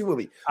Rhapsody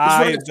movie.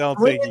 I don't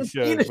think he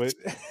should. But...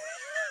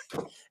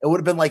 It would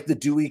have been like the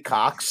Dewey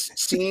Cox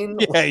scene.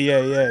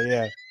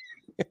 Yeah.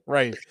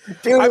 Right.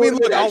 Dude, I mean,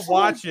 look, I'll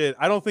watch it.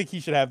 I don't think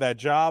he should have that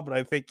job, but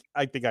I think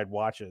I'd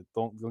watch it.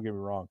 Don't get me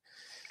wrong.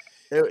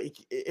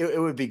 It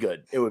would be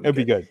good. It would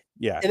be good.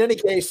 Yeah. In any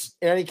case,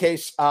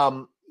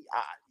 I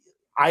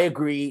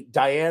agree.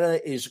 Diana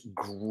is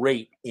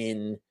great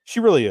She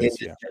really is.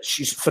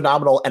 She's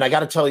phenomenal. And I got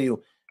to tell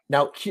you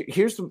now,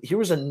 here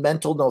was a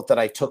mental note that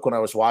I took when I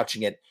was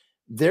watching it.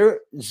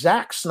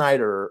 Zack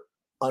Snyder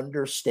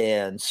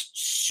understands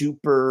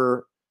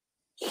superhero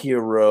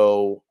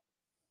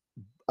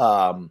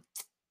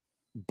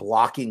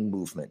blocking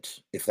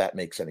movement, if that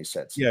makes any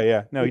sense.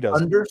 Yeah. No, he does.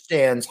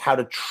 Understands how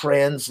to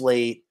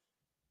translate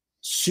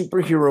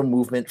superhero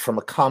movement from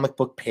a comic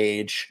book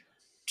page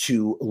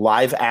to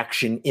live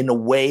action in a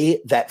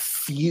way that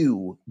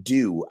few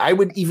do. I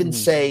would even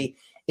say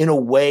in a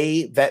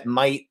way that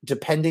might,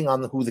 depending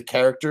on who the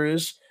character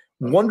is,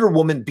 Wonder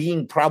Woman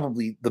being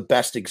probably the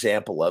best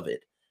example of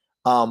it.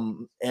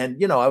 And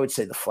I would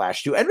say the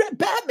Flash too, and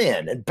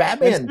Batman and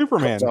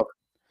Superman.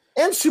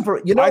 And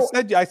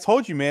I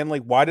told you, man,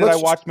 like, why did I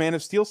watch Man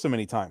of Steel so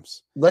many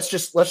times? Let's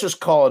just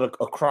call it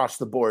across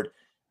the board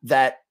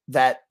that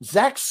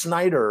Zack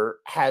Snyder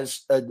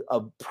has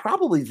a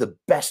probably the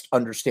best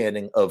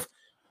understanding of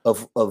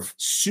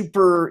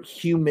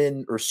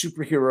superhuman or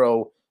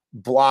superhero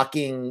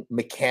blocking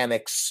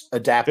mechanics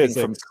adapting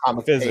from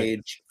comic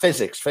page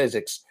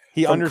physics.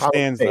 He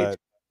understands that.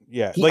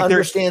 Yeah. He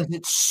understands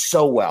it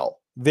so well.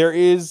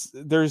 There's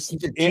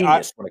He's a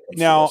genius when it comes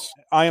now to this.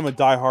 I am a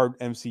diehard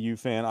MCU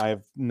fan. I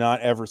have not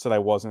ever said I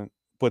wasn't,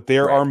 but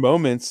there are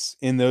moments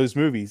in those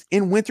movies.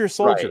 In Winter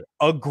Soldier,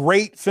 a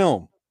great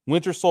film.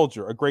 Winter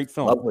Soldier, a great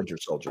film. Love Winter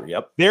Soldier.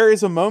 Yep. There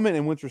is a moment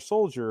in Winter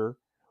Soldier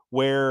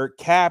where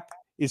Cap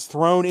is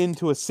thrown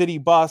into a city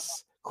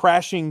bus,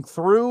 crashing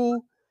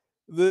through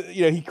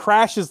he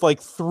crashes like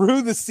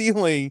through the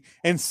ceiling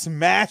and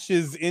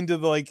smashes into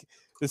the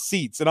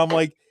seats. And I'm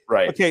like,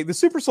 okay, the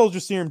super soldier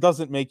serum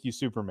doesn't make you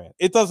Superman.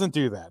 It doesn't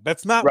do that.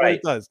 That's not what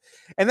it does.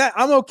 And that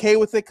I'm okay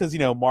with it because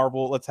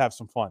Marvel, let's have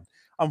some fun.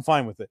 I'm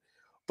fine with it.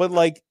 But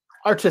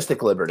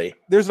artistic liberty.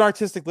 There's an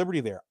artistic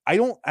liberty there. I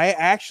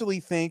actually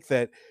think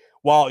that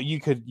while you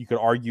could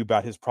argue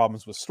about his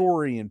problems with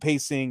story and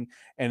pacing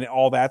and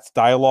all that's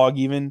dialogue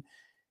even,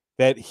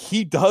 that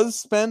he does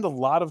spend a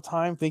lot of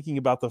time thinking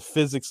about the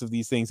physics of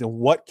these things and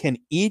what can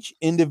each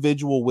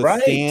individual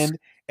withstand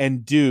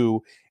and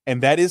do.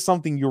 And that is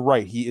something you're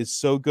right. He is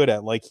so good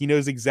at. He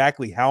knows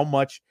exactly how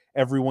much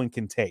everyone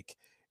can take.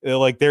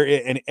 Not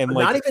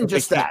even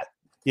just that.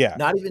 Yeah.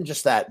 Not even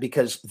just that,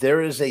 because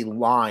there is a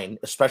line,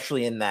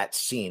 especially in that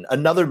scene,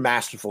 another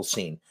masterful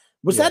scene.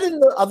 Was that in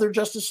the other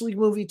Justice League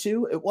movie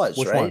too? It was.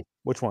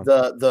 Which one?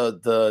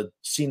 The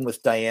scene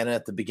with Diana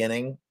at the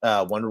beginning,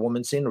 Wonder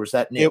Woman scene, or was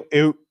that new?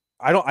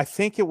 I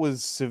think it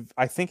was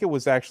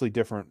actually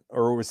different,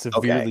 or it was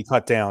severely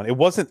cut down. It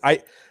wasn't.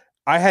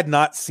 I haven't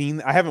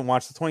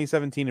watched the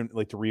 2017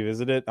 and to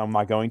revisit it. I'm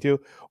not going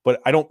to,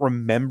 but I don't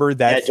remember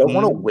that. I don't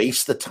want to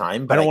waste the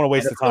time. But I don't want to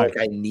waste the time.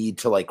 I need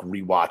to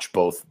rewatch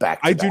both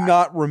back to I back. do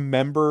not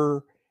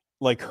remember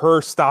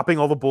her stopping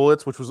all the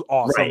bullets, which was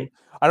awesome. Right.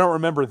 I don't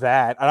remember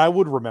that, and I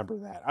would remember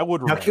that.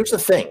 Now, here's the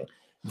thing: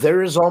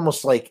 there is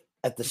almost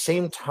at the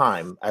same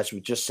time, as we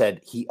just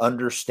said, he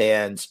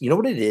understands. You know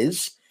what it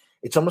is?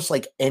 It's almost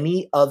like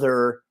any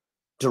other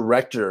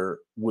director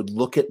would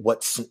look at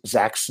what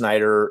Zack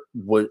Snyder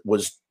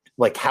was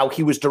like, how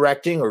he was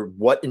directing or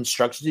what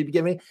instructions he'd be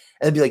giving,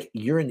 and be like,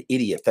 "You're an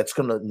idiot. That's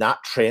going to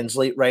not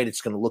translate right.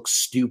 It's going to look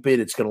stupid.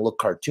 It's going to look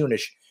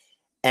cartoonish."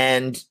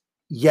 And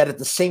yet, at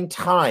the same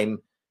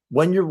time,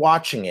 when you're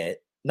watching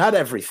it, not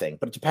everything,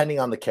 but depending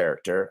on the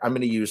character, I'm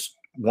going to use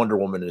Wonder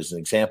Woman as an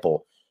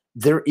example.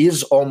 There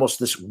is almost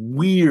this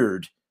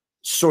weird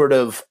sort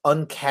of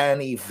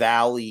uncanny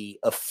valley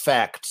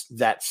effect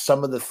that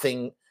some of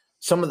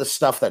the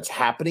stuff that's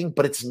happening,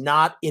 but it's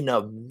not in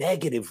a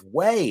negative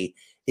way.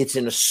 It's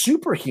in a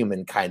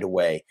superhuman kind of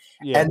way.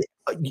 Yeah. And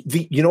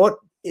you know what?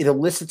 It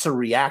elicits a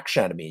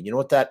reaction out of me. And you know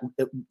what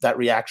that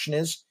reaction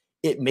is?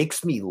 It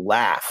makes me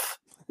laugh.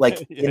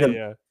 like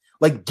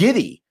like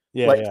giddy,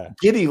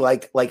 giddy,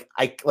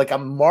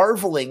 I'm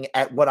marveling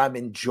at what I'm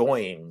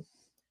enjoying,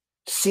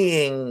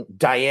 seeing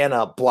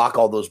Diana block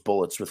all those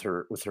bullets with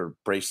her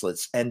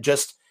bracelets, and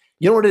just,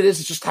 you know what it is?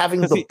 It's just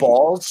having the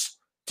balls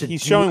to.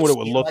 He's showing what it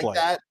would look like.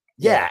 That.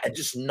 Yeah, and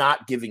just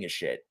not giving a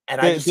shit.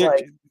 And I just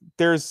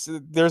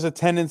there's a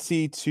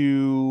tendency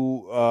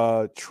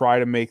to try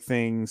to make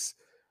things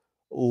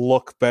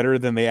look better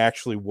than they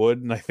actually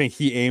would, and I think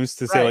he aims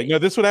to say like, no,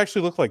 this would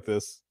actually look like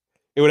this.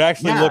 It would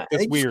actually look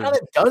this weird. Kind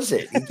of does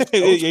it.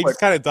 He just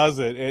kind of does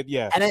it.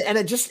 And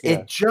it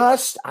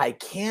just I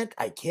can't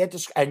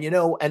just, and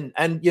I'll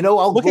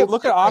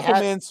look at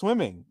Aquaman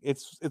swimming.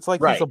 It's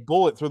like he's a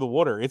bullet through the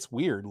water. It's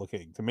weird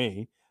looking to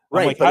me.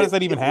 I'm like, how is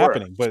that even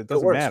happening? But it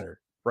doesn't matter.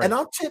 Right. And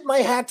I'll tip my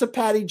hat to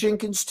Patty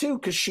Jenkins too,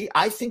 because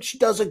I think she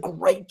does a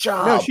great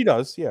job. No, she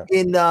does, yeah.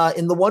 In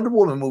the Wonder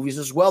Woman movies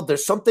as well.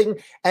 There's something,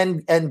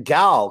 and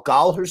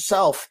Gal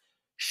herself,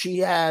 she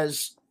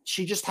has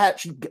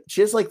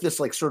like this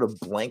like sort of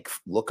blank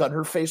look on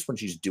her face when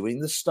she's doing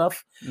this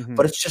stuff,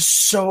 but it's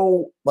just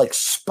so like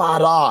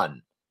spot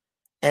on,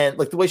 and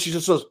like the way she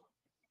just goes,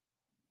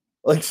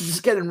 like she's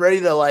just getting ready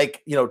to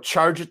like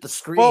charge at the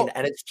screen,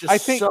 and it's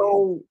just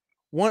so.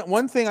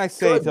 One thing I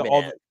say to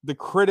all the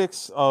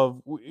critics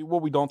of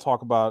what we don't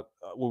talk about,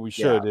 what we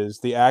should, is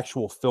the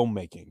actual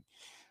filmmaking.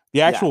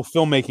 The actual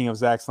filmmaking of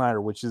Zack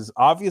Snyder, which is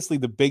obviously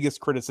the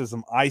biggest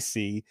criticism I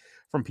see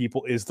from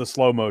people, is the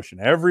slow motion.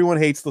 Everyone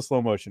hates the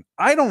slow motion.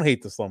 I don't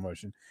hate the slow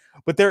motion,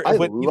 but I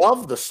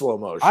love the slow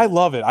motion. I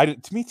love it.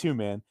 To me too,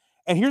 man.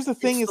 And here's the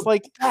thing: is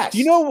like, do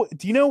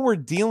you know we're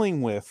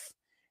dealing with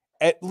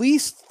at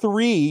least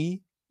 3,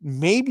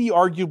 maybe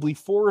arguably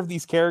 4 of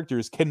these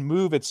characters can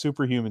move at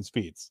superhuman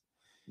speeds.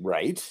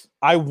 Right.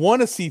 I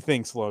want to see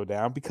things slow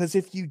down, because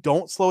if you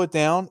don't slow it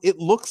down, it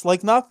looks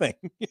like nothing.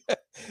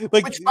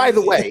 Which, by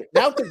the way,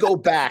 now to go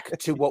back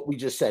to what we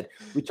just said,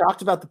 we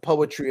talked about the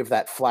poetry of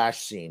that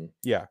Flash scene.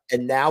 Yeah.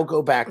 And now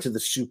go back to the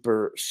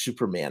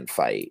Superman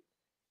fight.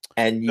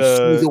 And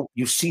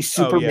you see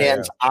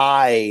Superman's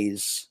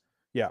eyes.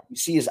 Yeah. You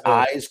see his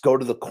eyes go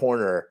to the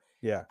corner.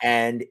 Yeah.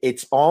 And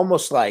it's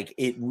almost like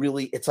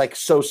it's like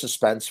so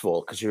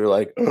suspenseful, because you're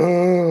like,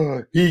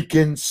 oh, he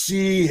can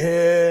see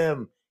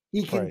him.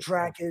 He can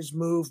track his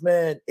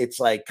movement. It's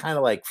like kind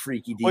of like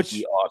freaky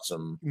deaky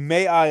awesome.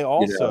 May I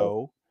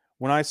also,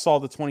 when I saw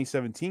the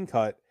 2017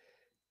 cut,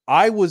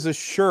 I was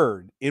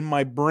assured in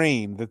my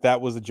brain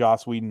that was a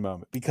Joss Whedon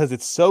moment, because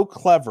it's so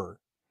clever.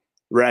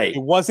 Right.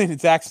 It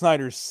wasn't Zack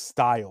Snyder's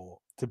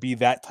style to be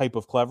that type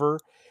of clever.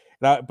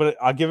 But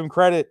I'll give him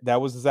credit. That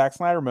was a Zack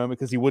Snyder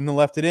moment, because he wouldn't have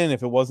left it in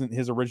if it wasn't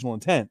his original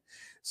intent.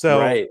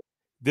 So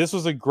this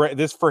was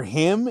for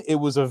him, it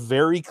was a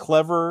very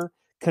clever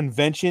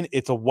convention.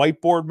 It's a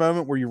whiteboard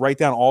moment where you write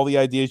down all the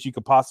ideas you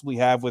could possibly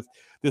have with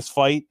this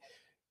fight,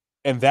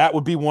 and that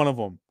would be one of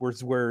them,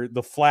 where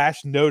the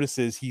Flash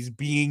notices he's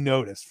being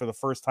noticed for the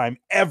first time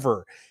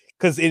ever,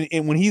 because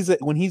when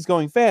he's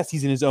going fast,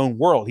 he's in his own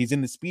world. He's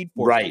in the Speed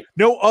Force. Right.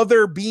 No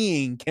other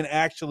being can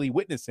actually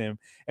witness him,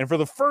 and for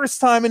the first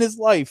time in his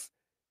life,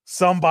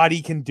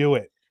 somebody can do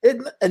it.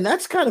 And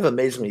that's kind of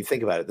amazing when you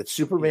think about it, that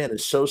Superman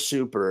is so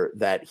super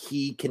that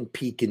he can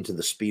peek into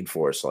the Speed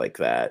Force like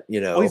that,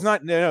 Oh, he's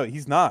not. No,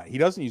 he's not. He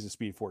doesn't use the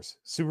Speed Force.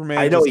 Superman.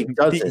 I know he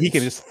doesn't. He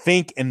can just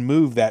think and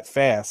move that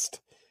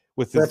fast.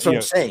 That's what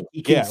I'm saying.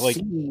 He can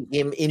see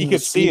him in the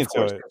Speed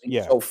Force.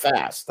 He's so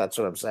fast. That's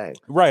what I'm saying.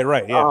 Right.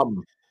 Yeah.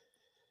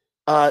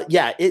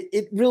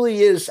 It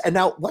really is. And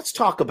now let's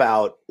talk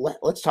about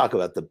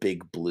the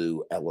big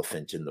blue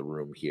elephant in the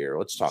room here.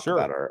 Let's talk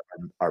about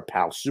our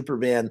pal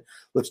Superman.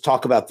 Let's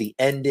talk about the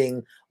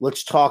ending.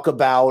 Let's talk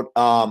about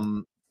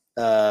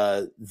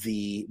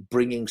the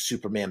bringing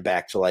Superman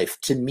back to life.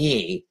 To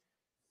me,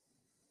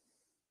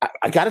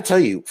 I got to tell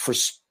you,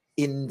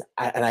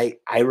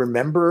 I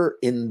remember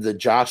in the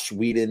Joss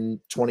Whedon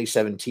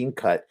 2017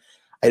 cut,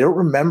 I don't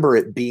remember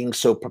it being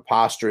so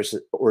preposterous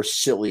or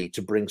silly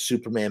to bring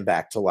Superman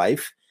back to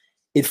life.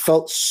 It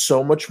felt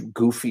so much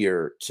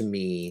goofier to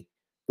me,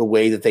 the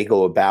way that they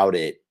go about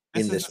it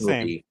in this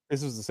movie.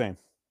 This was the same.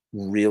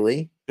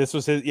 Really? This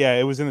was it. Yeah,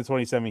 it was in the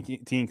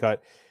 2017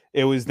 cut.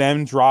 It was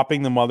them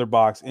dropping the mother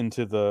box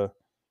into the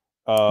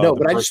no,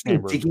 but I just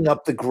mean digging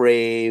up the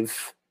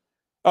grave.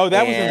 Oh,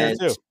 that was in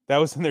there too. That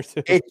was in there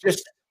too. It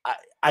just,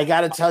 I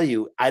got to tell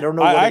you, I don't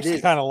know. I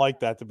actually kind of like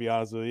that, to be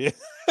honest with you.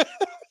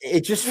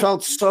 It just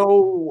felt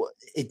so.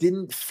 It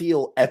didn't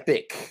feel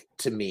epic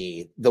to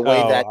me, the way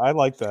that I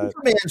like that.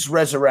 Superman's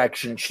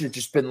resurrection should have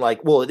just been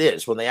like, well, it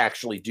is when they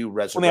actually do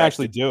resurrect. When they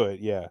actually do it,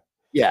 yeah.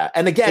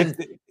 And again,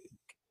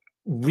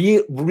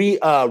 recycling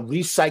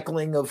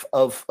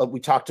of we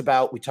talked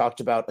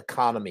about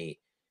economy.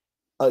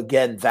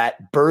 Again,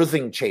 that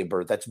birthing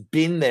chamber that's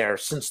been there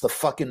since the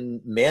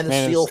fucking Man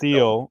of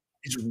Steel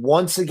is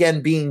once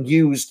again being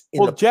used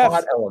in the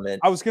plot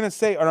element. I was going to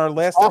say, on our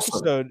last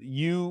episode,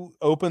 you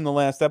opened the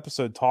last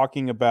episode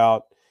talking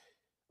about,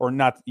 or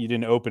not, you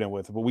didn't open it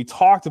with, but we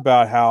talked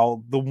about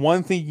how the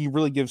one thing you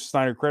really give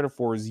Snyder credit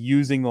for is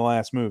using the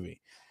last movie.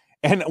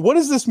 And what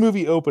does this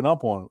movie open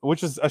up on?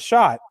 Which is a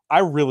shot I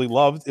really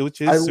loved,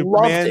 which is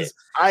Superman's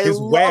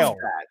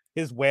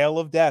his wail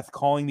of death,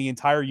 calling the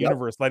entire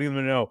universe, letting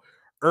them know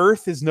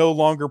Earth is no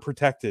longer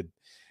protected.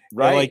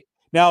 Right. Like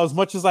now, as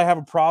much as I have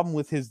a problem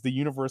with the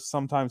universe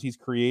sometimes he's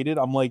created,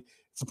 I'm like,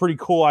 it's a pretty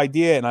cool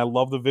idea, and I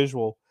love the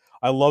visual.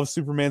 I love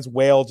Superman's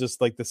wail,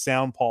 just like the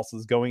sound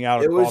pulses going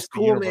out. It was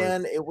cool,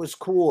 man. It was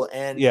cool,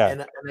 and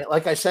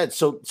like I said,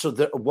 so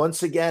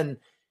once again,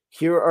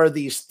 here are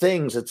these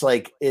things.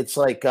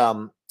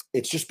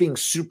 It's just being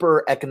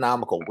super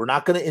economical. We're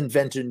not going to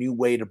invent a new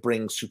way to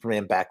bring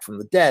Superman back from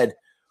the dead.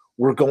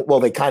 We're going.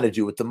 Well, they kind of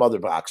do with the Mother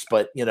Box,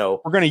 but we're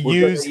going to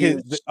use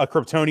a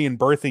Kryptonian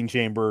birthing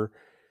chamber,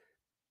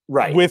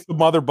 right? With the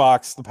Mother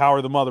Box, the power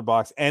of the Mother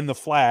Box, and the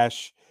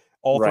Flash,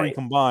 all three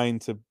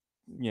combined to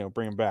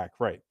bring him back.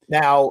 Right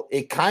now,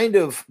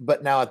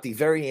 but now at the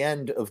very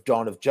end of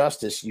Dawn of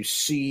Justice, you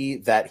see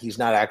that he's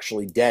not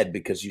actually dead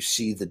because you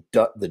see the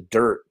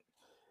dirt.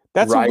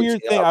 That's a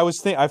weird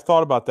thing. I've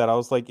thought about that. I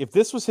was like, if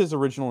this was his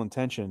original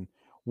intention,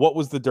 what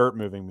was the dirt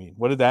moving mean?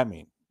 What did that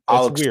mean?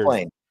 I'll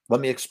explain. Let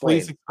me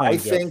explain. I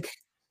think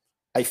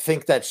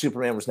that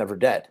Superman was never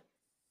dead.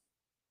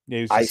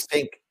 Yeah, I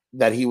think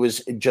that he was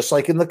just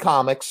like in the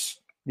comics.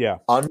 Yeah,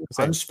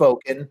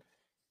 unspoken.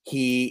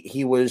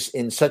 He was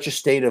in such a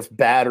state of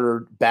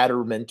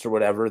batterment or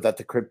whatever that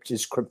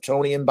his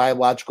Kryptonian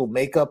biological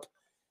makeup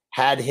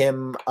had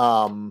him.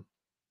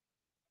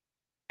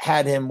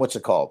 What's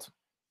it called?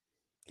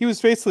 He was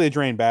basically a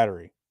drained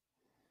battery.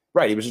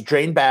 Right. He was a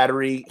drained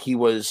battery. He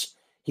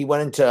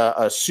went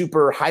into a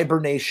super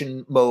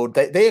hibernation mode.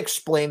 They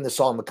explain this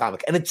all in the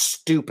comic, and it's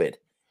stupid.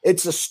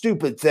 It's a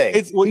stupid thing.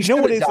 You know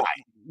what is?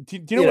 Do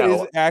you know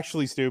what is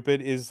actually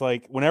stupid? Is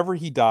like whenever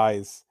he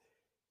dies,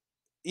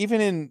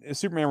 even in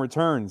Superman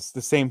Returns,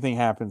 the same thing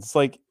happens. It's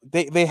like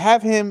they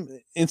have him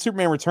in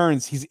Superman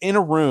Returns. He's in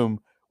a room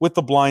with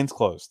the blinds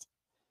closed.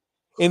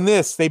 In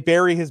this, they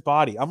bury his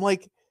body. I'm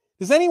like,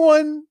 does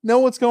anyone know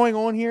what's going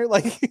on here?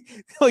 Like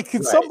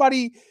can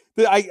somebody?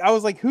 I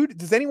was like, who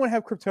does anyone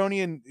have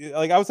Kryptonian?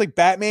 Like, I was like,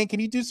 Batman,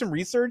 can you do some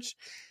research?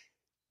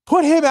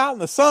 Put him out in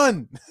the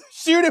sun,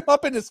 shoot him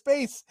up into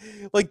space.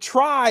 Like,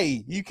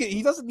 try.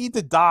 He doesn't need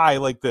to die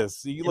like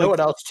this. You know what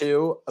else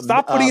too?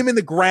 Stop putting him in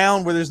the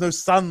ground where there's no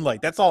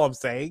sunlight. That's all I'm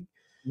saying.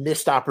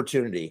 Missed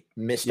opportunity.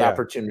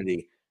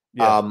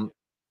 Yeah.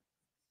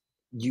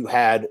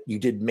 You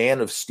did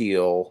Man of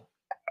Steel.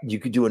 You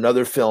could do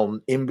another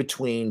film in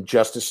between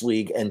Justice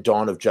League and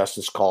Dawn of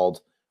Justice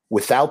called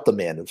Without the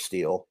Man of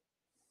Steel.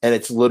 And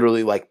it's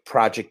literally like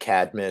Project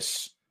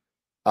Cadmus,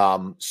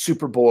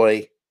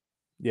 Superboy.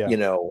 Yeah.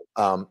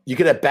 You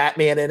could have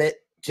Batman in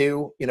it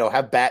too.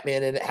 Have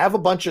Batman in it. Have a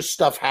bunch of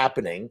stuff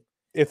happening.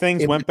 If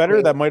things went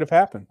better, that might have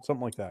happened.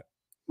 Something like that.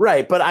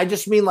 Right. But I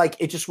just mean like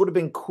it just would have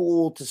been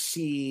cool to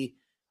see,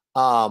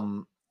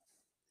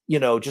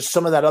 just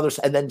some of that other,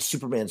 and then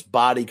Superman's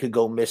body could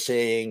go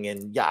missing.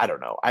 And I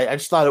don't know. I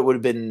just thought it would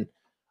have been,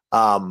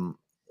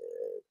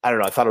 I don't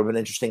know. I thought it would have been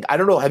interesting. I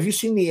don't know. Have you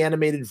seen the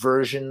animated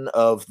version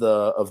of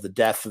the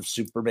death of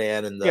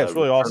Superman and the? Yeah, it's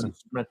really awesome.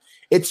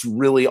 It's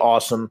really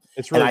awesome.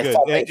 It's really good. I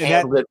thought they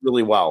handled it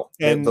really well.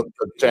 And the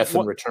death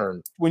and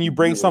return. When you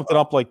bring something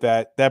up like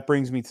that, that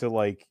brings me to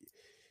like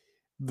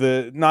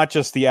not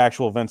just the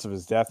actual events of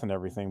his death and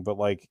everything, but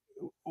like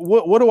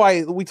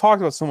we talked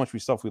about so much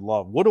stuff we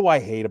love. What do I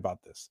hate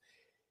about this?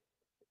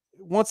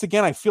 Once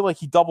again, I feel like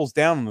he doubles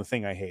down on the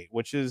thing I hate,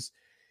 which is,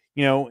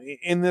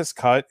 in this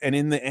cut and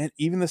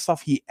even the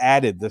stuff he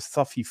added, the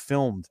stuff he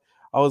filmed,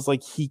 I was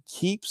like,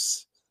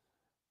 there's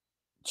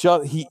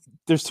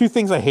two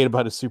things I hate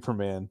about his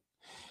Superman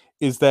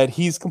is that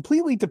he's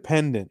completely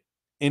dependent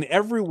in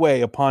every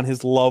way upon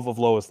his love of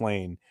Lois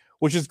Lane,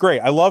 which is great.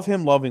 I love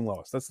him loving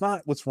Lois. That's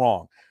not what's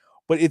wrong.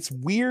 But it's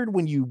weird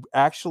when you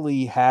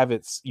actually have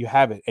it,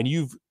 and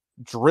you've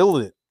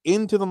drilled it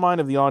into the mind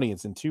of the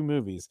audience in two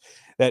movies,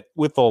 that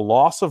with the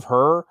loss of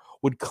her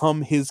would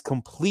come his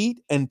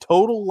complete and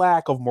total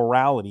lack of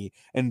morality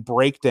and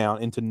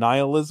breakdown into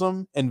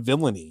nihilism and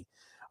villainy.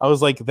 I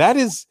was like, that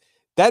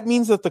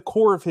means that the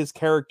core of his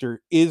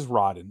character is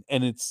rotten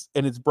and it's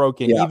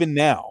broken even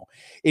now.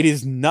 It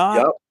is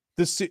not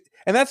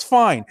and that's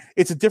fine.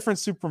 It's a different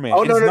Superman.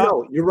 Oh,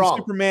 no. You're wrong.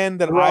 Superman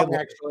that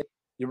actually.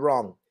 You're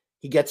wrong.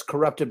 He gets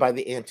corrupted by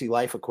the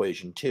anti-life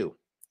equation too.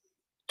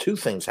 Two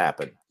things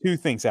happen.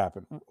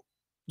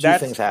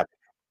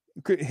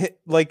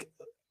 Like,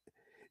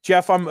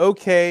 Jeff, I'm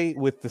okay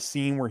with the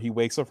scene where he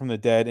wakes up from the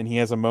dead and he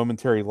has a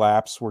momentary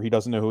lapse where he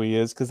doesn't know who he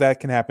is, because that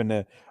can happen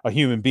to a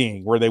human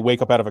being where they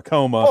wake up out of a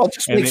coma. Well, it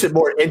just makes it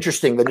more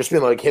interesting than just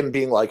being like him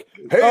being like,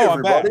 "Hey,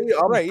 everybody,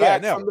 I'm right,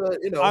 back from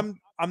the,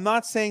 I'm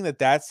not saying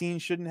that scene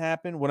shouldn't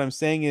happen. What I'm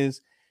saying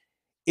is,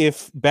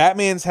 if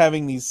Batman's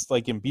having these,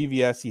 like in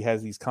BVS, he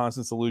has these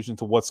constant allusions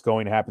to what's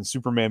going to happen,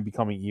 Superman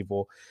becoming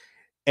evil.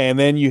 And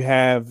then you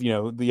have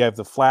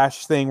the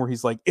Flash thing where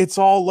he's like, it's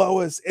all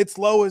Lois,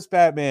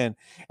 Batman.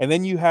 And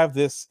then you have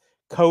this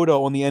coda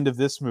on the end of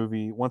this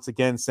movie, once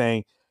again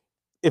saying,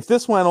 if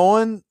this went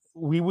on,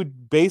 we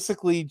would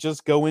basically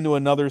just go into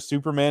another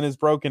Superman is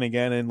broken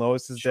again and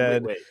Lois is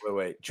dead.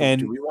 Wait.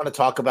 And do we want to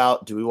talk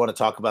about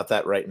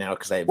that right now?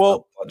 Because I have a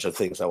bunch of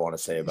things I want to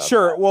say about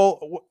Sure. that.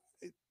 Well,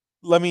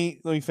 let me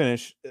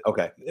finish.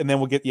 Okay. And then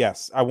we'll get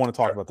I want to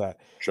talk about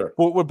that. Sure.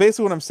 Well,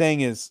 basically what I'm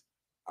saying is,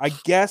 I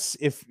guess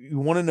if you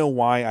want to know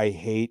why I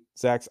hate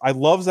I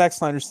love Zack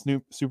Snyder's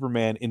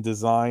Superman in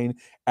design,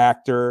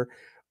 actor,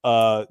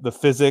 the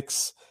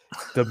physics,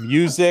 the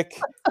music,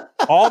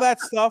 all that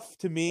stuff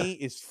to me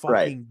is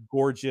fucking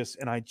gorgeous,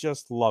 and I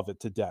just love it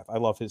to death. I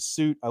love his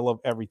suit. I love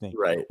everything.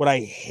 Right. What I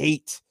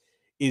hate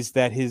is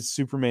that his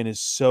Superman is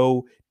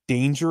so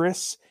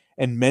dangerous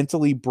and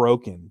mentally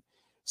broken.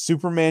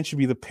 Superman should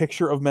be the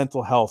picture of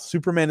mental health.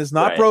 Superman is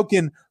not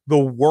broken. The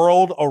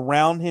world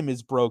around him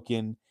is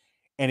broken,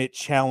 and it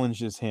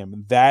challenges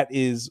him. That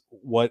is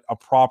what a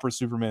proper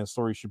Superman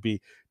story should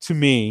be to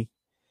me.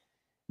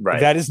 Right.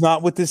 That is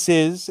not what this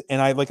is.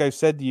 And like I've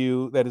said to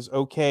you, that is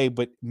okay.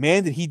 But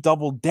man, did he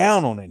double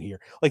down on it here.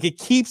 Like it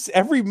keeps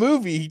every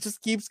movie, he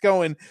just keeps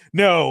going,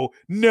 no,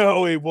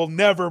 it will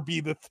never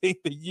be the thing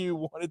that you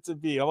want it to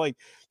be. I'm like,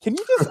 can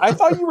you just, I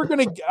thought you were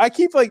going to,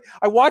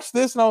 I watched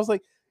this and I was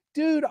like,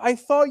 dude, I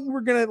thought you were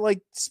going to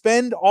like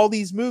spend all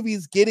these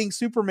movies getting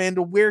Superman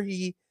to where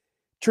he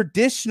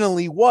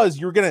traditionally was.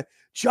 You're going to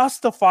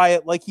justify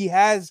it like he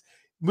has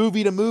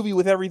movie to movie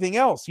with everything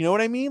else. You know what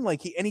I mean?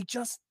 Like he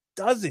just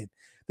doesn't.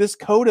 This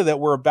coda that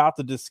we're about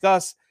to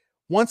discuss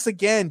once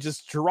again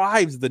just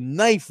drives the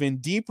knife in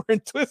deeper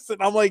and twisted.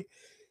 I'm like,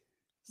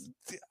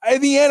 at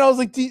the end, I was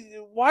like,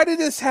 why did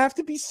this have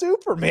to be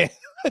Superman?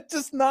 It's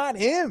just not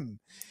him.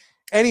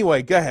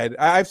 Anyway, go ahead.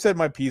 I've said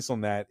my piece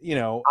on that. You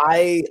know,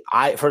 I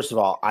first of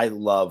all, I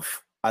love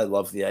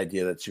the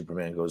idea that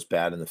Superman goes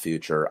bad in the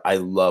future. I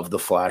love the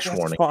Flash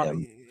warning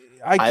him.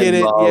 I get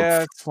it.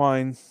 Yeah, it's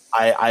fine.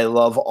 I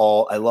love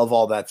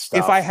all that stuff.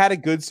 If I had a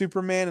good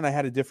Superman and I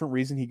had a different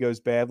reason he goes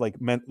bad, like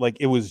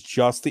it was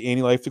just the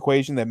anti-life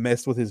equation that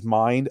messed with his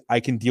mind, I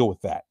can deal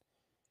with that.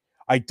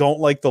 I don't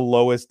like the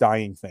Lois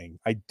dying thing.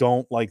 I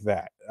don't like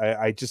that.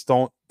 I just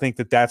don't think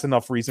that that's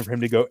enough reason for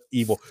him to go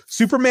evil.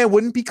 Superman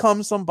wouldn't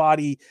become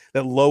somebody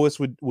that Lois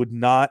would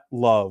not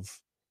love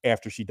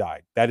after she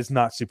died. That is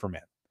not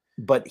Superman.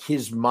 But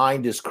his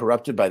mind is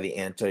corrupted by the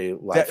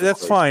anti-life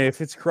that's fine.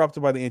 If it's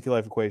corrupted by the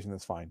anti-life equation,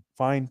 that's fine.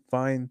 Fine.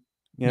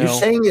 You're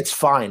saying it's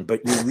fine, but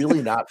you're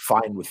really not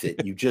fine with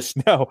it. You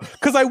just no,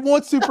 because I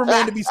want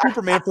Superman to be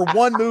Superman for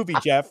one movie,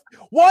 Jeff.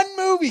 One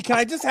movie. Can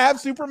I just have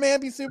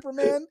Superman be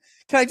Superman?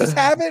 Can I just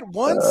have it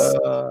once?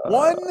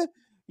 One.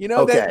 You know,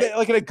 okay. that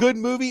like in a good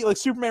movie, like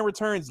Superman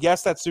Returns.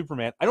 Yes, that's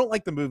Superman. I don't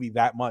like the movie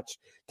that much.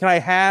 Can I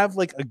have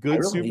like a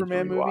good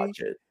Superman movie?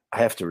 I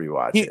have to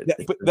rewatch it.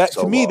 But that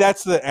to me,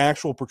 that's the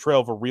actual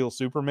portrayal of a real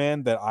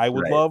Superman that I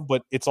would love.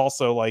 But it's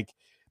also like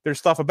there's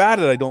stuff about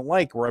it I don't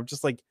like. Where I'm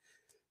just like,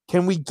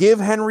 can we give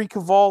Henry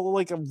Cavill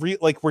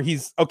like where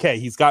he's okay?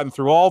 He's gotten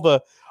through all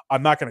the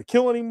I'm not going to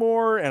kill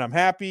anymore, and I'm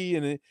happy,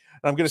 and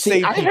I'm going to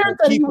save people. I heard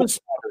that he was,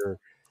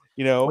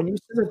 you know, when you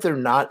said that they're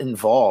not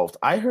involved,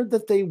 I heard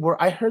that they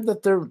were. I heard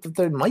that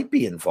they might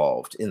be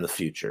involved in the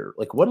future.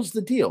 Like, what is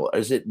the deal?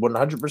 Is it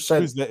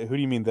 100%? Who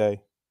do you mean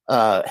they?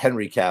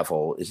 Henry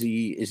Cavill, is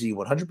he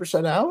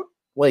 100% out?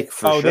 Like,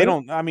 for sure? They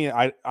don't. I mean,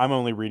 I'm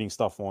only reading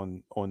stuff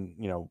on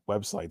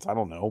websites. I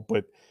don't know,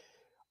 but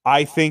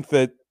I think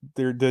that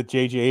the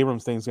J.J.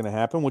 Abrams thing is going to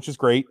happen, which is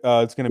great.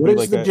 It's going to be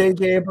like the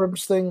J.J.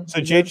 Abrams thing. So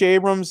J.J.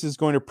 Abrams is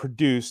going to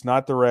produce,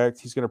 not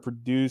direct. He's going to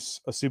produce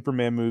a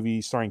Superman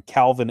movie starring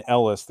Calvin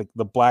Ellis,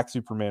 the Black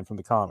Superman from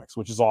the comics,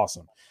 which is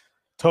awesome.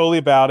 Totally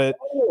about it.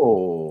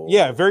 Oh,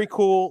 yeah, very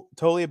cool.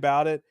 Totally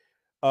about it.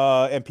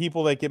 And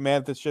people that get mad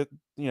at this shit,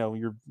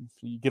 you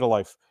get a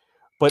life.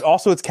 But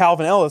also, it's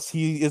Calvin Ellis.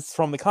 He is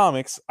from the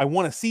comics. I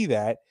want to see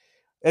that.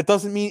 That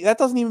doesn't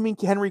even mean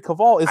Henry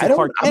Cavill isn't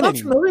Clark Kent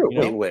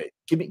anymore. Wait.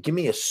 Give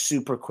me a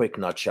super quick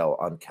nutshell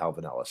on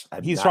Calvin Ellis.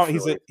 He's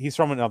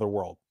from another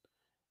world.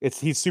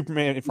 He's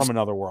Superman from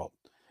another world.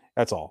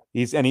 That's all.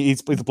 He's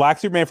a Black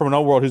Superman from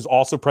another world who's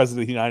also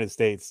president of the United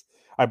States.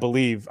 I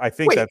believe. I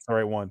think that's the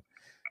right one.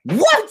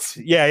 What?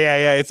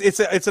 Yeah. It's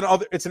an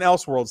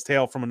Elseworlds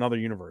tale from another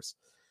universe.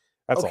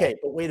 That's okay. All.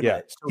 But wait a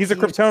minute. So he's a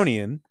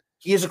Kryptonian.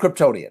 He is a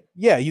Kryptonian.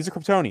 Yeah, he's a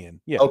Kryptonian.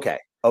 Yeah. Okay.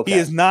 He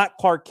is not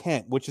Clark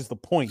Kent, which is the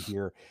point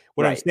here.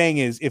 What I'm saying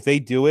is, if they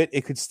do it,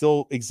 it could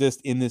still exist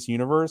in this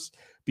universe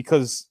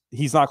because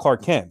he's not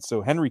Clark Kent.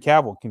 So Henry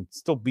Cavill can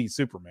still be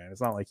Superman.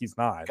 It's not like he's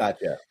not.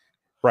 Gotcha.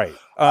 Right.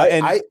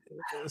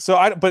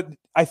 But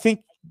I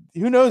think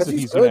who knows if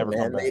he's going to ever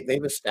come back.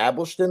 They've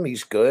established him.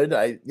 He's good.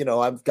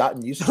 I've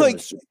gotten used to him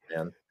as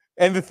Superman.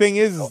 And the thing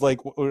is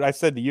like what I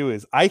said to you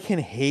is I can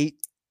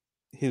hate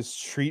his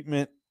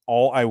treatment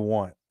all I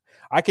want.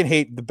 I can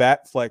hate the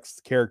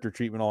Batflex character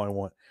treatment all I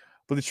want.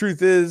 But the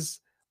truth is,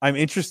 I'm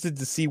interested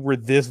to see where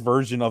this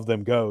version of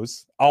them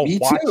goes. I'll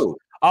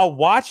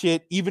watch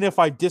it, even if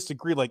I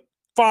disagree. Like,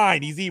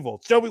 fine, he's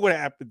evil. Show me what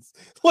happens.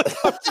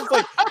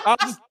 I'll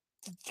just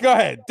go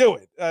ahead, do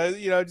it.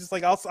 Just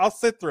like I'll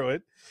sit through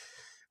it.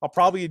 I'll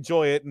probably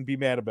enjoy it and be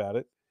mad about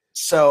it.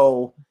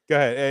 So go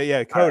ahead.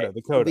 Yeah, Coda. Right.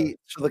 The Coda.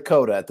 So the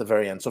Coda at the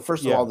very end. So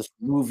first of all, this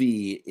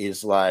movie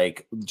is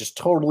like just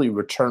totally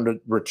return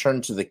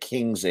to the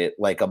Kings it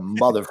like a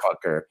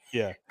motherfucker.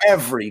 Yeah.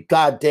 Every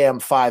goddamn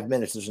 5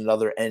 minutes, there's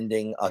another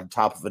ending on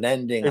top of an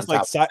ending. There's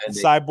like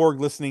Cyborg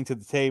listening to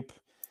the tape.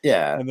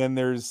 Yeah. And then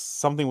there's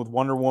something with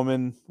Wonder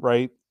Woman,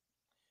 right?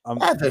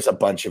 There's a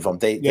bunch of them.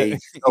 They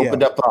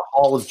opened up a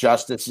Hall of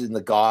Justice in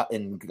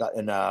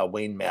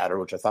Wayne Manor,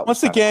 which I thought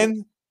once again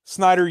cool.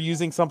 Snyder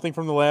using something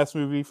from the last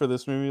movie for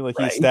this movie, like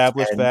he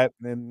established that,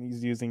 and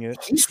he's using it.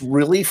 He's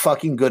really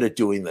fucking good at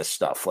doing this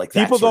stuff. Like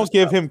people don't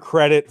give him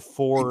credit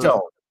for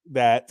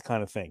that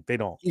kind of thing. They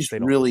don't. He's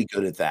really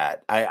good at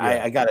that.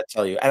 I gotta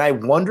tell you, and I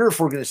wonder if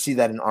we're going to see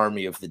that in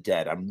Army of the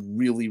Dead. I'm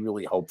really,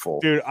 really hopeful.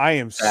 Dude, I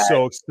am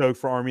so stoked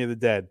for Army of the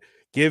Dead.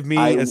 Give me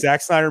a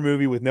Zack Snyder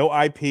movie with no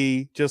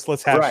IP. Just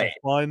let's have some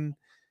fun.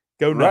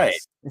 Go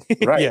nuts.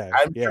 Right.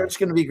 I'm sure it's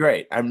going to be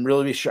great. I'm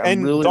really sure.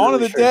 And Dawn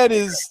of the Dead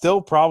is still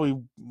probably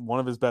one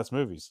of his best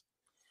movies.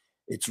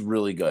 It's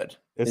really good.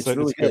 It's a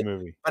really good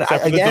movie. But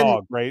Except for the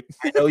dog, right?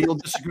 I know you'll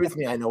disagree with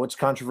me. I know it's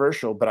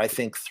controversial, but I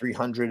think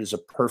 300 is a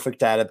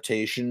perfect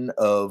adaptation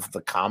of the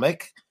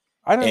comic.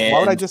 Why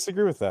would I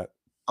disagree with that?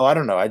 Oh, I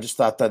don't know. I just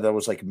thought that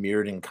was like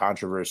mirrored in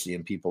controversy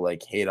and people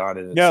like hate on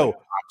it. No,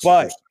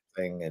 but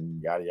thing and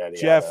yada yada.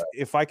 Jeff, yada.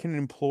 if I can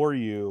implore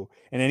you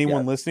and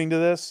anyone listening to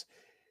this,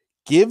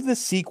 give the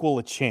sequel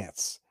a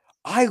chance.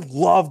 I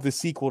love the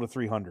sequel to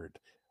 300.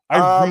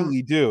 I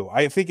really do.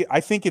 I think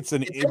it's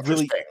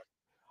really.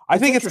 I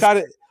think it's got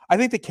it. I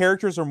think the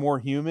characters are more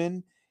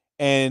human,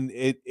 and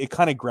it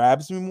kind of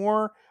grabs me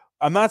more.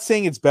 I'm not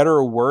saying it's better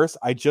or worse.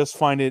 I just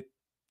find it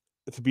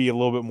to be a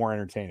little bit more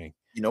entertaining.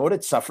 You know what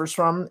it suffers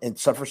from? It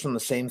suffers from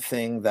the same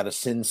thing that a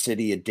Sin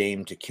City, A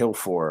Dame to Kill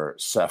For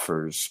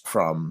suffers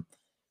from.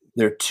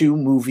 They're two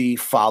movie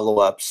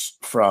follow-ups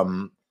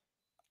from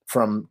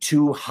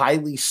two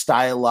highly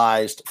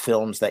stylized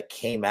films that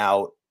came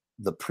out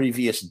the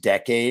previous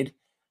decade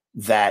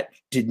that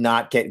did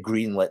not get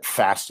greenlit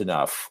fast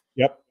enough.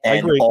 Yep, and I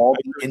agree. All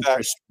the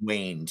interest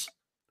waned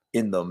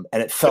in them,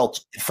 and it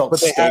felt.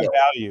 But they have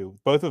value.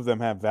 Both of them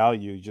have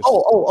value. Just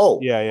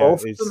yeah.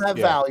 Both of them have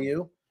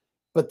value,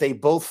 but they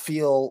both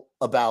feel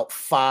about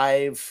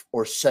 5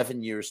 or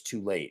 7 years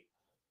too late.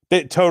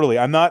 Totally.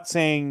 I'm not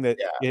saying that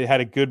it had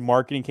a good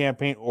marketing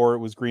campaign or it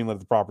was greenlit at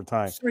the proper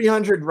time.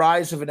 300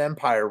 Rise of an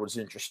Empire was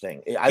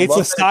interesting. It's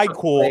a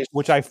sidequel,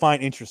 which I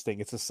find interesting.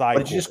 It's a sidequel.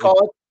 What did you just call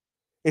it?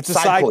 It's a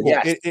sidequel.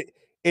 Yes.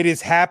 It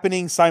is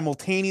happening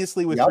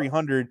simultaneously with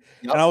 300.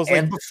 Yep. And I was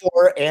like,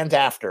 before and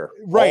after.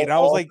 Right. And I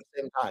was like, at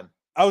the same time.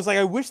 I was like,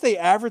 I wish they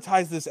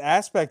advertised this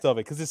aspect of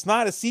it because it's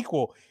not a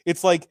sequel.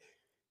 It's like,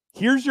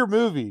 here's your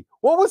movie.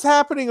 What was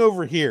happening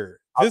over here?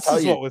 This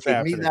is what was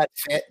happening.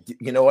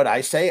 You know what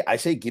I say? I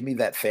say, give me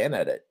that fan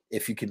edit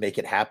if you can make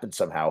it happen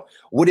somehow.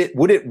 Would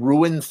it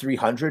ruin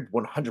 300?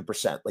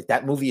 100%. Like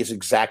that movie is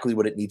exactly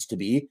what it needs to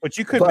be. But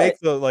you could make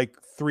the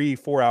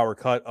 3-4 hour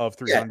cut of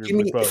 300.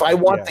 If I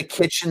want the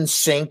kitchen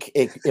sink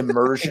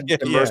immersive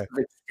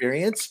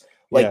experience,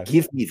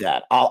 give me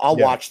that. I'll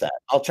watch that.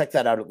 I'll check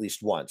that out at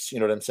least once.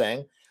 You know what I'm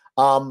saying?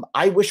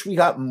 I wish we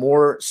got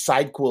more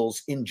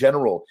sidequels in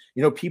general.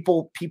 You know,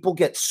 people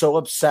get so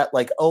upset,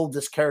 like, oh,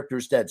 this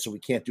character's dead, so we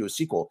can't do a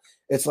sequel.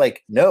 It's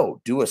like,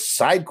 no, do a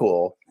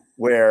sidequel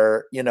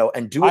where,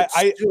 and do it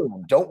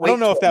soon. Don't wait. I don't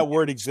know if that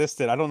word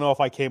existed. I don't know if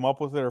I came up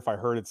with it or if I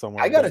heard it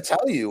somewhere. I got to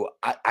tell you,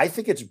 I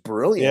think it's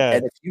brilliant. Yeah.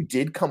 And if you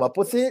did come up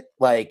with it,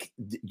 like,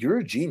 you're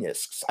a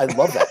genius. I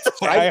love that.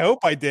 I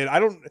hope I did.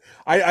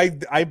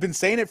 I've been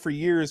saying it for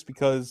years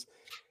because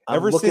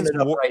ever since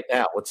right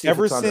now, let's see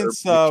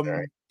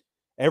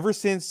ever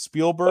since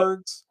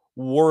Spielberg's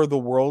War of the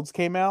Worlds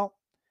came out,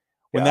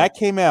 when that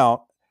came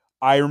out,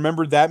 I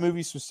remember that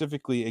movie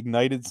specifically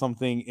ignited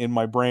something in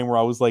my brain where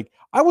I was like,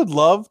 I would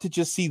love to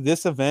just see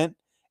this event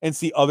and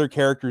see other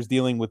characters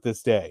dealing with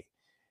this day.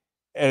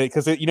 And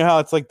because you know how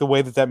it's like the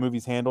way that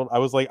movie's handled, I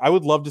was like, I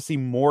would love to see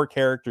more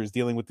characters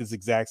dealing with this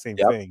exact same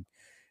thing.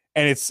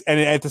 And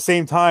at the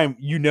same time,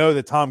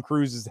 that Tom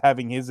Cruise is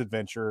having his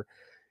adventure.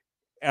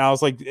 And I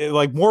was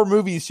like more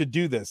movies should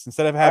do this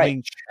instead of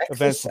having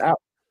events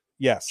out.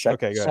 Yes. Check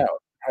okay. This go ahead.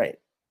 out. All right.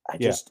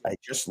 I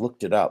just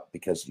looked it up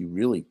because you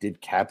really did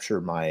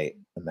capture my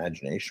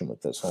imagination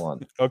with this. Hold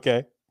on.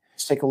 Okay.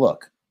 Let's take a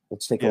look.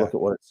 Let's take a look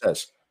at what it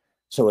says.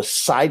 So a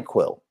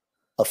sidequel,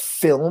 a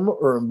film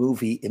or a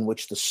movie in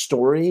which the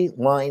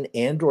storyline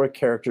and/or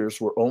characters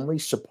were only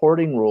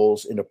supporting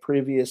roles in a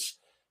previous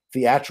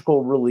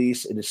theatrical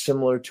release. It is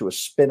similar to a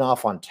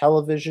spin-off on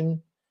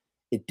television.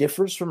 It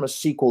differs from a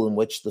sequel in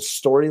which the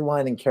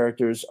storyline and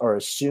characters are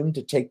assumed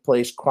to take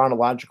place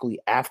chronologically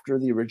after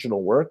the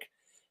original work.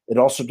 It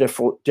also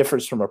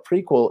differs from a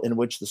prequel in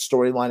which the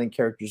storyline and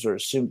characters are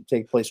assumed to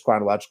take place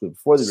chronologically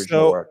before the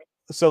original work.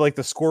 So like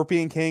the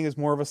Scorpion King is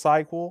more of a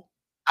sidequel?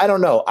 I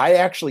don't know. I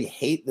actually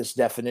hate this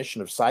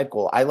definition of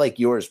sidequel. I like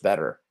yours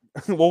better.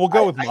 Well, we'll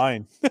go with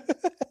mine.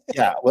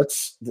 Yeah,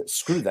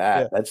 screw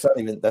that.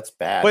 Yeah. That's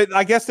bad. But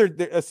I guess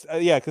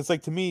because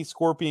like to me,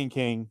 Scorpion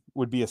King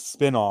would be a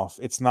spin-off.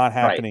 It's not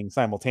happening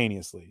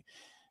simultaneously.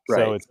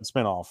 So it's a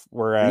spinoff. Are you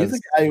Whereas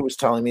the guy who was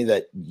telling me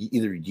that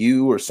either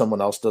you or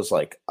someone else does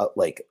like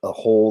a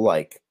whole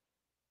like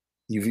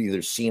you've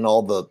either seen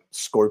all the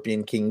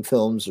Scorpion King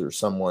films or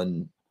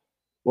someone.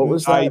 What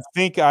was that? I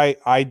think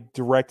I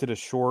directed a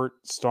short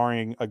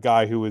starring a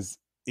guy who was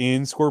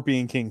in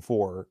Scorpion King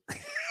 4.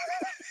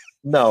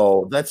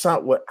 No, that's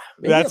not what.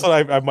 That's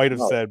what I might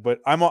have said, but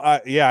I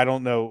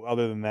don't know.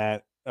 Other than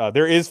that,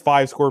 there is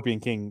 5 Scorpion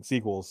King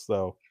sequels,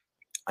 though.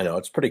 I know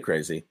it's pretty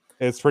crazy.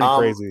 It's pretty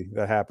crazy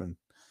that happened.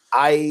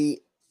 What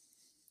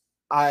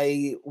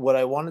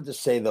I wanted to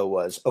say though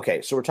was,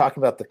 okay, so we're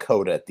talking about the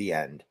coda at the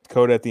end.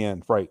 Coda at the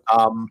end, right?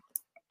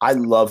 I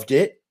loved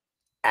it,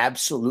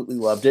 absolutely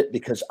loved it,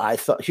 because I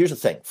thought, here's the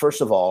thing.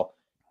 First of all,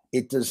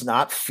 it does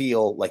not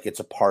feel like it's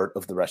a part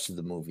of the rest of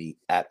the movie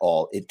at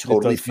all. It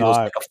totally feels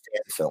like a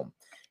fan film.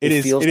 It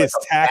is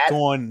tacked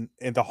on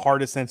in the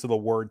hardest sense of the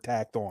word,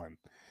 tacked on.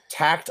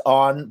 Tacked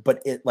on,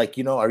 but it like,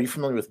 are you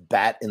familiar with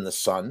Bat in the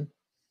Sun?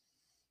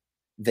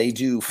 They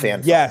do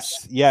fan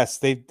films. Yes,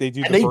 they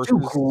do. And they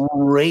do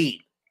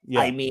great.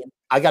 Yeah. I mean,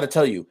 I got to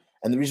tell you,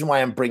 and the reason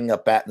why I'm bringing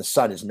up Bat in the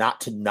Sun is not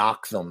to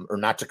knock them or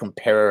not to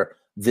compare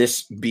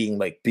this being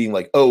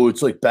like, oh,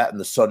 it's like Bat in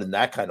the Sun in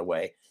that kind of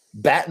way.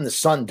 Bat in the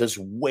Sun does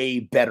way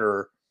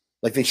better.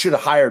 Like they should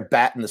have hired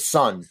Bat in the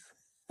Sun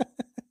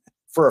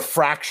for a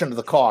fraction of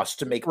the cost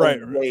to make a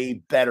way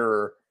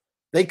better.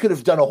 They could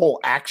have done a whole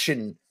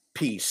action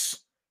piece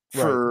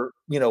for,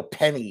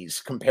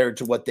 pennies compared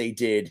to what they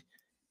did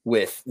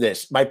with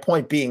this. My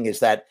point being is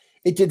that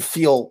it did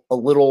feel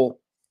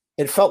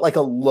it felt like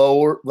a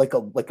lower, like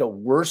a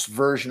worse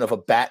version of a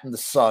Bat in the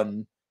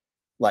Sun,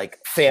 like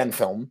fan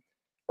film.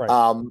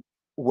 Right.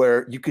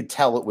 Where you could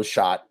tell it was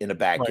shot in a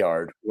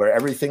backyard, where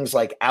everything's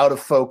like out of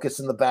focus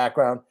in the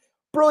background.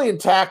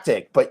 Brilliant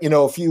tactic, but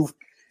if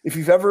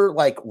you've ever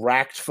like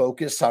racked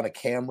focus on a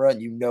camera,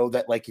 and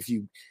that like if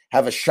you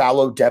have a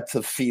shallow depth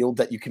of field,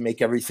 that you can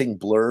make everything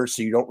blur,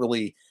 so you don't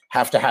really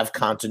have to have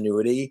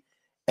continuity.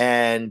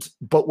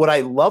 But what I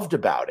loved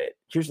about it,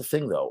 here's the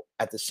thing though,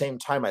 at the same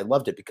time I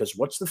loved it because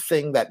what's the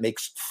thing that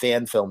makes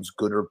fan films,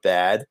 good or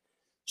bad,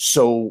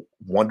 so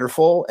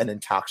wonderful and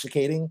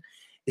intoxicating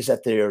is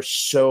that they are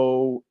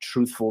so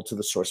truthful to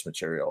the source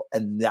material.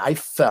 And I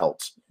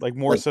felt like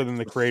more so than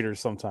the creators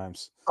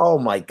sometimes. Oh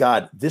my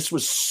God. This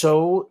was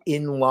so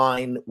in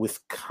line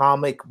with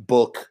comic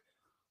book,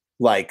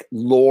 like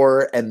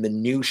lore and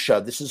minutia.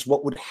 This is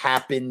what would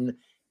happen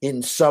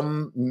in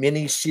some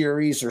mini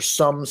series or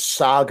some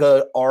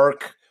saga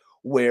arc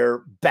where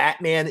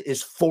Batman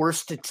is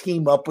forced to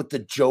team up with the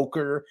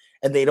Joker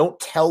and they don't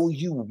tell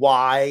you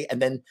why.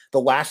 And then the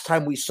last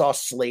time we saw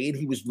Slade,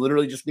 he was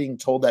literally just being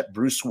told that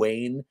Bruce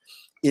Wayne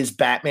is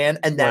Batman.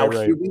 And now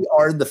here we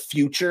are in the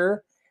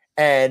future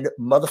and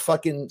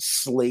motherfucking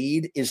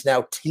Slade is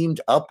now teamed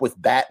up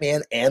with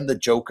Batman and the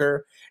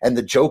Joker. And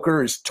the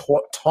Joker is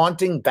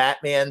taunting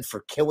Batman for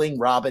killing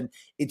Robin.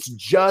 It's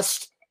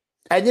just,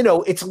 and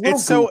it's a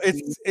little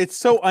it's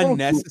so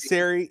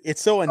unnecessary. Goofy.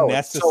 It's so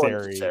unnecessary. It's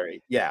so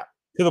unnecessary. Yeah.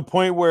 To the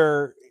point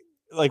where,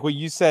 like what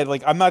you said,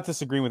 like I'm not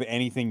disagreeing with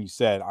anything you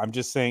said. I'm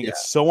just saying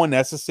it's so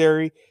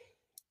unnecessary.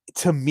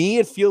 To me,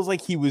 it feels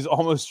like he was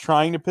almost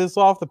trying to piss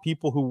off the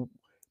people who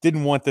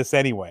didn't want this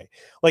anyway.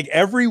 Like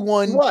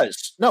everyone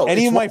was. No,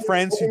 any of my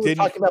friends who didn't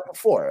talking about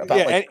before.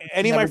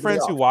 Any of my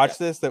friends who watched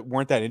this that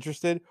weren't that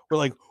interested were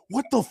like,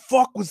 "What the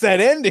fuck was that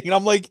ending?" And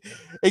I'm like,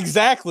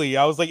 "Exactly."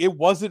 I was like, "It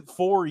wasn't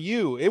for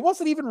you. It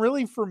wasn't even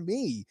really for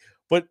me."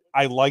 But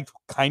I liked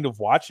kind of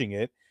watching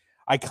it.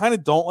 I kind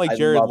of don't like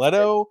Jared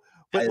Leto,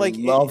 but I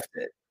loved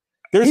it.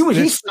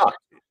 He sucked.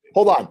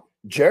 Hold on.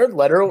 Jared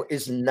Leto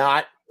is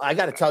not, I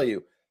got to tell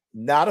you,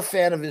 not a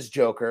fan of his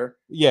Joker.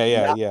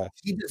 Yeah.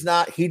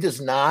 He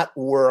does not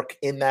work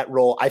in that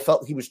role. I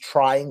felt he was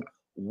trying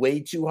way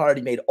too hard.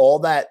 He made all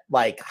that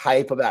like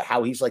hype about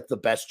how he's like the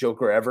best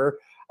Joker ever.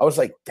 I was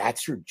like,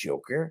 that's your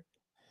Joker?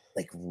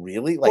 Like,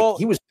 really? Like,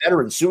 he was better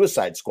in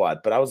Suicide Squad,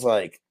 but I was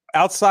like,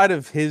 outside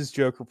of his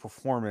Joker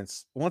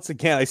performance, once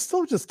again, I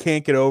still just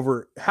can't get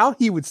over how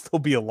he would still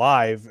be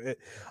alive.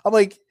 I'm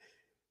like,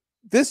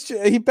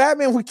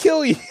 Batman would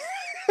kill you.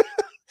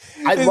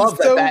 I love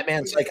that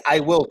Batman's like, I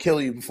will kill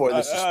you before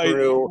this is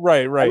through.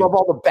 Right. I love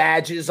all the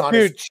badges on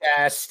his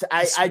chest.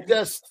 I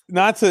just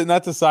not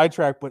to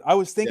sidetrack, but I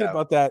was thinking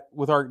about that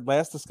with our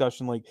last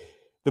discussion. Like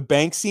the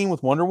bank scene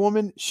with Wonder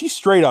Woman, she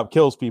straight up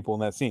kills people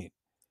in that scene.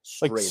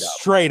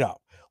 Straight up.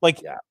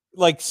 Like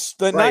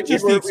not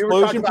just the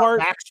explosion part.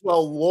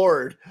 Maxwell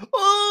Lord.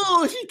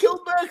 Oh, she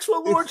killed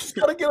Maxwell Lord. She's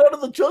got to get out of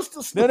the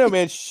Justice League. No,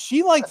 man.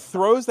 She like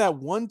throws that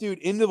one dude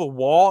into the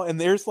wall, and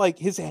there's like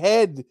his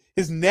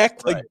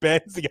neck like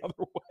bends the other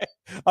way.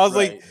 I was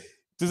like,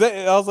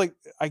 I was like,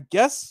 I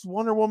guess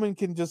Wonder Woman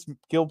can just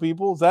kill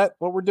people. Is that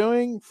what we're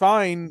doing?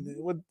 Fine.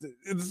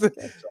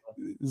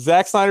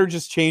 Zack Snyder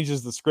just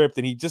changes the script,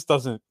 and he just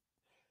doesn't.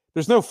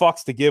 There's no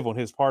fucks to give on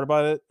his part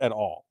about it at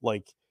all.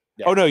 Like,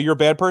 oh no, you're a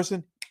bad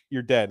person.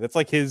 You're dead. That's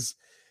like his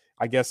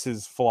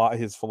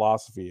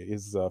philosophy,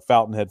 his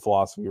Fountainhead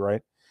philosophy,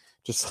 right?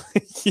 Just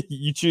like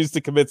you choose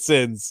to commit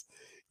sins,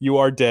 you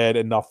are dead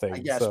and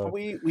nothing. Yes, So. but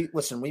we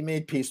listen. We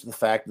made peace with the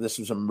fact that this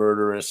was a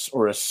murderous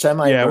or a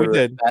semi-murderous Yeah, we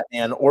did.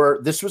 Batman,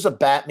 or this was a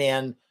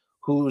Batman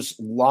whose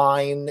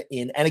line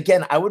in. And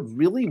again, I would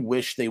really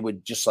wish they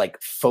would just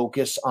like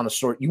focus on a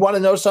story. You want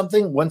to know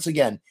something? Once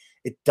again,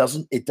 it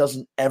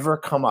doesn't ever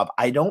come up.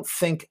 I don't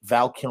think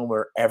Val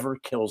Kilmer ever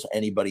kills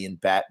anybody in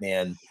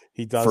Batman.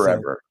 He doesn't.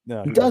 Forever.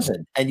 No, he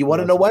doesn't. And you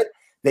want to know what?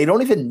 They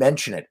don't even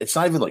mention it. It's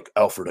not even like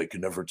Alfred. I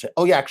could never tell.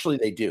 Oh yeah, actually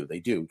they do. They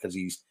do because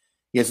he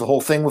has the whole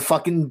thing with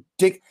fucking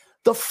Dick.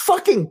 The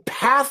fucking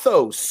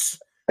pathos,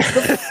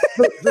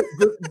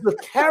 the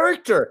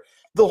character,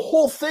 the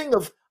whole thing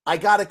of I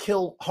gotta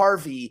kill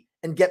Harvey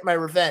and get my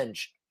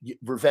revenge.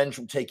 Revenge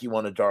will take you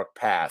on a dark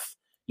path.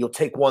 You'll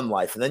take one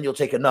life and then you'll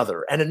take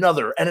another and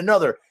another and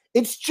another.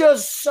 It's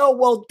just so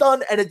well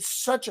done, and it's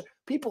such a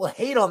people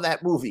hate on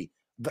that movie.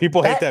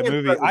 People hate that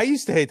movie. I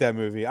used to hate that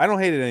movie. I don't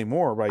hate it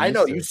anymore. But I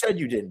know you said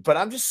you didn't, but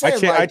I'm just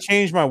saying. I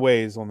changed my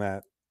ways on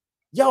that.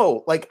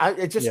 Yo, like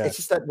it's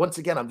just that once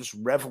again, I'm just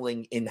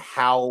reveling in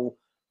how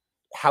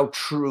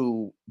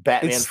true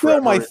Batman. It's still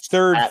my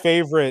third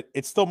favorite.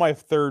 It's still my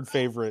third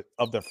favorite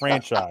of the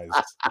franchise.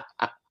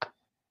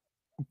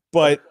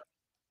 But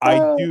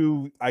I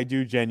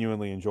do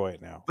genuinely enjoy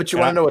it now. But you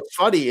want to know what's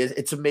funny is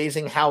it's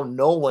amazing how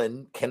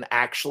Nolan can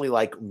actually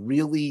like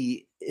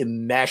really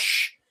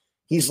enmesh.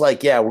 He's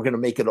like, yeah, we're gonna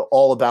make it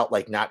all about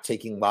like not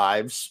taking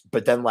lives,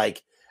 but then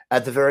like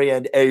at the very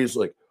end, A's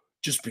like,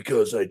 just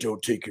because I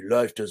don't take your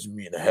life doesn't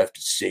mean I have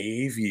to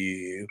save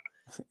you.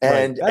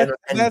 And right.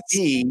 and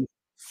B,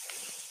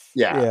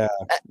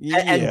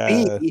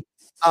 and B,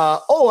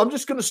 I'm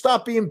just gonna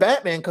stop being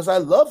Batman because I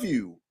love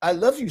you. I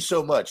love you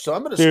so much. So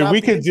I'm gonna stop.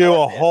 We could do Batman.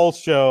 A whole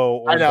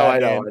show. I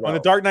know. On The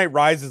Dark Knight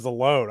Rises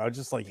alone, I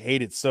just like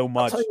hate it so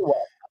much. I'll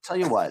tell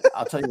you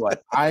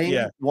what.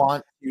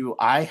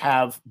 I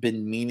have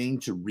been meaning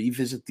to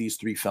revisit these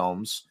three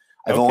films.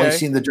 I've only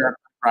seen The Dark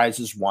Knight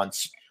Rises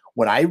once.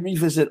 When I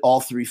revisit all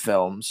three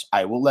films,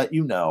 I will let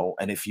you know.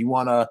 And if you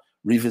want to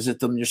revisit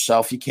them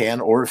yourself, you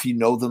can. Or if you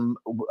know them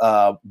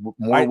more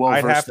well,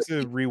 I'd have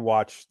to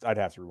rewatch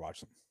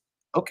them.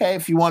 Okay,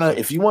 if you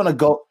want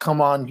to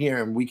come on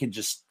here and we can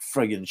just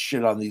friggin'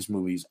 shit on these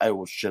movies, I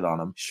will shit on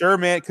them. Sure,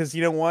 man. Because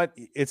you know what?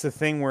 It's a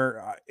thing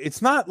where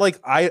it's not like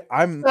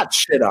I'm not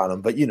shit on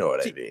them, but you know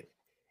what I mean.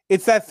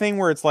 It's that thing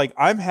where it's like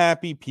I'm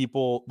happy.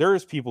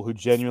 There's people who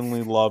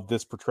genuinely love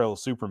this portrayal of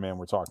Superman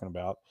we're talking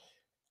about.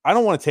 I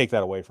don't want to take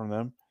that away from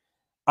them.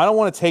 I don't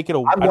want to take it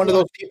away. I'm one of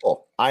those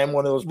people. I am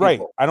one of those people.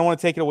 Right. I don't want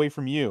to take it away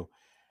from you.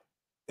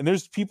 And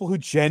there's people who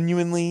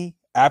genuinely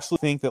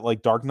absolutely think that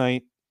like Dark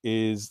Knight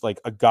is like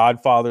a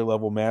Godfather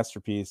level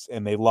masterpiece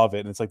and they love it.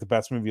 And it's like the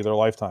best movie of their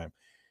lifetime.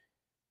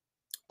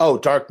 Oh,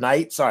 Dark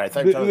Knight. Sorry. I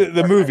thought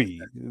the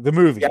movie. The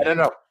movie. Yeah,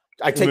 no.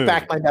 I take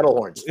back my metal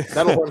horns.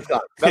 Metal horns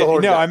gone. Metal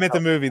horns no, gone. I meant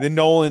the movie,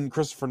 the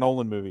Christopher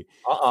Nolan movie.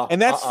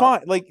 And that's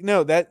fine. Like,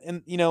 no, that,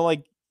 and you know,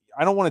 like,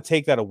 I don't want to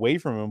take that away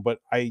from him, but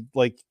I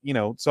like, you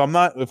know, so I'm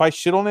not, if I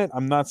shit on it,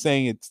 I'm not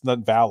saying it's not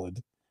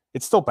valid.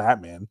 It's still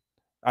Batman.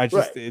 I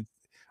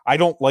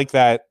don't like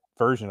that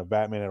version of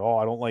Batman at all.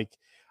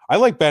 I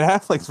like Ben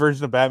Affleck's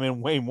version of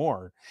Batman way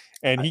more,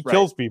 and he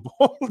kills people.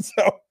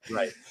 So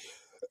right.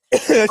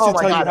 Oh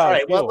my God. All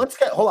right. Well, let's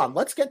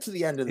get to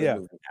the end of the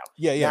movie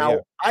now. Yeah.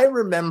 I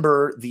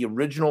remember the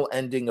original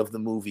ending of the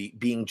movie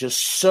being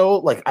just so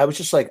like, I was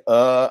just like,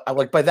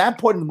 by that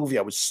point in the movie,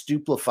 I was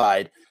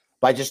stupefied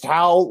by just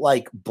how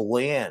like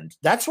bland.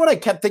 That's what I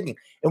kept thinking.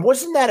 It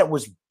wasn't that it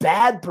was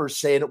bad per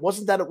se, and it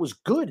wasn't that it was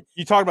good.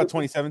 You talking about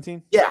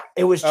 2017? Yeah,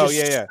 it was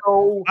just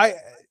so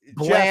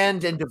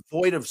bland Jeff, and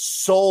devoid of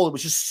soul. It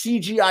was just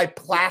CGI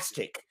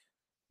plastic,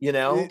 you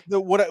know.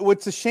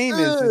 What's a shame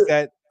is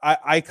that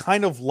I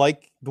kind of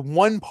like the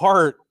one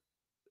part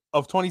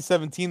of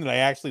 2017 that I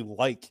actually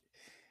like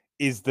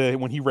is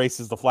when he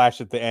races the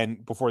Flash at the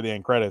end before the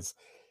end credits.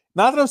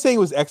 Not that I'm saying it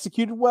was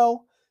executed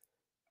well,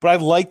 but I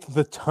liked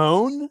the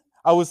tone.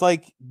 I was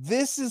like,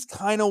 this is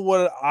kind of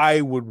what I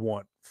would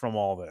want from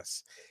all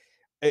this.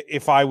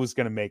 If I was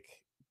going to make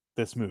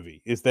this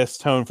movie, is this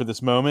tone for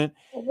this moment.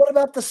 Well, what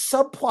about the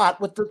subplot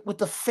with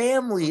the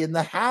family in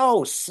the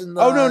house? And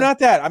Oh, no, not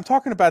that. I'm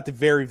talking about the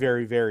very,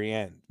 very, very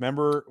end.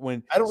 Remember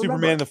when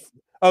Superman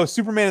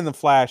and the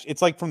Flash,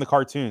 it's like from the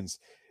cartoons.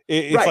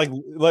 It's like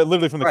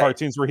literally from the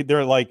cartoons where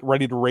they're like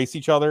ready to race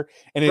each other,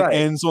 and it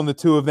ends on the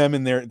two of them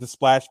in the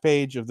splash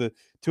page of the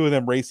two of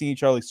them racing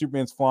each other. Like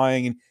Superman's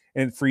flying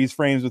and freeze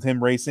frames with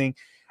him racing,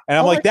 and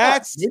I'm like,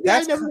 that's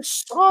I never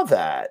saw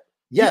that.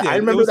 Yeah, I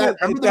remember that.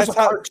 There's a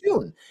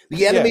cartoon,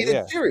 the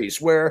animated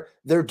series where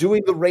they're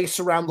doing the race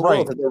around the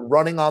world and they're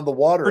running on the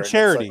water for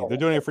charity. They're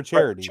doing it for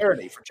charity.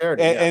 For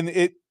charity. And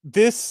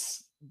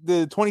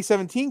the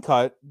 2017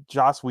 cut,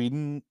 Joss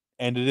Whedon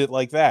ended it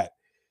like that.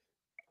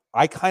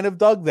 I kind of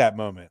dug that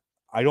moment.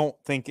 I don't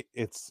think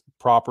it's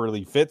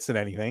properly fits in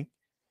anything,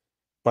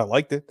 but I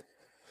liked it.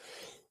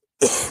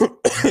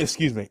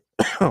 Excuse me.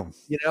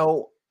 You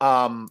know,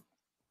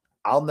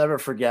 I'll never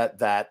forget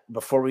that.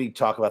 Before we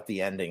talk about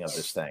the ending of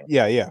this thing,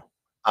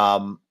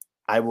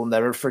 I will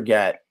never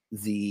forget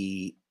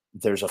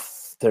there's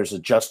a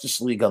Justice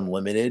League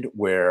Unlimited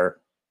where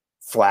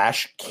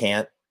Flash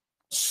can't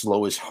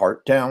slow his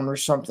heart down or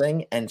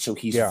something, and so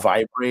he's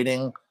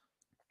vibrating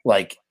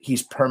like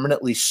he's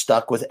permanently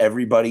stuck with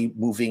everybody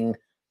moving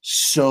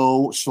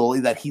so slowly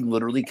that he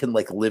literally can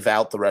like live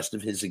out the rest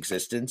of his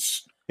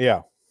existence.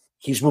 Yeah.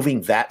 He's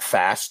moving that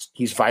fast.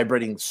 He's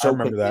vibrating so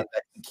quickly that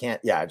he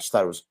can't. Yeah, I just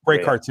thought it was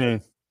great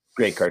cartoon.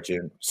 Great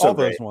cartoon. So all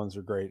those ones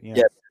are great.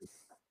 Yeah,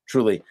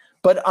 truly.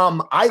 But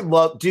I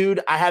love,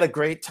 dude.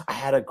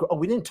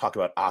 We didn't talk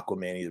about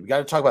Aquaman either. We got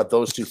to talk about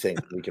those two things.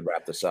 We can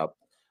wrap this up.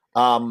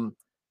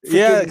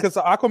 Because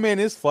Aquaman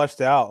is fleshed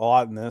out a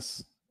lot in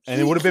this,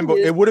 and it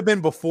would have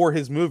been before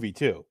his movie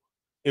too.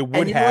 It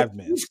would have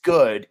been. He's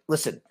good.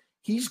 Listen,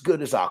 he's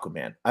good as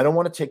Aquaman. I don't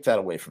want to take that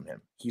away from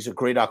him. He's a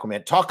great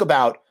Aquaman. Talk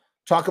about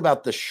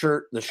the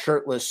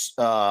shirtless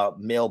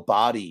male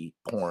body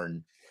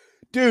porn,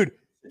 dude.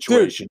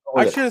 Situation.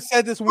 I should have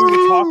said this when we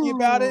were talking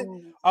about it.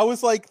 I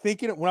was like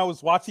thinking when I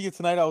was watching it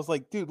tonight, I was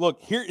like, dude, look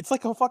here. It's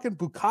like a fucking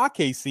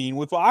bukkake scene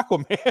with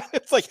Aquaman.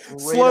 It's like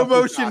slow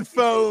motion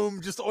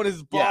foam just on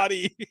his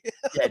body.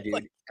 Yeah, dude.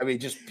 Like, I mean,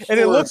 just and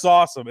it looks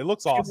awesome. It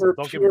looks awesome.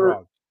 Don't get me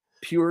wrong.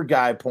 Pure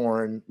guy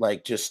porn,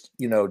 like just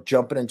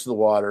jumping into the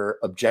water,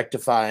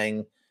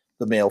 objectifying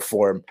the male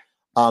form.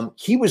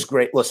 He was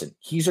great. Listen,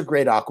 he's a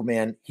great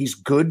Aquaman. He's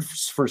good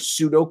for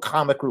pseudo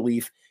comic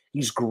relief.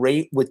 He's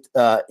great with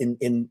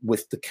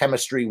with the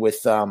chemistry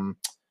with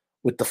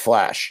the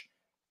Flash.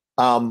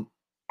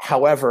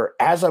 However,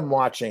 as I'm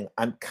watching,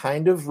 I'm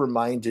kind of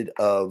reminded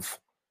of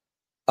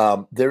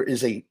there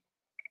is a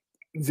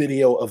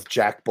video of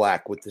Jack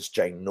Black with this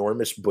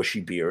ginormous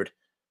bushy beard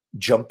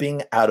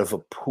jumping out of a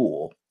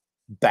pool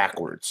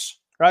backwards.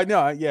 Right? No,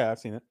 I've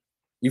seen it.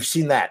 You've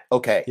seen that?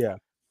 Okay. Yeah.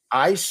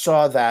 I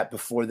saw that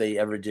before they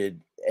ever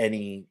did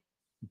any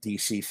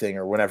DC thing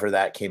or whenever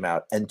that came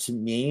out. And to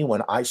me,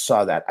 when I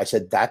saw that, I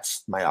said,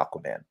 that's my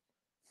Aquaman.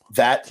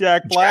 That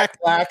Jack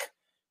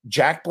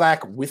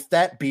Black with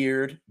that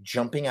beard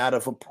jumping out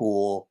of a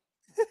pool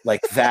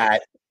like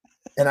that.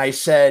 And I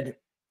said,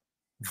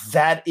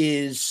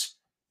 it's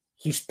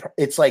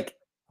like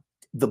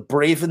the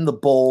brave and the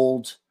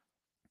bold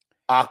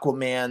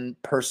Aquaman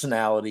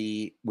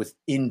personality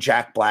within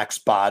Jack Black's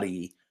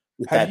body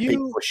with big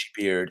bushy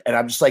beard. And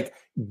I'm just like,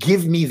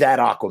 give me that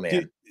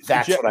Aquaman.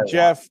 That's what I want.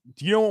 Jeff,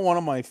 do you know what one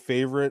of my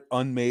favorite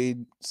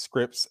unmade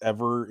scripts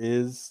ever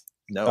is?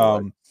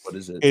 No. What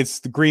is it? It's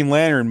the Green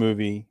Lantern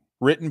movie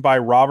written by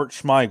Robert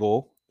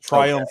Schmeigel,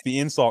 Triumph the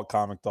Insult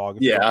Comic Dog.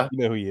 You know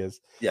who he is.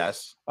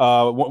 Yes.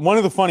 One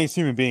of the funniest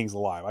human beings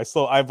alive.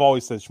 I've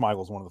always said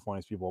Schmeigel's one of the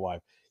funniest people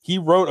alive. He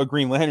wrote a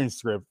Green Lantern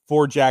script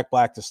for Jack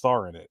Black to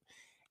star in it.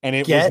 And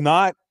it was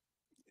not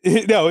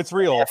no, it's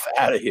real. F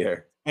out of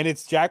here. And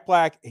it's Jack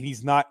Black.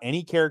 He's not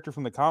any character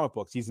from the comic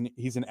books. He's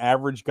an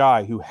average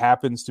guy who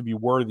happens to be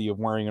worthy of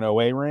wearing an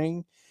OA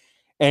ring.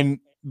 And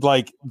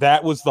like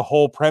that was the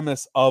whole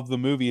premise of the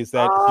movie is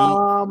that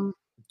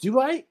do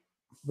I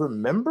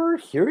remember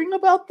hearing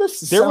about this?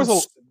 There was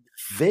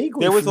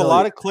a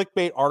lot of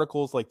clickbait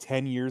articles like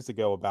 10 years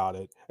ago about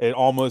it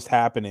almost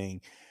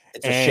happening.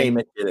 It's a shame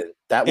it didn't.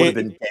 That would have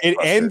been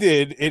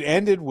it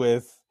ended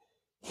with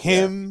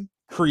him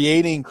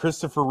creating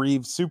Christopher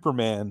Reeve's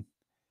Superman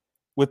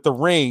with the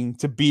ring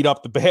to beat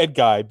up the bad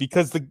guy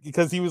because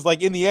he was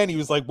like, in the end, he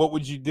was like, what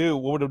would you do?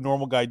 What would a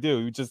normal guy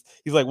do?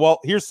 He's like, well,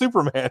 here's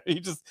Superman. He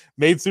just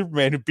made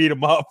Superman to beat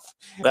him up.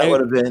 That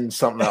would have been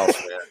something else,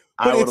 man.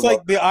 But it's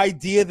like the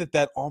idea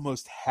that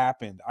almost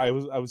happened. I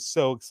was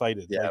so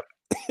excited. Yeah.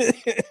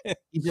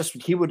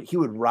 He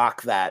would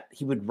rock that.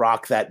 He would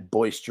rock that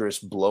boisterous,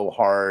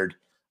 blowhard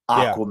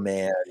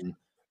Aquaman,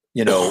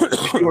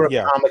 pure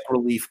comic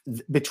relief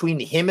between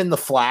him and the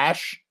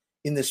Flash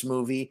in this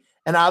movie.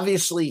 And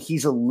obviously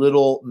he's a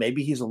little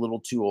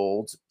too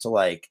old to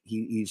like,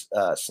 he's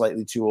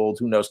slightly too old.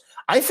 Who knows?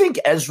 I think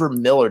Ezra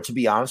Miller, to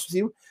be honest with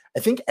you,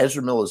 is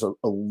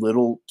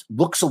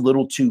looks a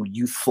little too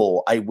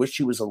youthful. I wish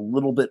he was a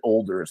little bit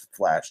older as the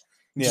Flash.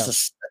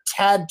 Just a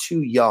tad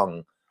too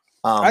young.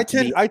 I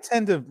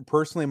tend to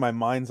personally, in my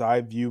mind's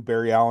eye, view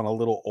Barry Allen a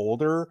little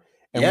older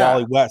and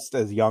Wally West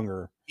as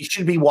younger. He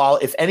should be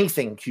if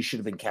anything, he should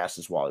have been cast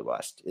as Wally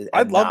West.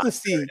 I'd love to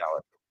see.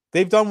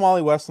 They've done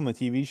Wally West on the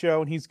TV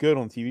show, and he's good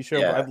on the TV show.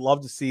 Yeah. But I'd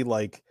love to see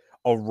like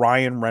a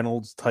Ryan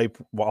Reynolds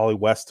type Wally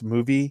West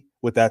movie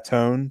with that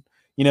tone.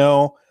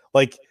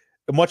 Like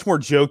a much more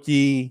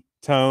jokey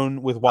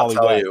tone with Wally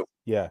West.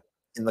 Yeah.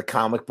 In the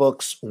comic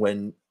books,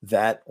 when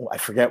I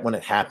forget when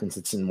it happens,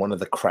 it's in one of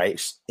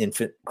the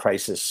Infant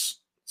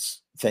Crisis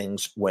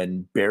things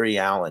when Barry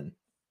Allen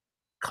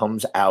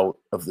comes out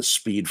of the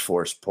Speed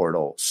Force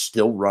portal,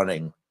 still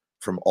running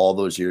from all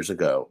those years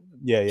ago.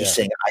 Just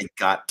saying, I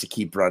got to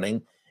keep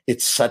running.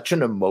 It's such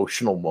an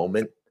emotional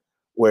moment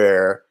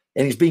and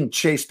he's being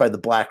chased by the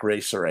Black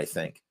Racer, I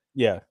think.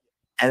 Yeah.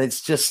 And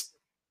it's just,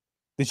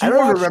 I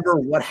don't even remember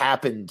what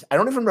happened. I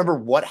don't even remember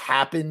what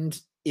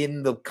happened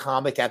in the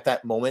comic at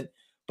that moment,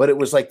 but it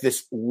was like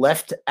this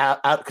left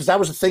out because that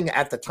was a thing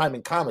at the time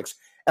in comics.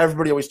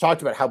 Everybody always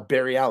talked about how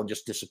Barry Allen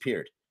just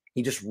disappeared.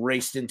 He just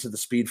raced into the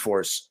Speed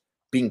Force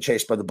being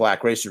chased by the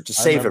Black Racer to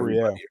save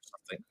everybody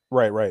or something.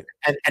 Right.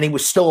 And he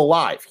was still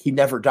alive. He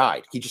never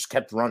died. He just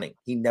kept running.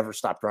 He never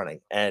stopped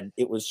running. And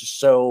it was just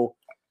so.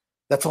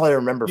 That's all I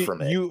remember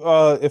from it.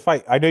 If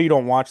I know you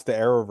don't watch the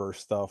Arrowverse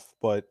stuff,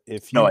 but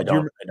if you no, I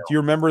don't. Do you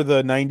remember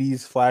the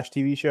 '90s Flash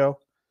TV show?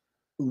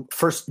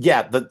 First,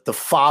 yeah, the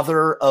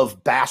father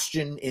of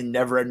Bastion in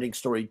Neverending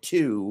Story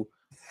 2.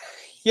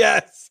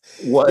 Yes,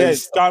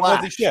 was John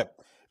Wesley Shipp.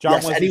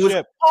 And he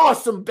was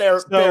awesome.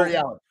 Barry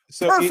Allen.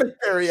 Perfect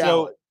Barry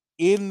Allen. So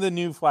in the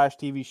new Flash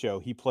TV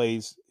show, he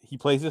plays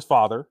his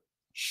father.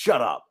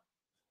 Shut up.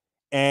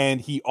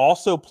 And he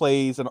also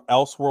plays an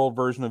Elseworld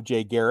version of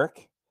Jay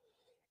Garrick.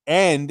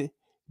 And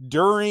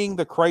during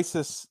the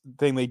Crisis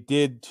thing they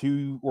did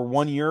 2 or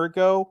 1 year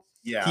ago,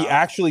 he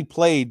actually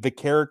played the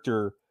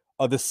character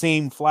of the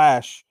same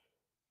Flash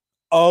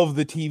of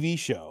the TV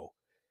show.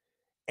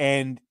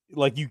 And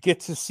like you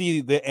get to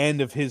see the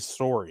end of his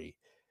story.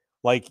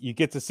 Like you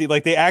get to see,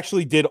 like they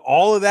actually did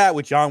all of that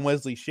with John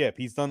Wesley Shipp.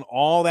 He's done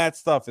all that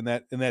stuff in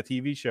that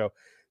TV show.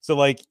 So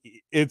like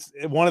it's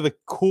one of the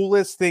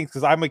coolest things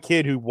because I'm a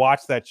kid who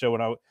watched that show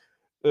when I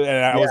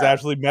was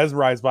actually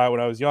mesmerized by it when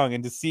I was young,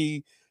 and to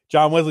see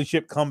John Wesley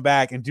Shipp come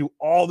back and do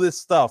all this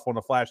stuff on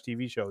a Flash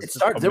TV show.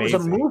 There was a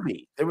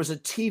movie. There was a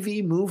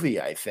TV movie,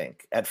 I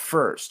think, at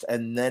first,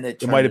 and then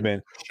it might have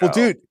been. Well,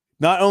 dude,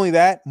 not only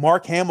that,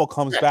 Mark Hamill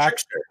comes back.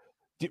 Trickster.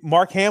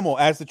 Mark Hamill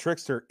as the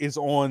Trickster is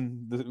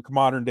on the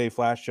modern day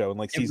Flash show, and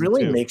like season 2. It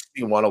really makes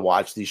me want to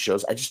watch these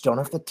shows. I just don't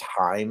have the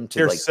time to.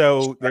 There's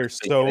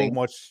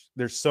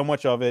so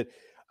much of it.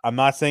 I'm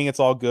not saying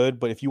it's all good,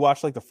 but if you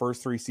watch like the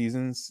first 3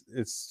 seasons,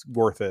 it's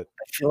worth it.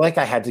 I feel like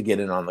I had to get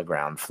in on the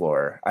ground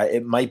floor.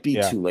 It might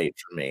be too late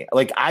for me.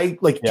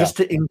 Just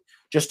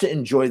to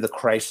enjoy the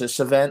Crisis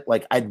event,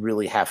 like I'd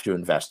really have to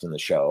invest in the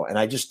show, and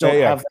I just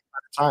don't have that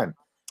time.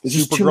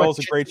 Supergirl's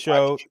a great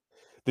show.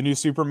 The new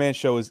Superman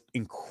show is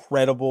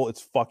incredible.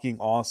 It's fucking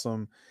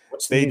awesome.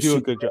 They do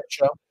a good job.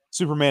 Show?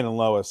 Superman and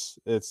Lois.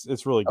 It's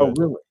really good. Oh,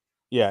 really?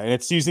 Yeah, and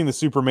it's using the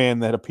Superman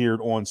that appeared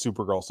on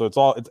Supergirl. So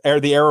the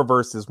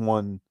Arrowverse is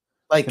one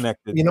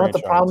connected. You know what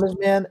the problem is,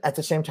 man? At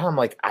the same time,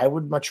 like I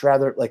would much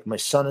rather, like my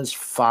son is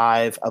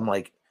 5. I'm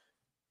like,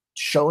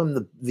 show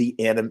him the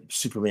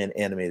Superman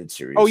animated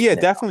series. Oh yeah,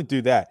 definitely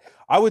do that.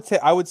 I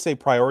would say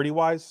priority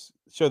wise,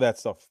 show that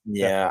stuff.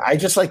 Yeah, definitely. I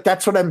just like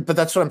that's what I'm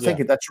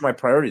thinking. That's where my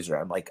priorities are.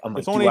 I'm like,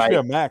 it's on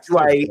HBO Max.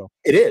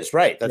 It is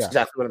right. That's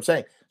exactly what I'm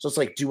saying. So it's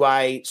like, do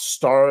I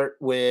start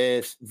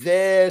with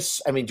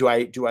this? I mean, do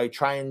I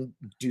try and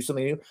do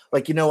something new?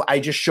 Like, I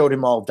just showed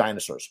him all of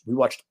Dinosaurs. We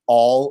watched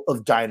all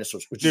of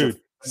Dinosaurs, which is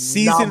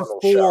season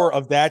 4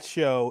 of that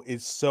show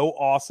is so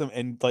awesome,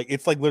 and like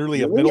it's like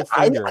literally a middle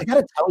finger. I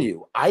gotta tell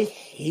you, I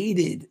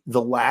hated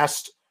the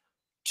last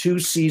 2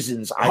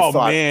 seasons. I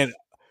thought, man.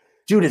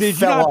 Dude,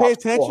 did you not pay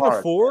attention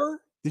to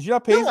 4? Did you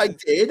not pay? No, I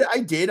did.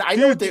 I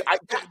know what they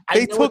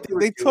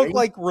took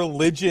like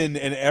religion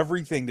and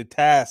everything to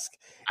task,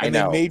 and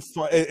they made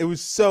fun. It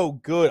was so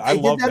good. I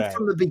love that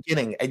from the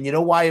beginning. And you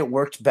know why it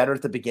worked better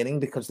at the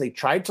beginning? Because they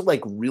tried to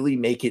like really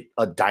make it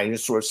a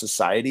dinosaur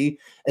society,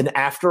 and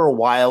after a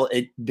while,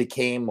 it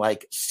became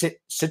like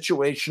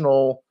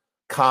situational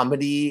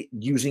comedy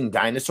using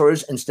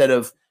dinosaurs instead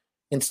of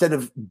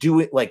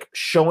doing like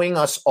showing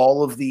us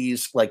all of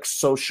these like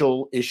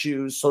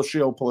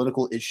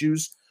socio-political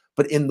issues,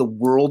 but in the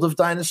world of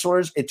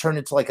dinosaurs, it turned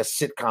into like a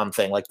sitcom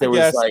thing. Like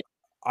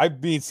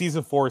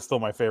season 4 is still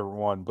my favorite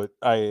one, but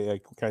I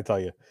can't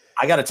tell you.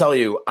 I got to tell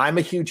you, I'm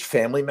a huge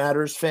Family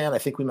Matters fan. I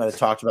think we might have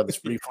talked about this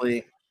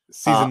briefly.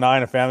 Season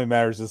 9 of Family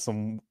Matters is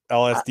some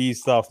LSD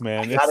stuff,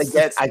 man. I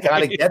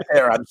gotta get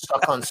there. I'm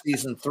stuck on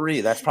season 3.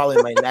 That's probably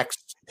my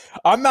next.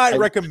 I'm not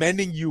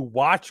recommending you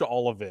watch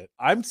all of it.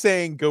 I'm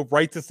saying go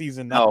right to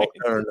season 9.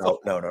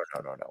 No.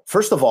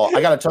 First of all,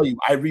 I gotta tell you,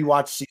 I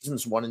rewatched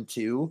seasons 1 and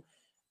 2,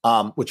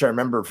 which I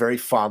remember very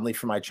fondly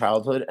from my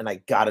childhood, and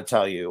I gotta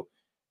tell you,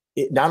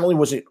 it not only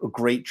was it a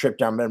great trip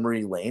down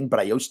memory lane, but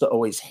I used to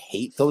always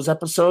hate those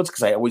episodes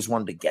because I always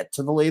wanted to get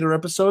to the later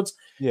episodes.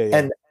 Yeah.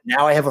 And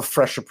now I have a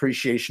fresh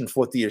appreciation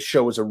for what the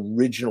show was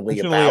originally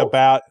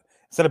about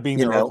instead of being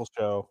the local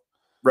show.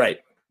 Right.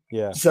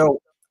 Yeah. So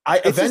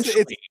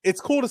it's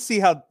cool to see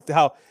how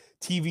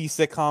TV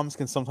sitcoms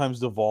can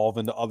sometimes devolve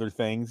into other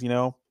things,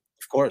 Of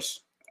course.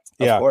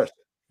 Of course.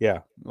 Yeah.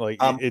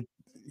 Like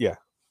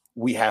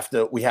we have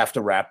to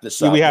wrap this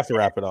up. We have to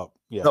wrap it up.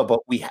 Yeah. But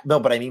we have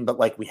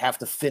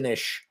to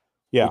finish.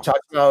 Yeah.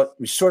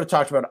 We sort of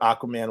talked about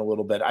Aquaman a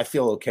little bit. I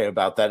feel okay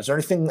about that. Is there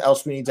anything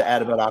else we need to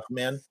add about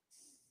Aquaman?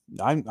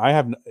 I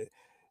have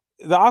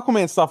the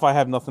Aquaman stuff. I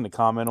have nothing to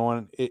comment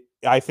on.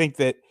 I think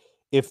that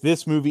if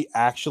this movie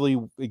actually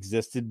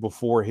existed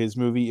before his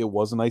movie, it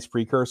was a nice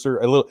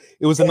precursor. It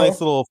was a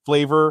nice little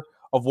flavor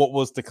of what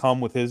was to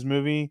come with his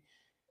movie.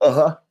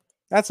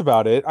 That's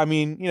about it. I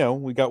mean,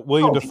 we got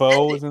William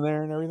Dafoe was in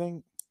there and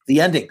everything. The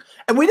ending.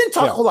 And we didn't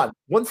talk. Hold on.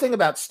 One thing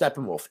about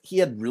Steppenwolf, he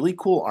had really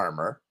cool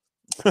armor.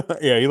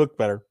 Yeah, he looked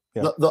better.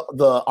 Yeah.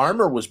 The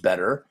armor was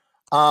better.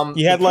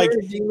 He had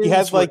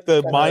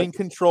the mind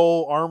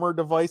control armor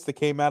device that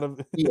came out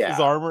of his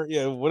armor.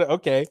 Yeah. What?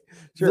 Okay.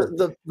 Sure.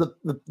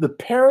 The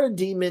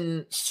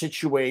parademon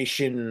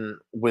situation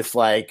with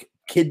like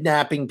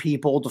kidnapping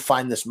people to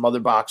find this mother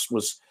box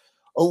was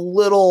a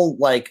little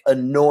like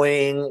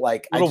annoying.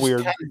 Like a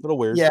little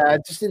weird. Yeah, I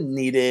just didn't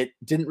need it.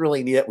 Didn't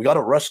really need it. We got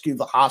to rescue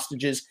the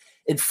hostages.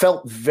 It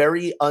felt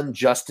very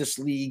Unjustice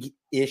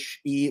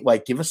League-ish.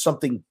 Like, give us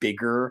something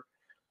bigger.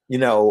 You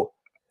know.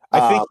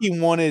 I think he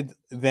wanted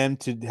them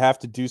to have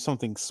to do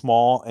something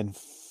small and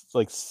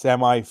like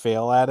semi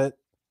fail at it.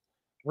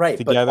 Right.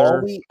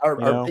 Together, but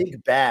our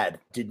big bad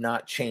did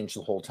not change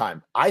the whole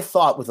time. I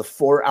thought with a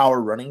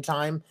 4-hour running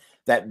time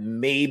that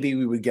maybe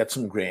we would get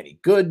some Granny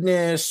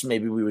goodness.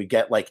 Maybe we would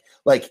get like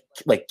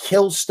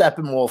kill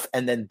Steppenwolf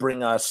and then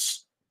bring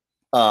us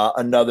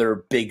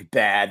another big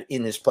bad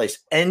in his place,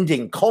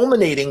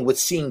 culminating with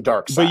seeing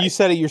Darkseid. But you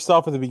said it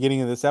yourself at the beginning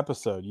of this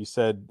episode. You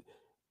said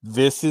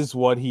this is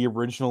what he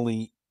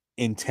originally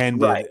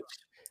intended.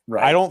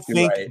 Right. I don't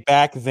think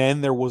back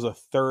then there was a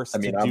thirst to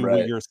do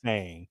what you're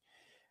saying.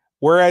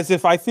 Whereas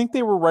if I think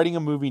they were writing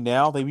a movie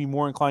now, they'd be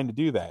more inclined to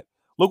do that.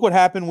 Look what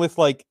happened with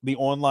like the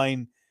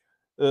online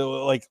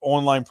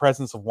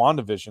presence of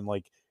WandaVision.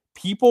 Like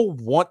people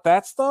want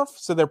that stuff,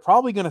 so they're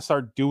probably going to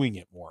start doing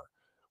it more.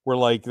 Where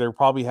like they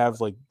probably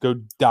have like go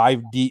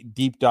dive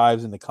deep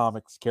dives into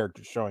comics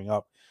characters showing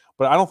up.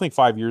 But I don't think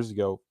 5 years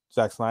ago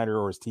Zack Snyder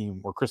or his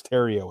team or Chris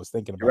Terrio was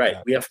thinking about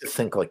that. We have to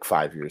think like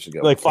 5 years ago.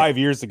 Like 5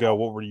 years ago,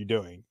 what were you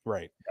doing?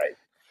 Right.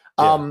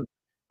 Yeah.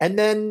 And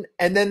then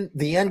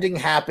the ending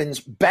happens.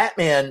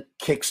 Batman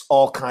kicks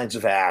all kinds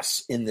of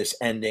ass in this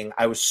ending.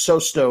 I was so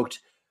stoked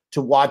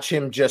to watch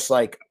him just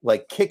like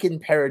kicking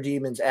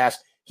Parademon's ass.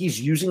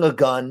 He's using a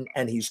gun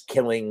and he's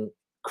killing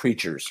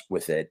creatures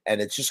with it. And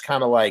it's just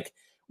kind of like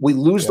we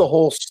lose the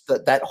whole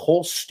that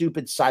whole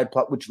stupid side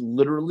plot, which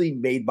literally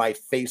made my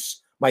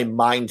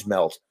mind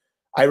melt.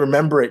 I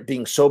remember it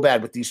being so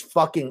bad with this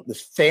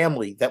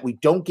family that we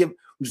don't give,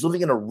 who's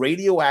living in a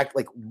radioactive,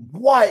 like,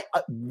 why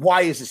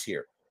is this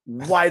here?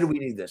 Why do we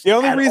need this? The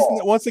only reason,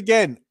 once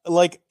again,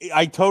 like,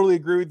 I totally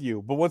agree with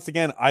you, but once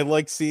again, I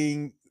like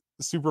seeing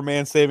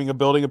Superman saving a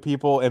building of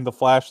people and the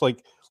Flash,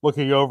 like,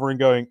 looking over and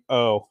going,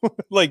 oh,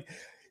 like,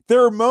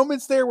 there are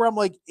moments there where I'm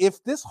like,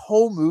 if this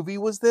whole movie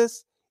was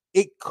this,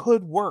 it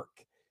could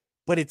work,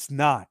 but it's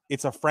not.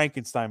 It's a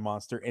Frankenstein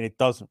monster and it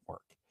doesn't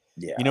work.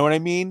 Yeah. You know what I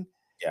mean?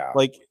 Yeah.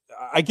 Like,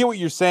 I get what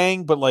you're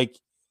saying, but like,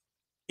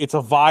 it's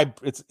a vibe.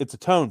 It's a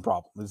tone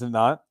problem, is it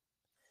not?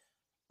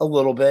 A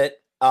little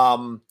bit.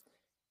 And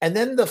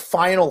then the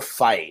final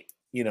fight,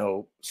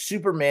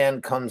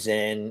 Superman comes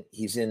in.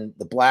 He's in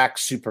the black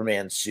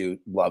Superman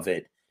suit. Love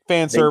it.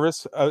 Fan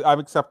service. I'm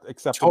accepting.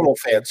 Total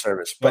fan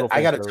service. But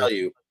I got to tell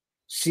you,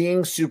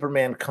 seeing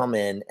Superman come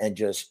in and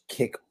just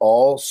kick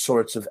all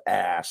sorts of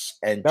ass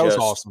and that was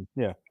awesome.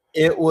 Yeah.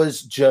 It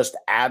was just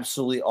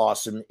absolutely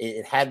awesome.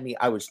 It had me.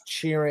 I was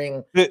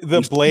cheering.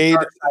 The blade,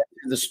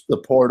 the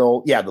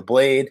portal. Yeah, the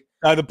blade.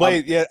 The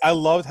blade. Yeah, I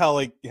loved how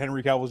like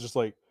Henry Cavill was just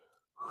like,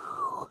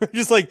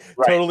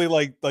 totally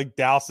like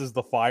douses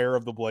the fire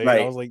of the blade.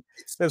 Right. I was like,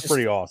 that's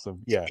pretty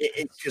awesome. Yeah,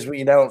 because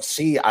we don't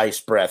see ice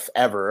breath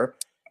ever.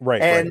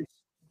 Right.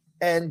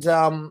 And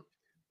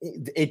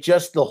it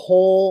just the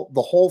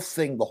whole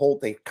thing.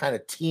 They kind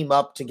of team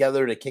up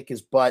together to kick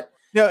his butt.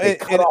 No, they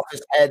cut off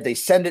his head. They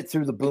send it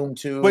through the boom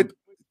tube. But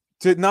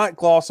to not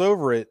gloss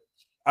over it,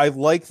 I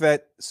like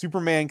that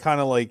Superman kind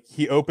of like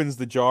he opens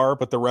the jar,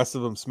 but the rest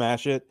of them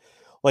smash it.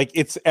 Like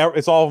it's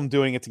all of them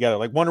doing it together.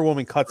 Like Wonder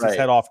Woman cuts his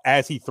head off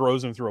as he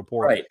throws him through a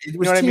portal. Right. You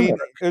know what I mean?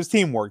 It was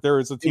teamwork. There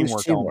was a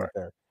teamwork element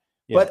there.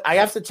 Yeah. But I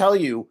have to tell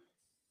you,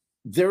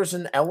 there's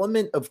an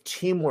element of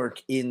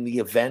teamwork in the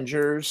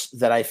Avengers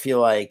that I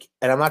feel like,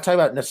 and I'm not talking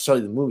about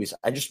necessarily the movies.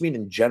 I just mean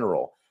in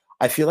general.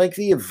 I feel like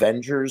the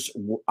Avengers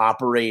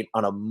operate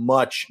on a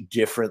much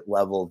different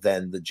level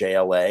than the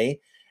JLA.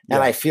 Yeah.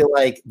 And I feel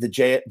like the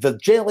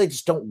JLA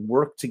just don't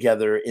work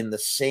together in the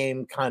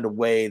same kind of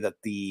way that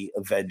the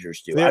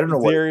Avengers do. I don't know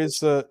what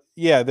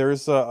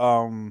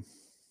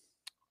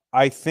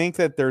I think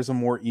that there's a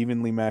more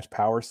evenly matched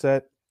power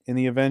set in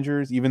the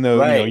Avengers, even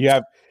though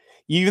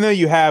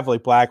you have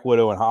like Black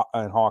Widow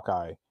and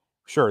Hawkeye.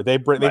 Sure, they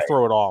throw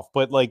it off,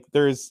 but like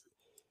there's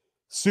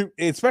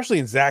especially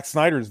in Zack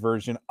Snyder's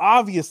version,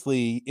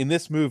 obviously in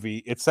this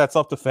movie, it sets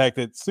up the fact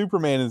that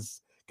Superman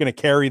is going to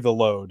carry the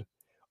load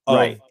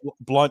of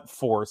blunt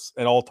force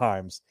at all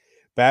times.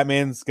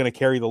 Batman's going to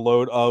carry the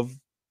load of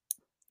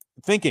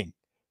thinking,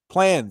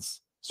 plans,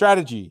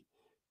 strategy,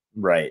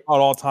 right, at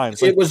all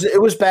times. It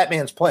was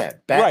Batman's plan.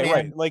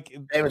 Right. Like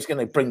Batman's going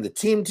to bring the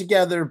team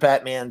together.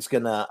 Batman's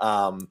going to,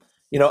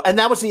 and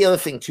that was the other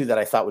thing too that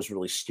I thought was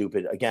really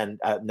stupid. Again,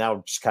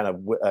 now just kind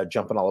of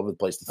jumping all over the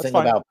place. The thing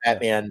about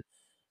Batman.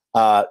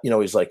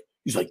 He's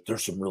like,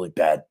 there's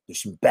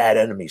some bad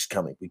enemies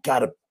coming. We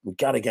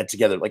gotta get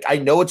together. Like, I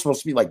know it's supposed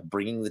to be like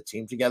bringing the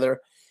team together.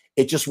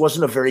 it just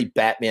wasn't a very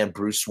Batman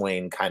Bruce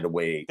Wayne kind of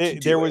way.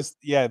 There was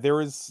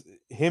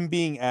him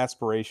being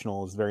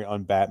aspirational is very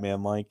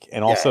un-Batman like,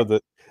 and also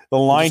the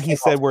line he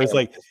said where it's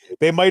like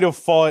they might have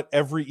fought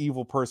every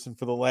evil person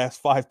for the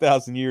last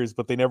 5,000 years,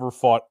 but they never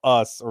fought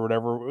us or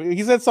whatever.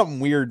 He said something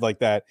weird like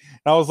that,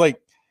 and I was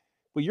like,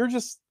 "Well, you're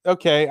just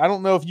okay. I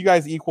don't know if you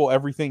guys equal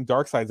everything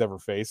Darkseid's ever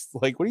faced.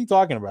 Like, what are you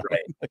talking about?"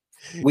 Right.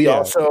 We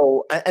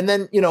also, and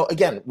then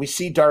again, we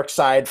see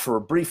Darkseid for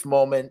a brief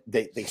moment.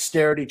 They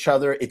stare at each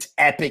other. It's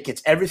epic.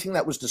 It's everything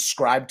that was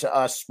described to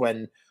us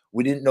when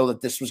we didn't know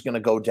that this was going to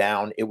go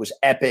down. It was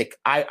epic.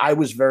 I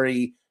was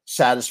very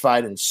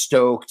satisfied and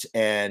stoked.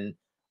 And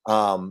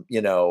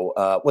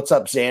what's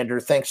up,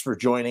 Xander? Thanks for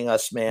joining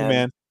us,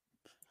 man.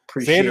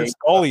 Appreciate Xander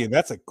Scullion.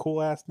 That's a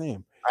cool ass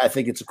name. I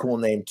think it's a cool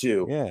name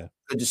too. Yeah.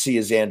 Good to see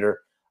you, Xander.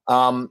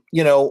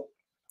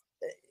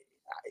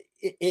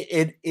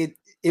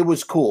 It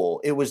was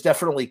cool. It was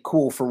definitely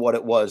cool for what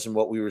it was and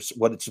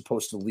what it's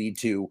supposed to lead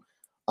to.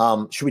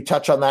 Should we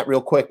touch on that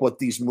real quick?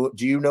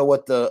 Do you know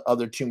what the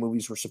other two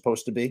movies were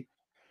supposed to be?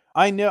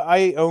 I know.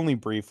 I only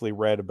briefly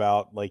read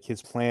about like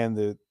his plan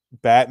that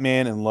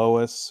Batman and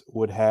Lois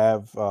would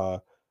have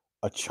a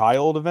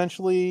child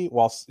eventually.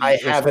 While I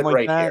have it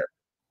right here.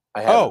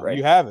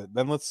 You have it.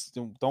 Then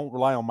don't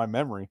rely on my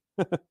memory.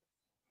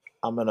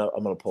 I'm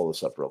gonna pull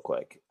this up real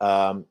quick.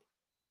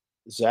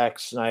 Zack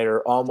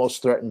Snyder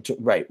almost threatened to.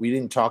 Right, we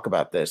didn't talk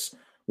about this.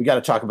 We got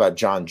to talk about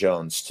John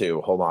Jones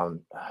too. Hold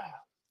on.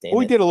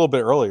 We did a little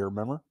bit earlier.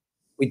 Remember?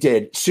 We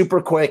did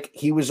super quick.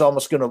 He was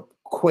almost going to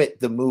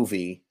quit the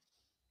movie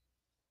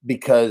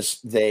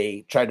because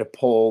they tried to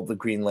pull the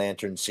Green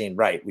Lantern scene.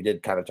 Right, we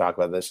did kind of talk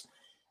about this,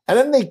 and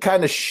then they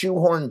kind of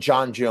shoehorned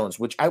John Jones,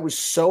 which I was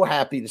so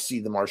happy to see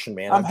the Martian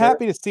Manhunter. I'm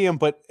happy to see him,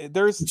 but it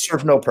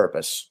served no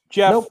purpose.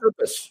 Jeff, no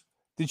purpose.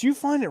 Did you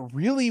find it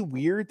really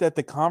weird that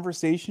the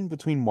conversation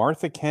between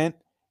Martha Kent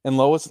and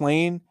Lois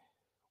Lane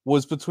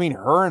was between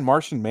her and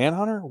Martian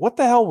Manhunter? What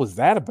the hell was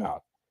that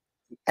about?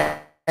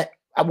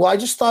 Well, I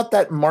just thought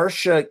that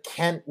Marcia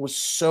Kent was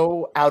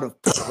so out of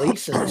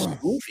place in this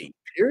movie,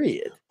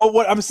 period. But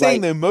what I'm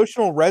saying, the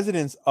emotional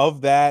resonance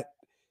of that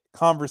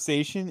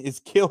conversation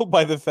is killed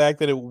by the fact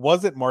that it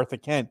wasn't Martha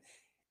Kent.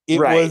 It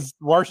was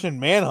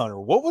Martian Manhunter.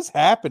 What was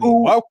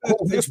happening?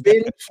 He's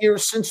been here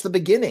since the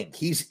beginning.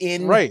 He's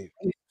in... Right.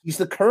 He's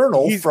the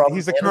colonel he's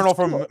the colonel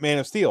from Man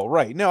of Steel.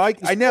 Right. No,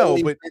 I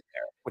know, but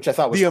which I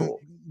thought was cool.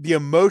 The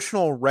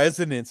emotional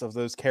resonance of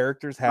those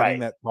characters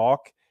having that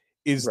talk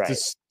is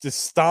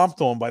just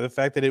stomped on by the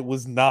fact that it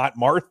was not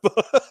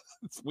Martha.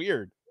 It's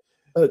weird.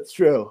 That's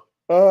true.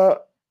 Here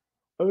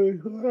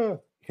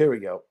we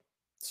go.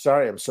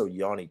 Sorry, I'm so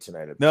yawny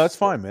tonight. No, it's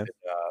fine, man.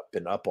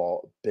 Been up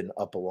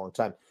a long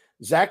time.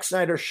 Zack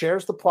Snyder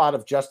shares the plot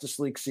of Justice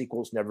League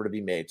sequels never to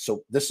be made.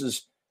 So this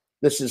is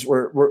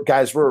where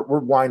we're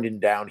winding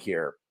down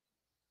here.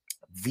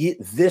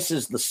 This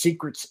is the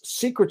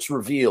secrets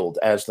revealed,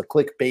 as the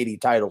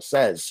clickbaity title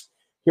says.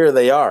 Here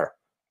they are.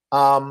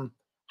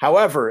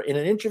 However, in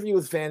an interview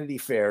with Vanity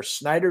Fair,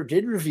 Snyder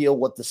did reveal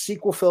what the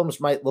sequel films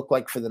might look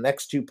like for the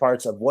next two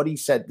parts of what he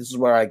said. This is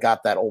where I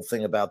got that whole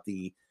thing about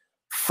the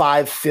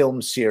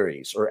 5-film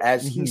series, or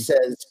as he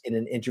says in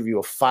an interview,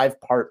 a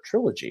 5-part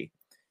trilogy.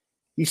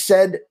 He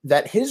said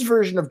that his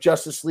version of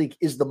Justice League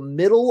is the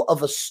middle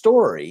of a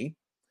story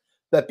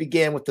that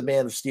began with the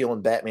Man of Steel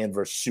and Batman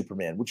versus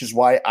Superman, which is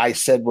why I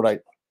said what I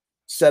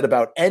said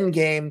about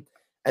Endgame,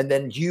 and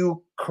then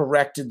you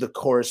corrected the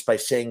course by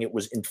saying it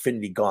was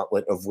Infinity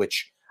Gauntlet, of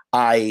which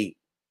I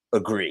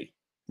agree.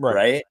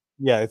 Right?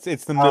 Yeah,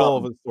 it's the middle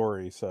of a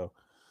story. So,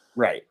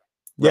 right.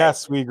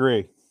 Yes, we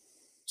agree.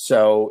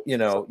 So,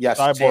 yes,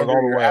 Cyborg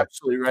all the way.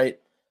 Absolutely right.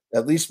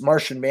 At least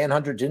Martian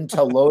Manhunter didn't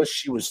tell Lois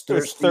she was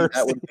thirsty.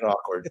 That would have been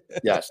awkward.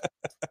 Yes.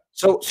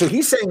 So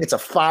he's saying it's a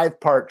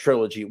 5-part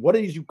trilogy. What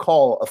did you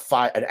call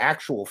an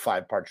actual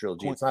 5-part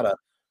trilogy? It's not a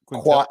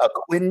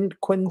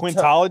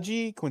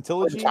quintology.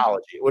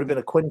 It would have been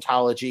a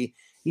quintology.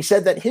 He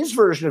said that his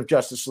version of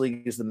Justice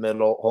League is the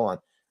middle. Hold on.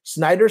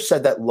 Snyder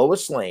said that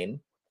Lois Lane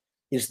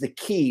is the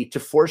key to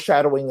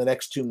foreshadowing the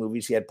next two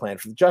movies he had planned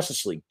for the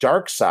Justice League.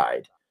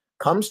 Darkseid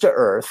comes to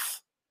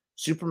Earth.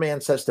 Superman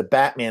says to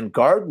Batman,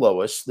 guard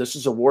Lois. This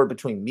is a war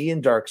between me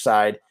and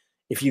Darkseid.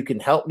 If you can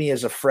help me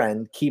as a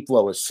friend, keep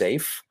Lois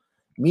safe.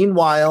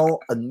 Meanwhile,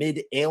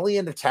 amid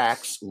alien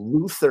attacks,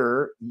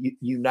 Luthor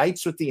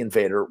unites with the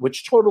Invader,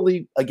 which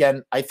totally,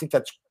 again, I think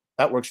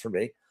that works for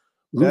me.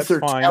 Luthor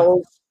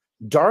tells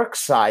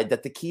Darkseid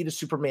that the key to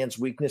Superman's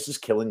weakness is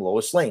killing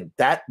Lois Lane.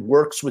 That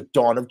works with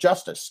Dawn of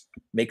Justice.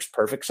 Makes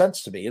perfect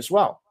sense to me as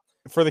well.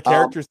 For the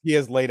characters he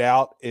has laid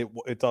out,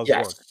 it does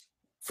work.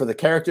 For the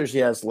characters he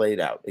has laid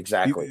out.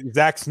 Exactly.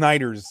 Zack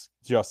Snyder's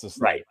Justice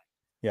League. Right.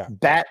 Yeah.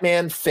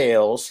 Batman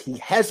fails. He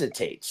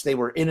hesitates. They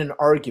were in an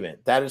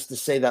argument. That is to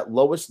say that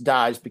Lois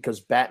dies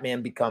because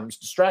Batman becomes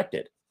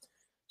distracted.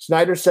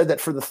 Snyder said that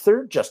for the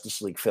third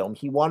Justice League film,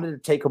 he wanted to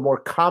take a more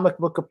comic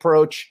book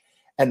approach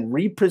and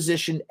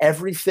reposition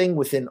everything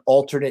within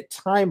alternate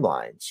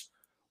timelines.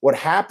 What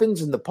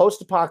happens in the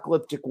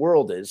post-apocalyptic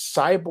world is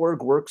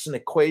Cyborg works an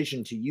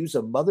equation to use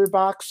a mother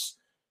box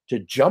to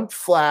jump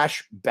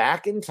Flash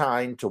back in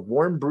time to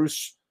warn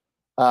Bruce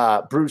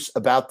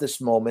about this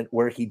moment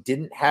where he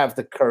didn't have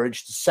the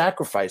courage to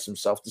sacrifice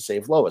himself to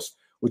save Lois,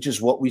 which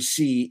is what we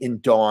see in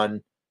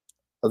Dawn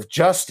of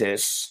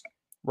Justice.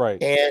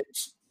 Right. And,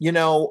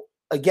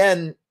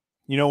 again,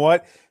 you know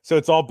what? So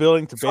it's all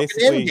building to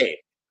basically Endgame.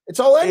 It's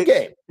all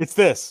Endgame. It's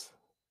this.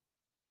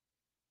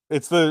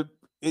 It's the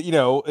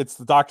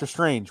Doctor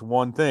Strange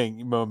one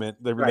thing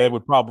moment that they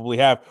would probably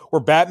have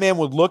where Batman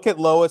would look at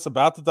Lois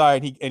about to die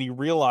and he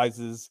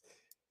realizes,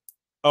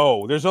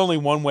 oh, there's only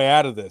one way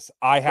out of this.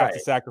 I have to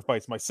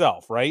sacrifice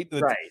myself, right?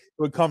 It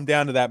would come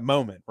down to that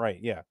moment. Right.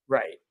 Yeah.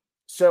 Right.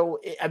 So,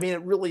 I mean,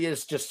 it really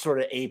is just sort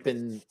of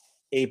aping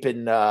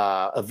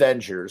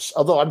Avengers,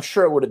 although I'm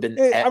sure it would have been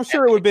it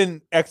would have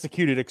been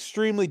executed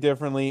extremely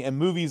differently, and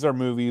movies are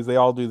movies. They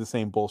all do the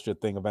same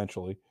bullshit thing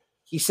eventually.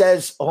 He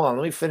says, hold on,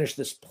 let me finish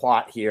this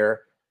plot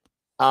here.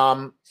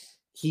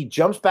 He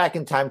jumps back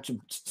in time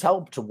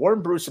to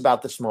warn Bruce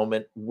about this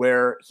moment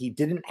where he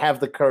didn't have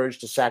the courage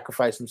to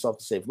sacrifice himself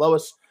to save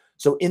Lois.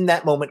 So in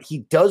that moment, he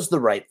does the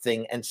right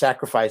thing and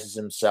sacrifices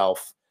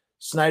himself.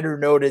 Snyder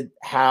noted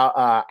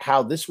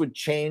how this would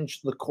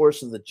change the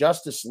course of the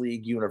Justice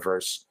League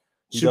universe.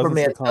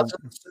 Superman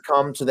doesn't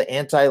succumb to the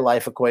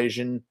anti-life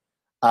equation.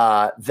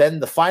 Then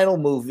the final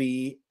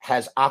movie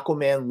has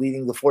Aquaman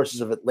leading the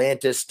forces of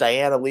Atlantis,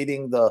 Diana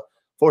leading the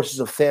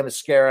forces of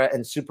Themyscira,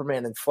 and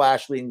Superman and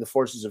Flash leading the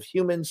forces of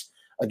humans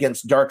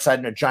against Darkseid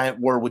in a giant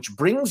war, which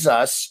brings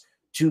us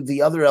to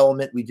the other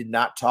element we did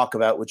not talk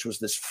about, which was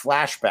this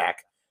flashback.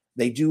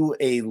 They do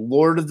a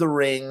Lord of the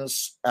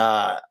Rings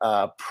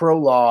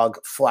prologue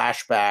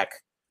flashback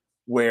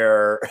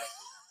where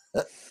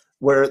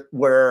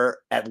where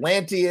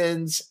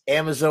Atlanteans,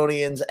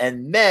 Amazonians,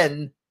 and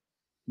men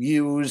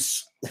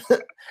use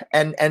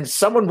and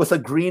someone with a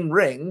green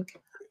ring.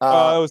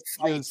 Was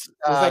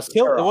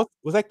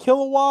that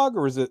Kilowog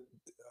or is it?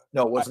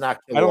 No, it was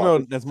not Kilowog. I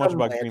don't know as much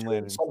about Green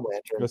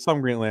Lantern.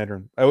 Some Green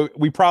Lantern.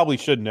 We probably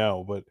should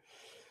know, but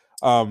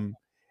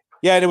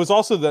yeah, and it was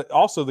also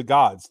the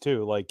gods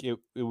too. Like it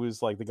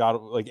was like the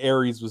god, like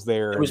Ares was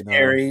there. It was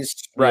Ares,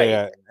 right?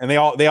 Yeah, and they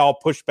all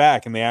pushed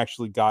back, and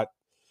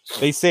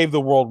they saved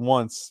the world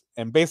once,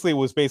 and basically it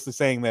was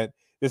saying that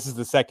this is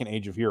the second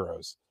Age of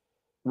Heroes,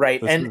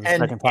 right? And the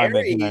second time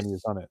that humanity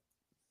has done it.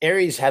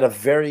 Ares had a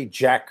very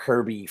Jack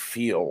Kirby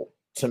feel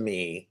to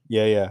me.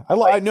 Yeah. I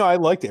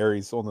liked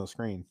Ares on the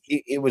screen.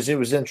 It was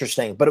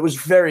interesting, but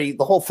the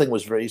whole thing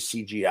was very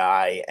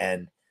CGI,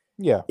 and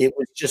it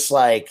was just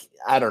like,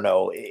 I don't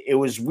know. It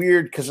was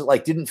weird because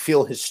it didn't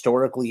feel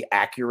historically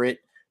accurate.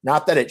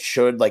 Not that it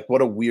should. Like,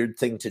 what a weird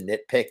thing to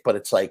nitpick, but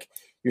it's like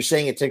you're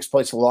saying it takes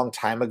place a long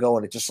time ago,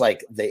 and it just I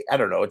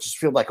don't know. It just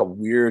feels like a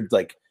weird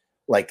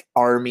like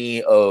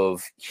army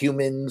of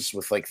humans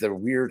with their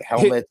weird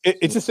helmets.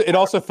 It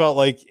also felt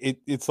like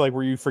it's like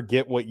where you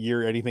forget what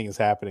year anything is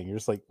happening. You're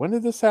just like, when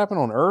did this happen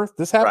on Earth?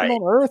 This happened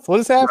on Earth? What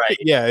is happening? Right.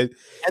 Yeah.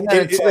 And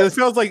then it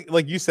feels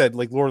like you said,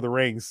 like Lord of the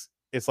Rings.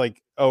 It's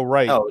like, oh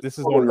right, this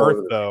is on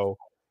Earth though.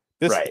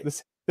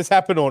 This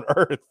happened on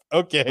Earth.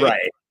 Okay.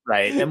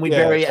 Right. And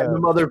and the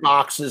mother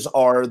boxes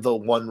are the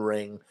One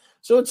Ring.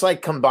 So it's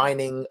like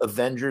combining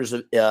Avengers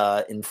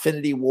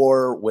Infinity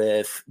War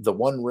with the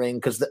One Ring,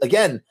 because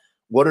again,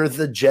 what are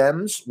the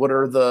gems? What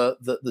are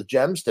the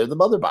gems? They're the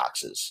mother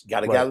boxes.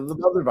 Got to gather the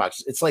mother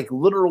boxes. It's like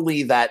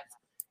literally that.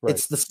 Right.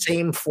 It's the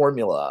same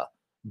formula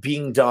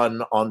being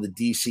done on the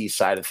DC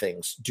side of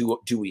things. Do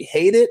we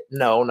hate it?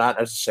 No, not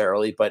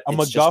necessarily. But a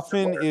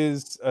MacGuffin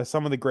is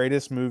some of the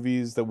greatest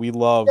movies that we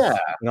love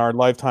in our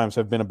lifetimes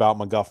have been about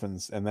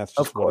MacGuffins, and that's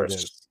just what it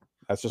is.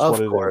 That's just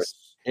what it is.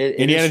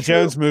 Indiana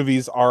Jones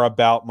movies are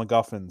about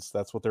MacGuffins.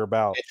 That's what they're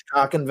about.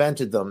 Hitchcock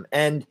invented them,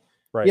 and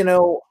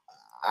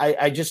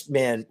I just,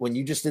 man, when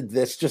you just did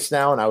this just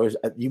now, and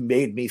you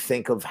made me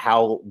think of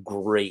how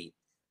great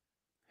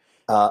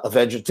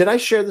Avengers. Did I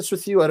share this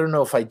with you? I don't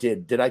know if I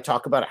did. Did I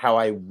talk about how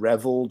I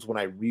reveled when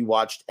I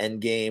rewatched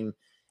Endgame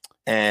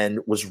and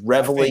was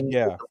reveling?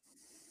 Yeah.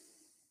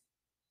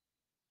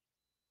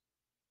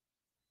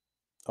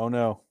 Oh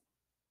no.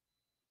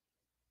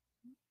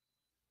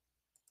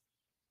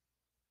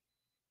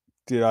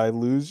 Did I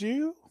lose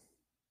you?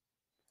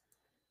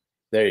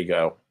 There you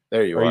go.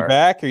 There you are. Are you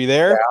back? Are you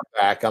there? Yeah,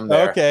 I'm back. I'm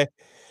there. Okay.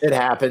 It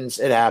happens.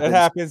 It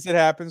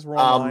happens. We're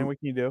online. What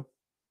can you do?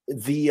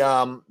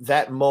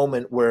 That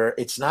moment where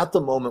it's not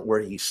the moment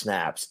where he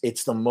snaps.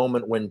 It's the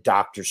moment when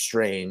Doctor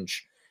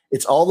Strange.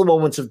 It's all the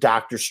moments of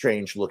Doctor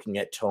Strange looking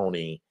at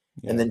Tony,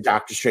 and then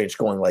Doctor Strange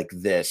going like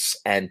this,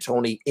 and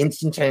Tony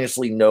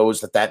instantaneously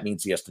knows that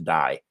means he has to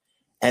die,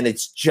 and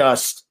it's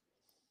just.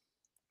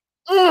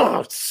 Oh,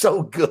 it's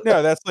so good.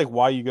 No, that's like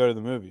why you go to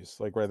the movies,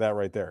 like right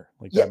there.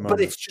 Like that moment.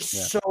 But it's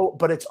just so,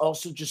 but it's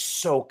also just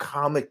so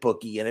comic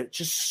booky, and it's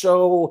just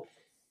so,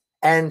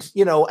 and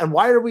and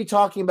why are we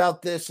talking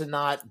about this and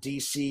not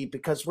DC?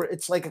 Because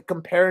it's like a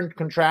compare and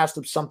contrast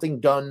of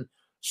something done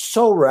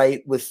so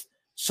right with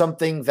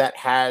something that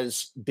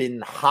has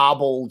been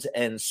hobbled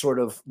and sort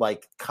of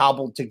like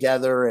cobbled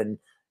together and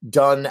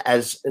done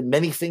as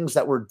many things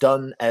that were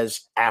done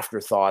as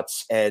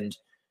afterthoughts. And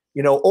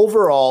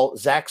overall,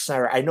 Zack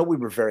Snyder, I know we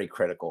were very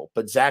critical,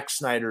 but Zack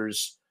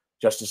Snyder's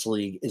Justice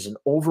League is an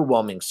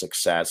overwhelming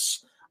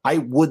success. I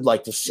would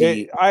like to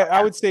see.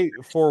 I would say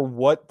for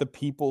what the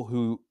people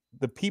who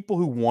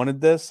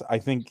wanted this, I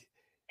think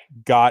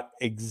got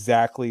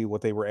exactly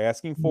what they were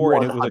asking for,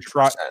 100%. And it was a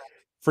try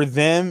for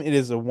them. It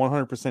is a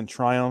 100%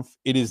 triumph.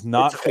 It is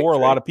not for a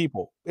lot of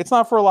people. It's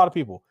not for a lot of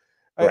people.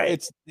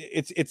 Right.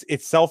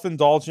 It's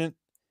self-indulgent.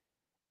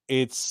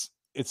 It's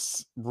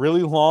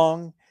really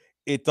long.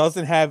 It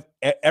doesn't have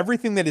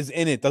everything that is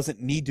in it. Doesn't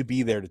need to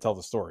be there to tell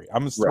the story.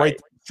 I'm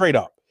straight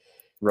up.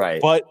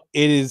 Right. But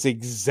it is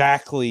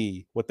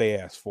exactly what they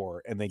asked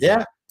for, and they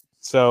get it.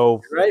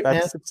 So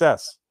that's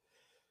success.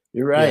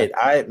 You're right.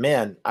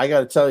 Yeah. I got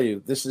to tell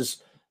you, this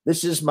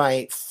is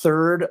my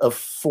third of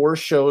 4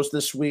 shows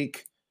this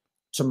week.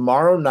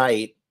 Tomorrow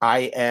night,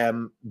 I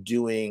am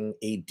doing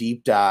a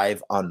deep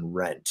dive on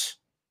Rent.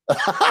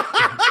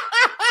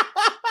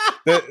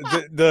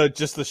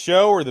 Just the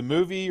show or the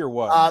movie or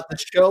what? The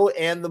show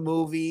and the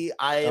movie.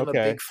 I am a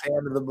big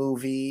fan of the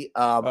movie.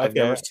 I've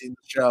never seen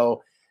the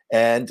show.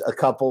 And a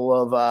couple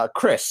of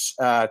Chris,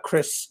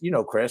 Chris.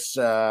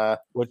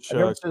 Which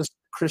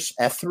Chris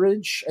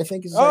Etheridge, I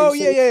think is. Oh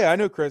yeah. I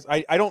know Chris.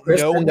 I don't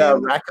Chris know and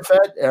him.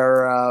 Rakafet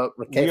or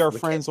we are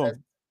friends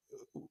on.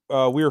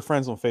 We are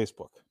friends on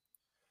Facebook.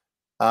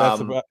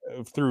 That's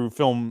through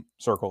film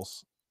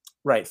circles.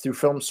 Right, through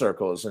film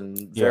circles and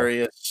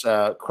various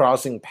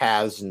crossing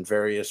paths in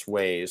various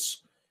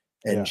ways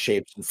and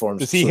shapes and forms.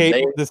 Does he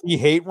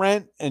hate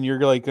Rent? And you're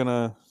like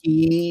gonna?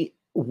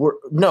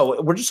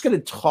 We're just gonna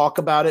talk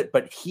about it.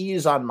 But he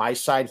is on my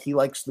side. He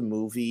likes the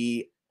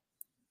movie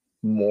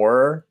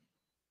more.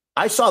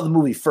 I saw the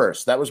movie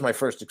first. That was my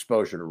first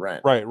exposure to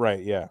Rent.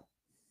 Right, yeah.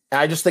 And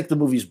I just think the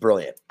movie's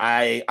brilliant.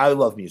 I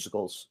love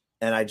musicals,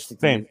 and I just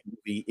think the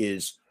movie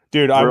is.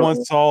 Dude, brilliant. I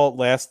once saw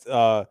last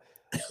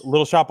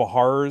Little Shop of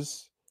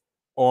Horrors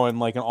on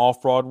like an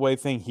off-Broadway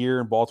thing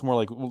here in Baltimore,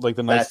 like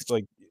the nice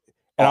and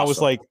awesome. I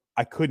was like,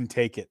 I couldn't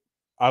take it.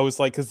 I was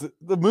like, because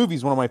the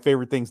movie's one of my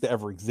favorite things to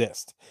ever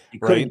exist. You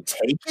couldn't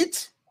take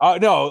it?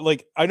 No,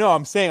 like I know.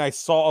 I'm saying I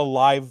saw a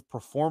live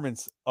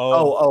performance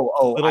of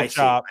Little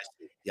Shop.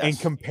 Yes. And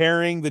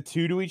comparing the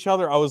two to each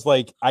other, I was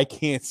like, I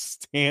can't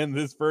stand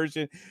this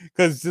version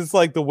because just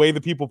like the way the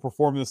people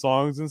perform the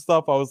songs and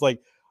stuff, I was like,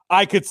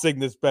 I could sing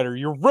this better.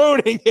 You're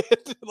ruining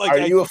it. Are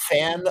you a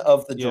fan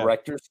of the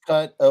director's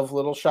cut of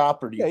Little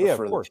Shop, or do you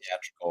prefer the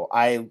theatrical?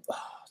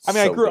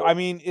 I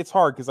mean, it's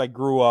hard because I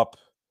grew up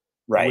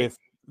with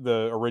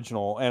the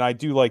original, and I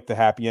do like the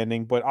happy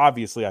ending, but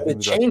obviously I think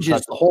it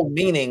changes the whole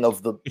meaning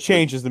of the. It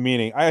changes the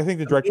meaning. I think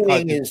the director's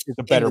cut is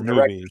a better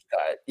movie.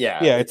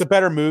 Yeah, it's a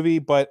better movie,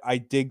 but I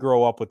did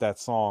grow up with that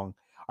song.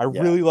 I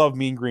really love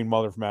Mean Green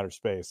Mother from Outer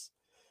Space.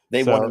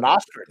 They won an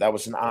Oscar. That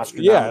was an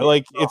Oscar. Yeah,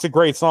 like it's a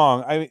great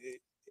song.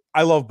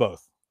 I love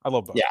both.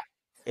 Yeah.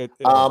 It's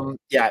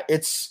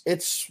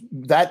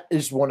that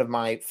is one of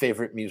my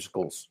favorite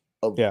musicals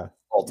of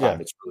all time.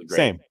 Yeah. It's really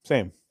great.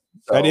 Same.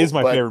 So, that is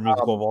my favorite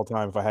musical of all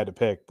time if I had to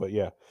pick, but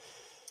yeah.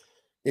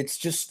 It's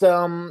just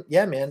man.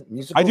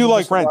 I do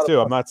like Rent too.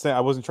 I'm not saying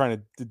I wasn't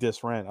trying to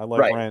diss Rent. I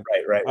like Rent.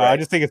 Right. I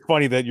just think it's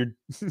funny that you're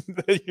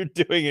that you're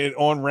doing it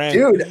on Rent.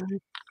 Dude,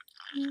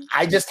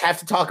 I just have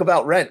to talk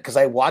about Rent because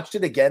I watched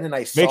it again and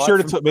I saw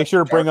make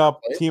sure to bring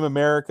up Team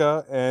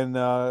America and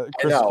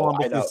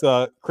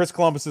Chris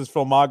Columbus's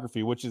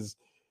filmography, which is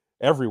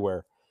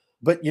everywhere.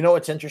 But you know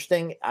what's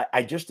interesting?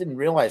 I just didn't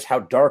realize how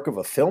dark of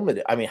a film it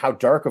is. I mean, how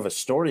dark of a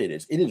story it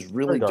is. It is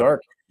really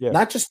dark. Yeah.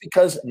 Not just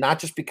because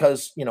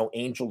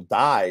Angel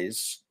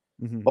dies,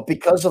 but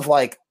because of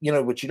what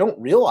you don't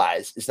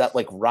realize is that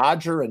like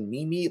Roger and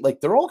Mimi, like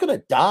they're all gonna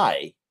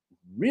die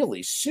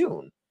really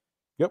soon.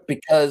 Yep.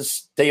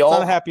 Because it's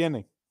not a happy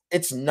ending.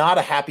 It's not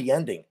a happy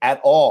ending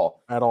at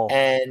all. At all.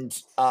 And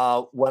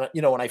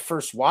when I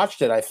first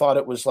watched it, I thought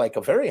it was like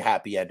a very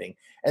happy ending.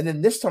 And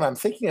then this time I'm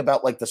thinking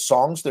about like the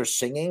songs they're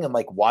singing and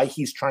like why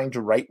he's trying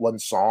to write one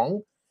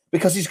song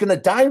because he's going to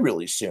die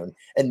really soon.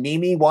 And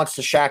Mimi wants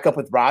to shack up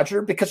with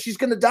Roger because she's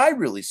going to die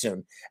really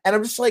soon. And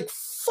I'm just like,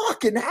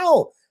 fucking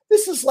hell.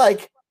 This is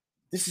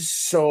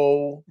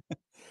so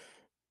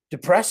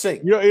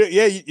depressing.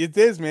 It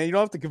is, man. You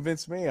don't have to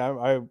convince me.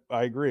 I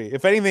agree.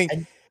 If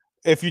anything,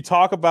 if you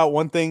talk about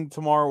one thing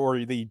tomorrow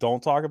or that you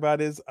don't talk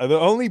about is the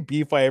only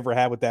beef I ever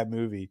had with that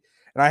movie,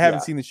 and I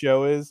haven't seen the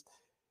show is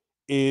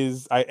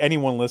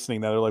anyone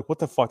listening that are like, what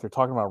the fuck? They're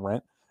talking about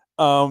Rent.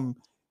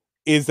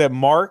 Is that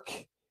Mark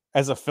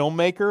as a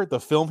filmmaker,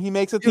 the film he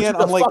makes at the end,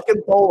 I'm like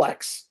fucking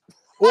Bolex.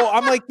 Well,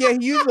 I'm like, yeah,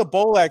 he used the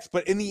Bolex,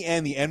 but in the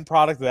end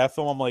product of that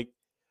film, I'm like,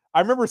 I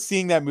remember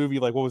seeing that movie,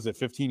 like, what was it,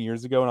 15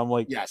 years ago? And I'm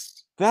like,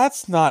 yes,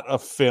 that's not a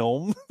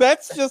film.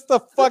 That's just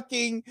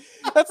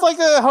that's like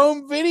a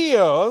home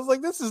video. I was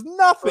like, this is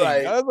nothing.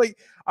 Right.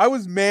 I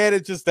was mad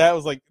at just that. I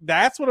was like,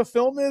 that's what a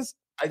film is?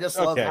 I just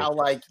love how,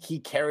 like, he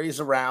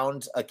carries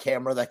around a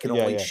camera that can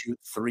only shoot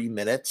 3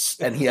 minutes,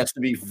 and he has to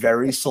be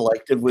very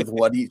selective with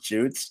what he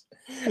shoots.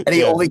 And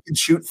he only can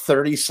shoot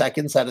 30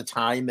 seconds at a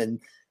time. And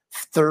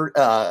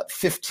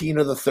 15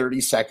 of the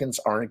 30 seconds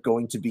aren't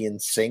going to be in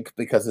sync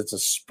because it's a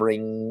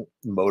spring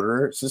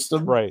motor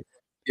system. Right.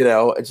 You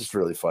know, it's just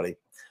really funny.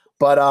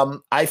 But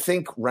I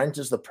think Rent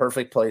is the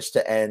perfect place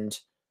to end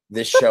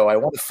this show. I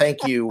want to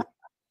thank you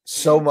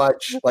so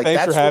much. Like,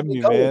 thanks that's for having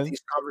me, man.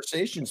 These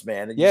conversations,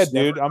 man. And yeah,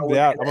 dude, I'm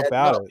about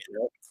it.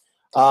 You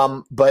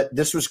know? But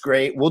this was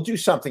great. We'll do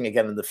something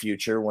again in the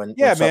future when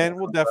man,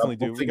 we'll definitely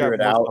do. We'll figure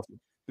it out.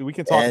 We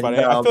can talk about it.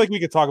 I feel like we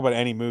could talk about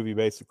any movie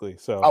basically.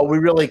 So we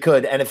really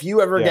could. And if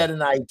you ever get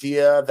an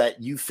idea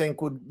that you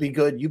think would be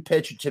good, you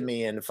pitch it to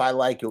me. And if I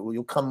like it,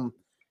 you come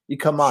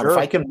on. Sure. If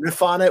I can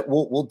riff on it,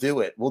 we'll do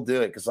it. We'll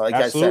do it. Because like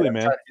Absolutely, I said,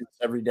 man. I try to do this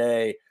every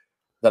day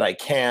that I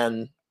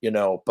can, you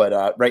know,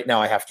 but right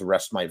now I have to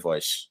rest my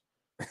voice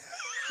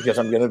because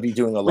I'm going to be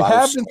doing a lot. We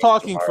have been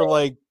talking for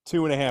like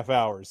 2.5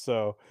 hours.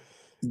 So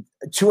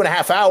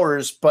 2.5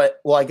 hours, but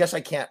I guess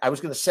I can't. I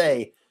was going to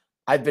say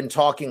I've been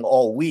talking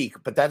all week,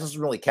 but that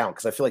doesn't really count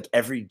because I feel like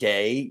every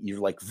day your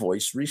like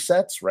voice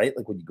resets, right?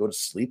 Like when you go to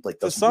sleep, like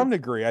to some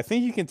degree, I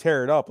think you can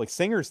tear it up. Like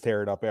singers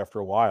tear it up after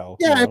a while.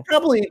 Yeah, you know?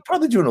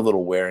 probably doing a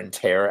little wear and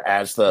tear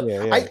as the.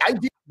 Yeah. I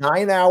did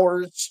 9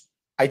 hours.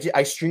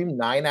 I streamed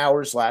 9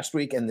 hours last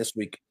week, and this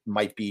week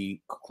might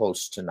be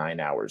close to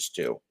 9 hours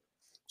too.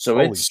 So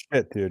holy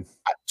shit,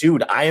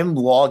 dude! I am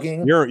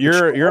logging.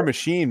 You're a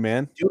machine,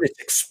 man. Dude, it's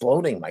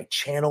exploding. My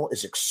channel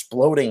is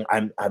exploding.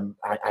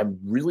 I'm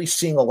really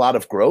seeing a lot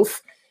of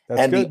growth.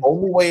 That's good. The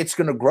only way it's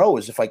going to grow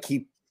is if I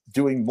keep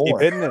doing more. Keep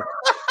hitting it.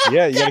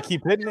 Yeah, you got to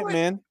keep hitting it,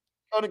 man.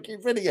 Got to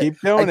keep hitting it.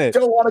 Keep doing it. I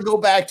don't want to go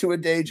back to a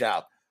day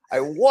job. I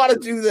want to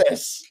do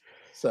this.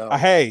 So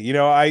hey, you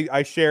know,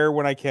 I share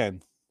when I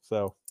can.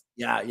 So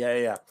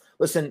yeah.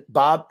 Listen,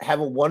 Bob,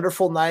 have a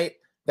wonderful night.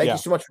 Thank you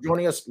so much for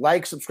joining us.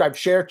 Like, subscribe,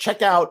 share.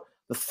 Check out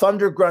the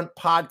Thunder Grunt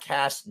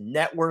Podcast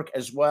Network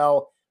as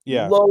well.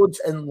 Yeah.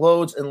 Loads and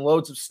loads and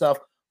loads of stuff.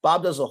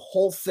 Bob does a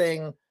whole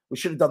thing. We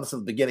should have done this at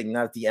the beginning,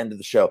 not at the end of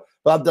the show.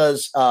 Bob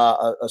does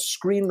a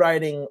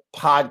screenwriting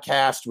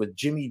podcast with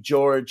Jimmy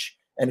George.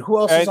 And who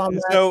else is on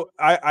that? So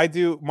I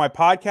do. My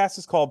podcast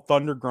is called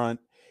Thunder Grunt.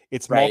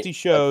 It's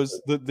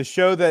multi-shows. The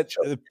show that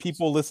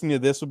people listening to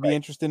this would be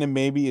interested in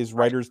maybe is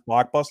Writers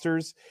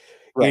Blockbusters.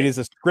 Right. It is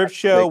a script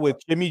show with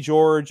Jimmy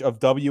George of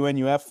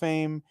WNUF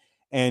fame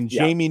and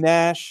Jamie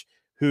Nash,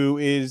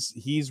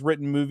 he's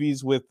written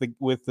movies with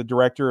the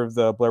director of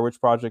the Blair Witch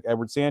Project,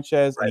 Edward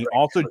Sanchez, and he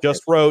also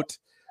just wrote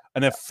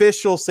an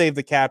official Save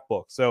the Cat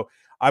book. So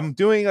I'm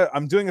doing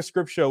a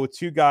script show with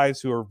two guys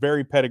who are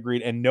very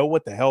pedigreed and know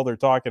what the hell they're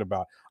talking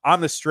about.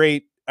 I'm the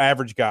straight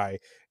average guy.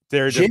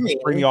 They're just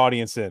bring the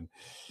audience in.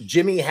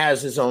 Jimmy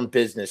has his own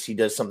business. He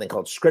does something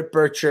called Script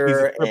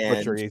Butcher.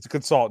 He's a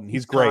consultant.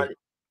 He's great.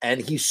 And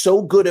he's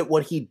so good at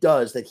what he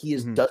does that he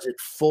does it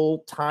full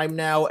time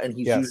now, and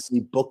he's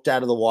usually booked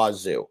out of the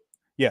wazoo.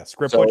 Yeah,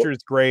 Script Butcher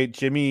is great.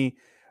 Jimmy,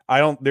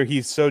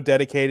 he's so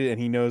dedicated and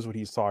he knows what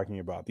he's talking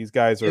about. These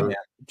guys are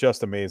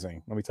just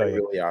amazing. Let me tell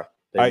you. Really are.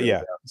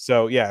 Are.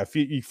 So if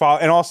you follow,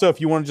 and also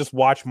if you want to just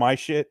watch my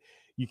shit,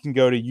 you can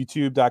go to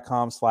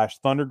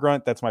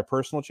youtube.com/thundergrunt. That's my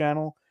personal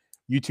channel.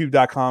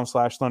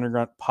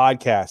 youtube.com/thundergrunt.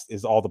 Podcast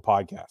is all the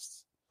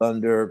podcasts.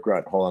 Thunder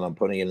Grunt. Hold on, I'm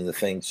putting it in the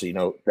thing so you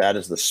know that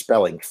is the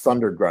spelling.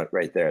 Thunder Grunt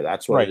right there.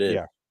 That's what it is.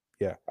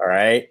 Yeah. All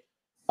right.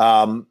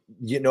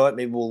 You know what?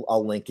 Maybe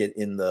I'll link it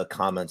in the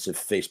comments if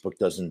Facebook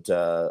doesn't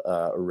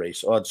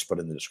erase. I'll just put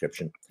it in the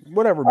description.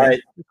 Whatever, man. All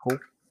right. Cool.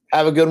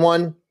 Have a good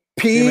one.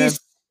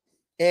 Peace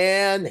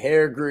and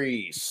hair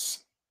grease.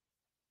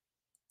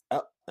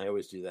 Oh, I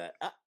always do that.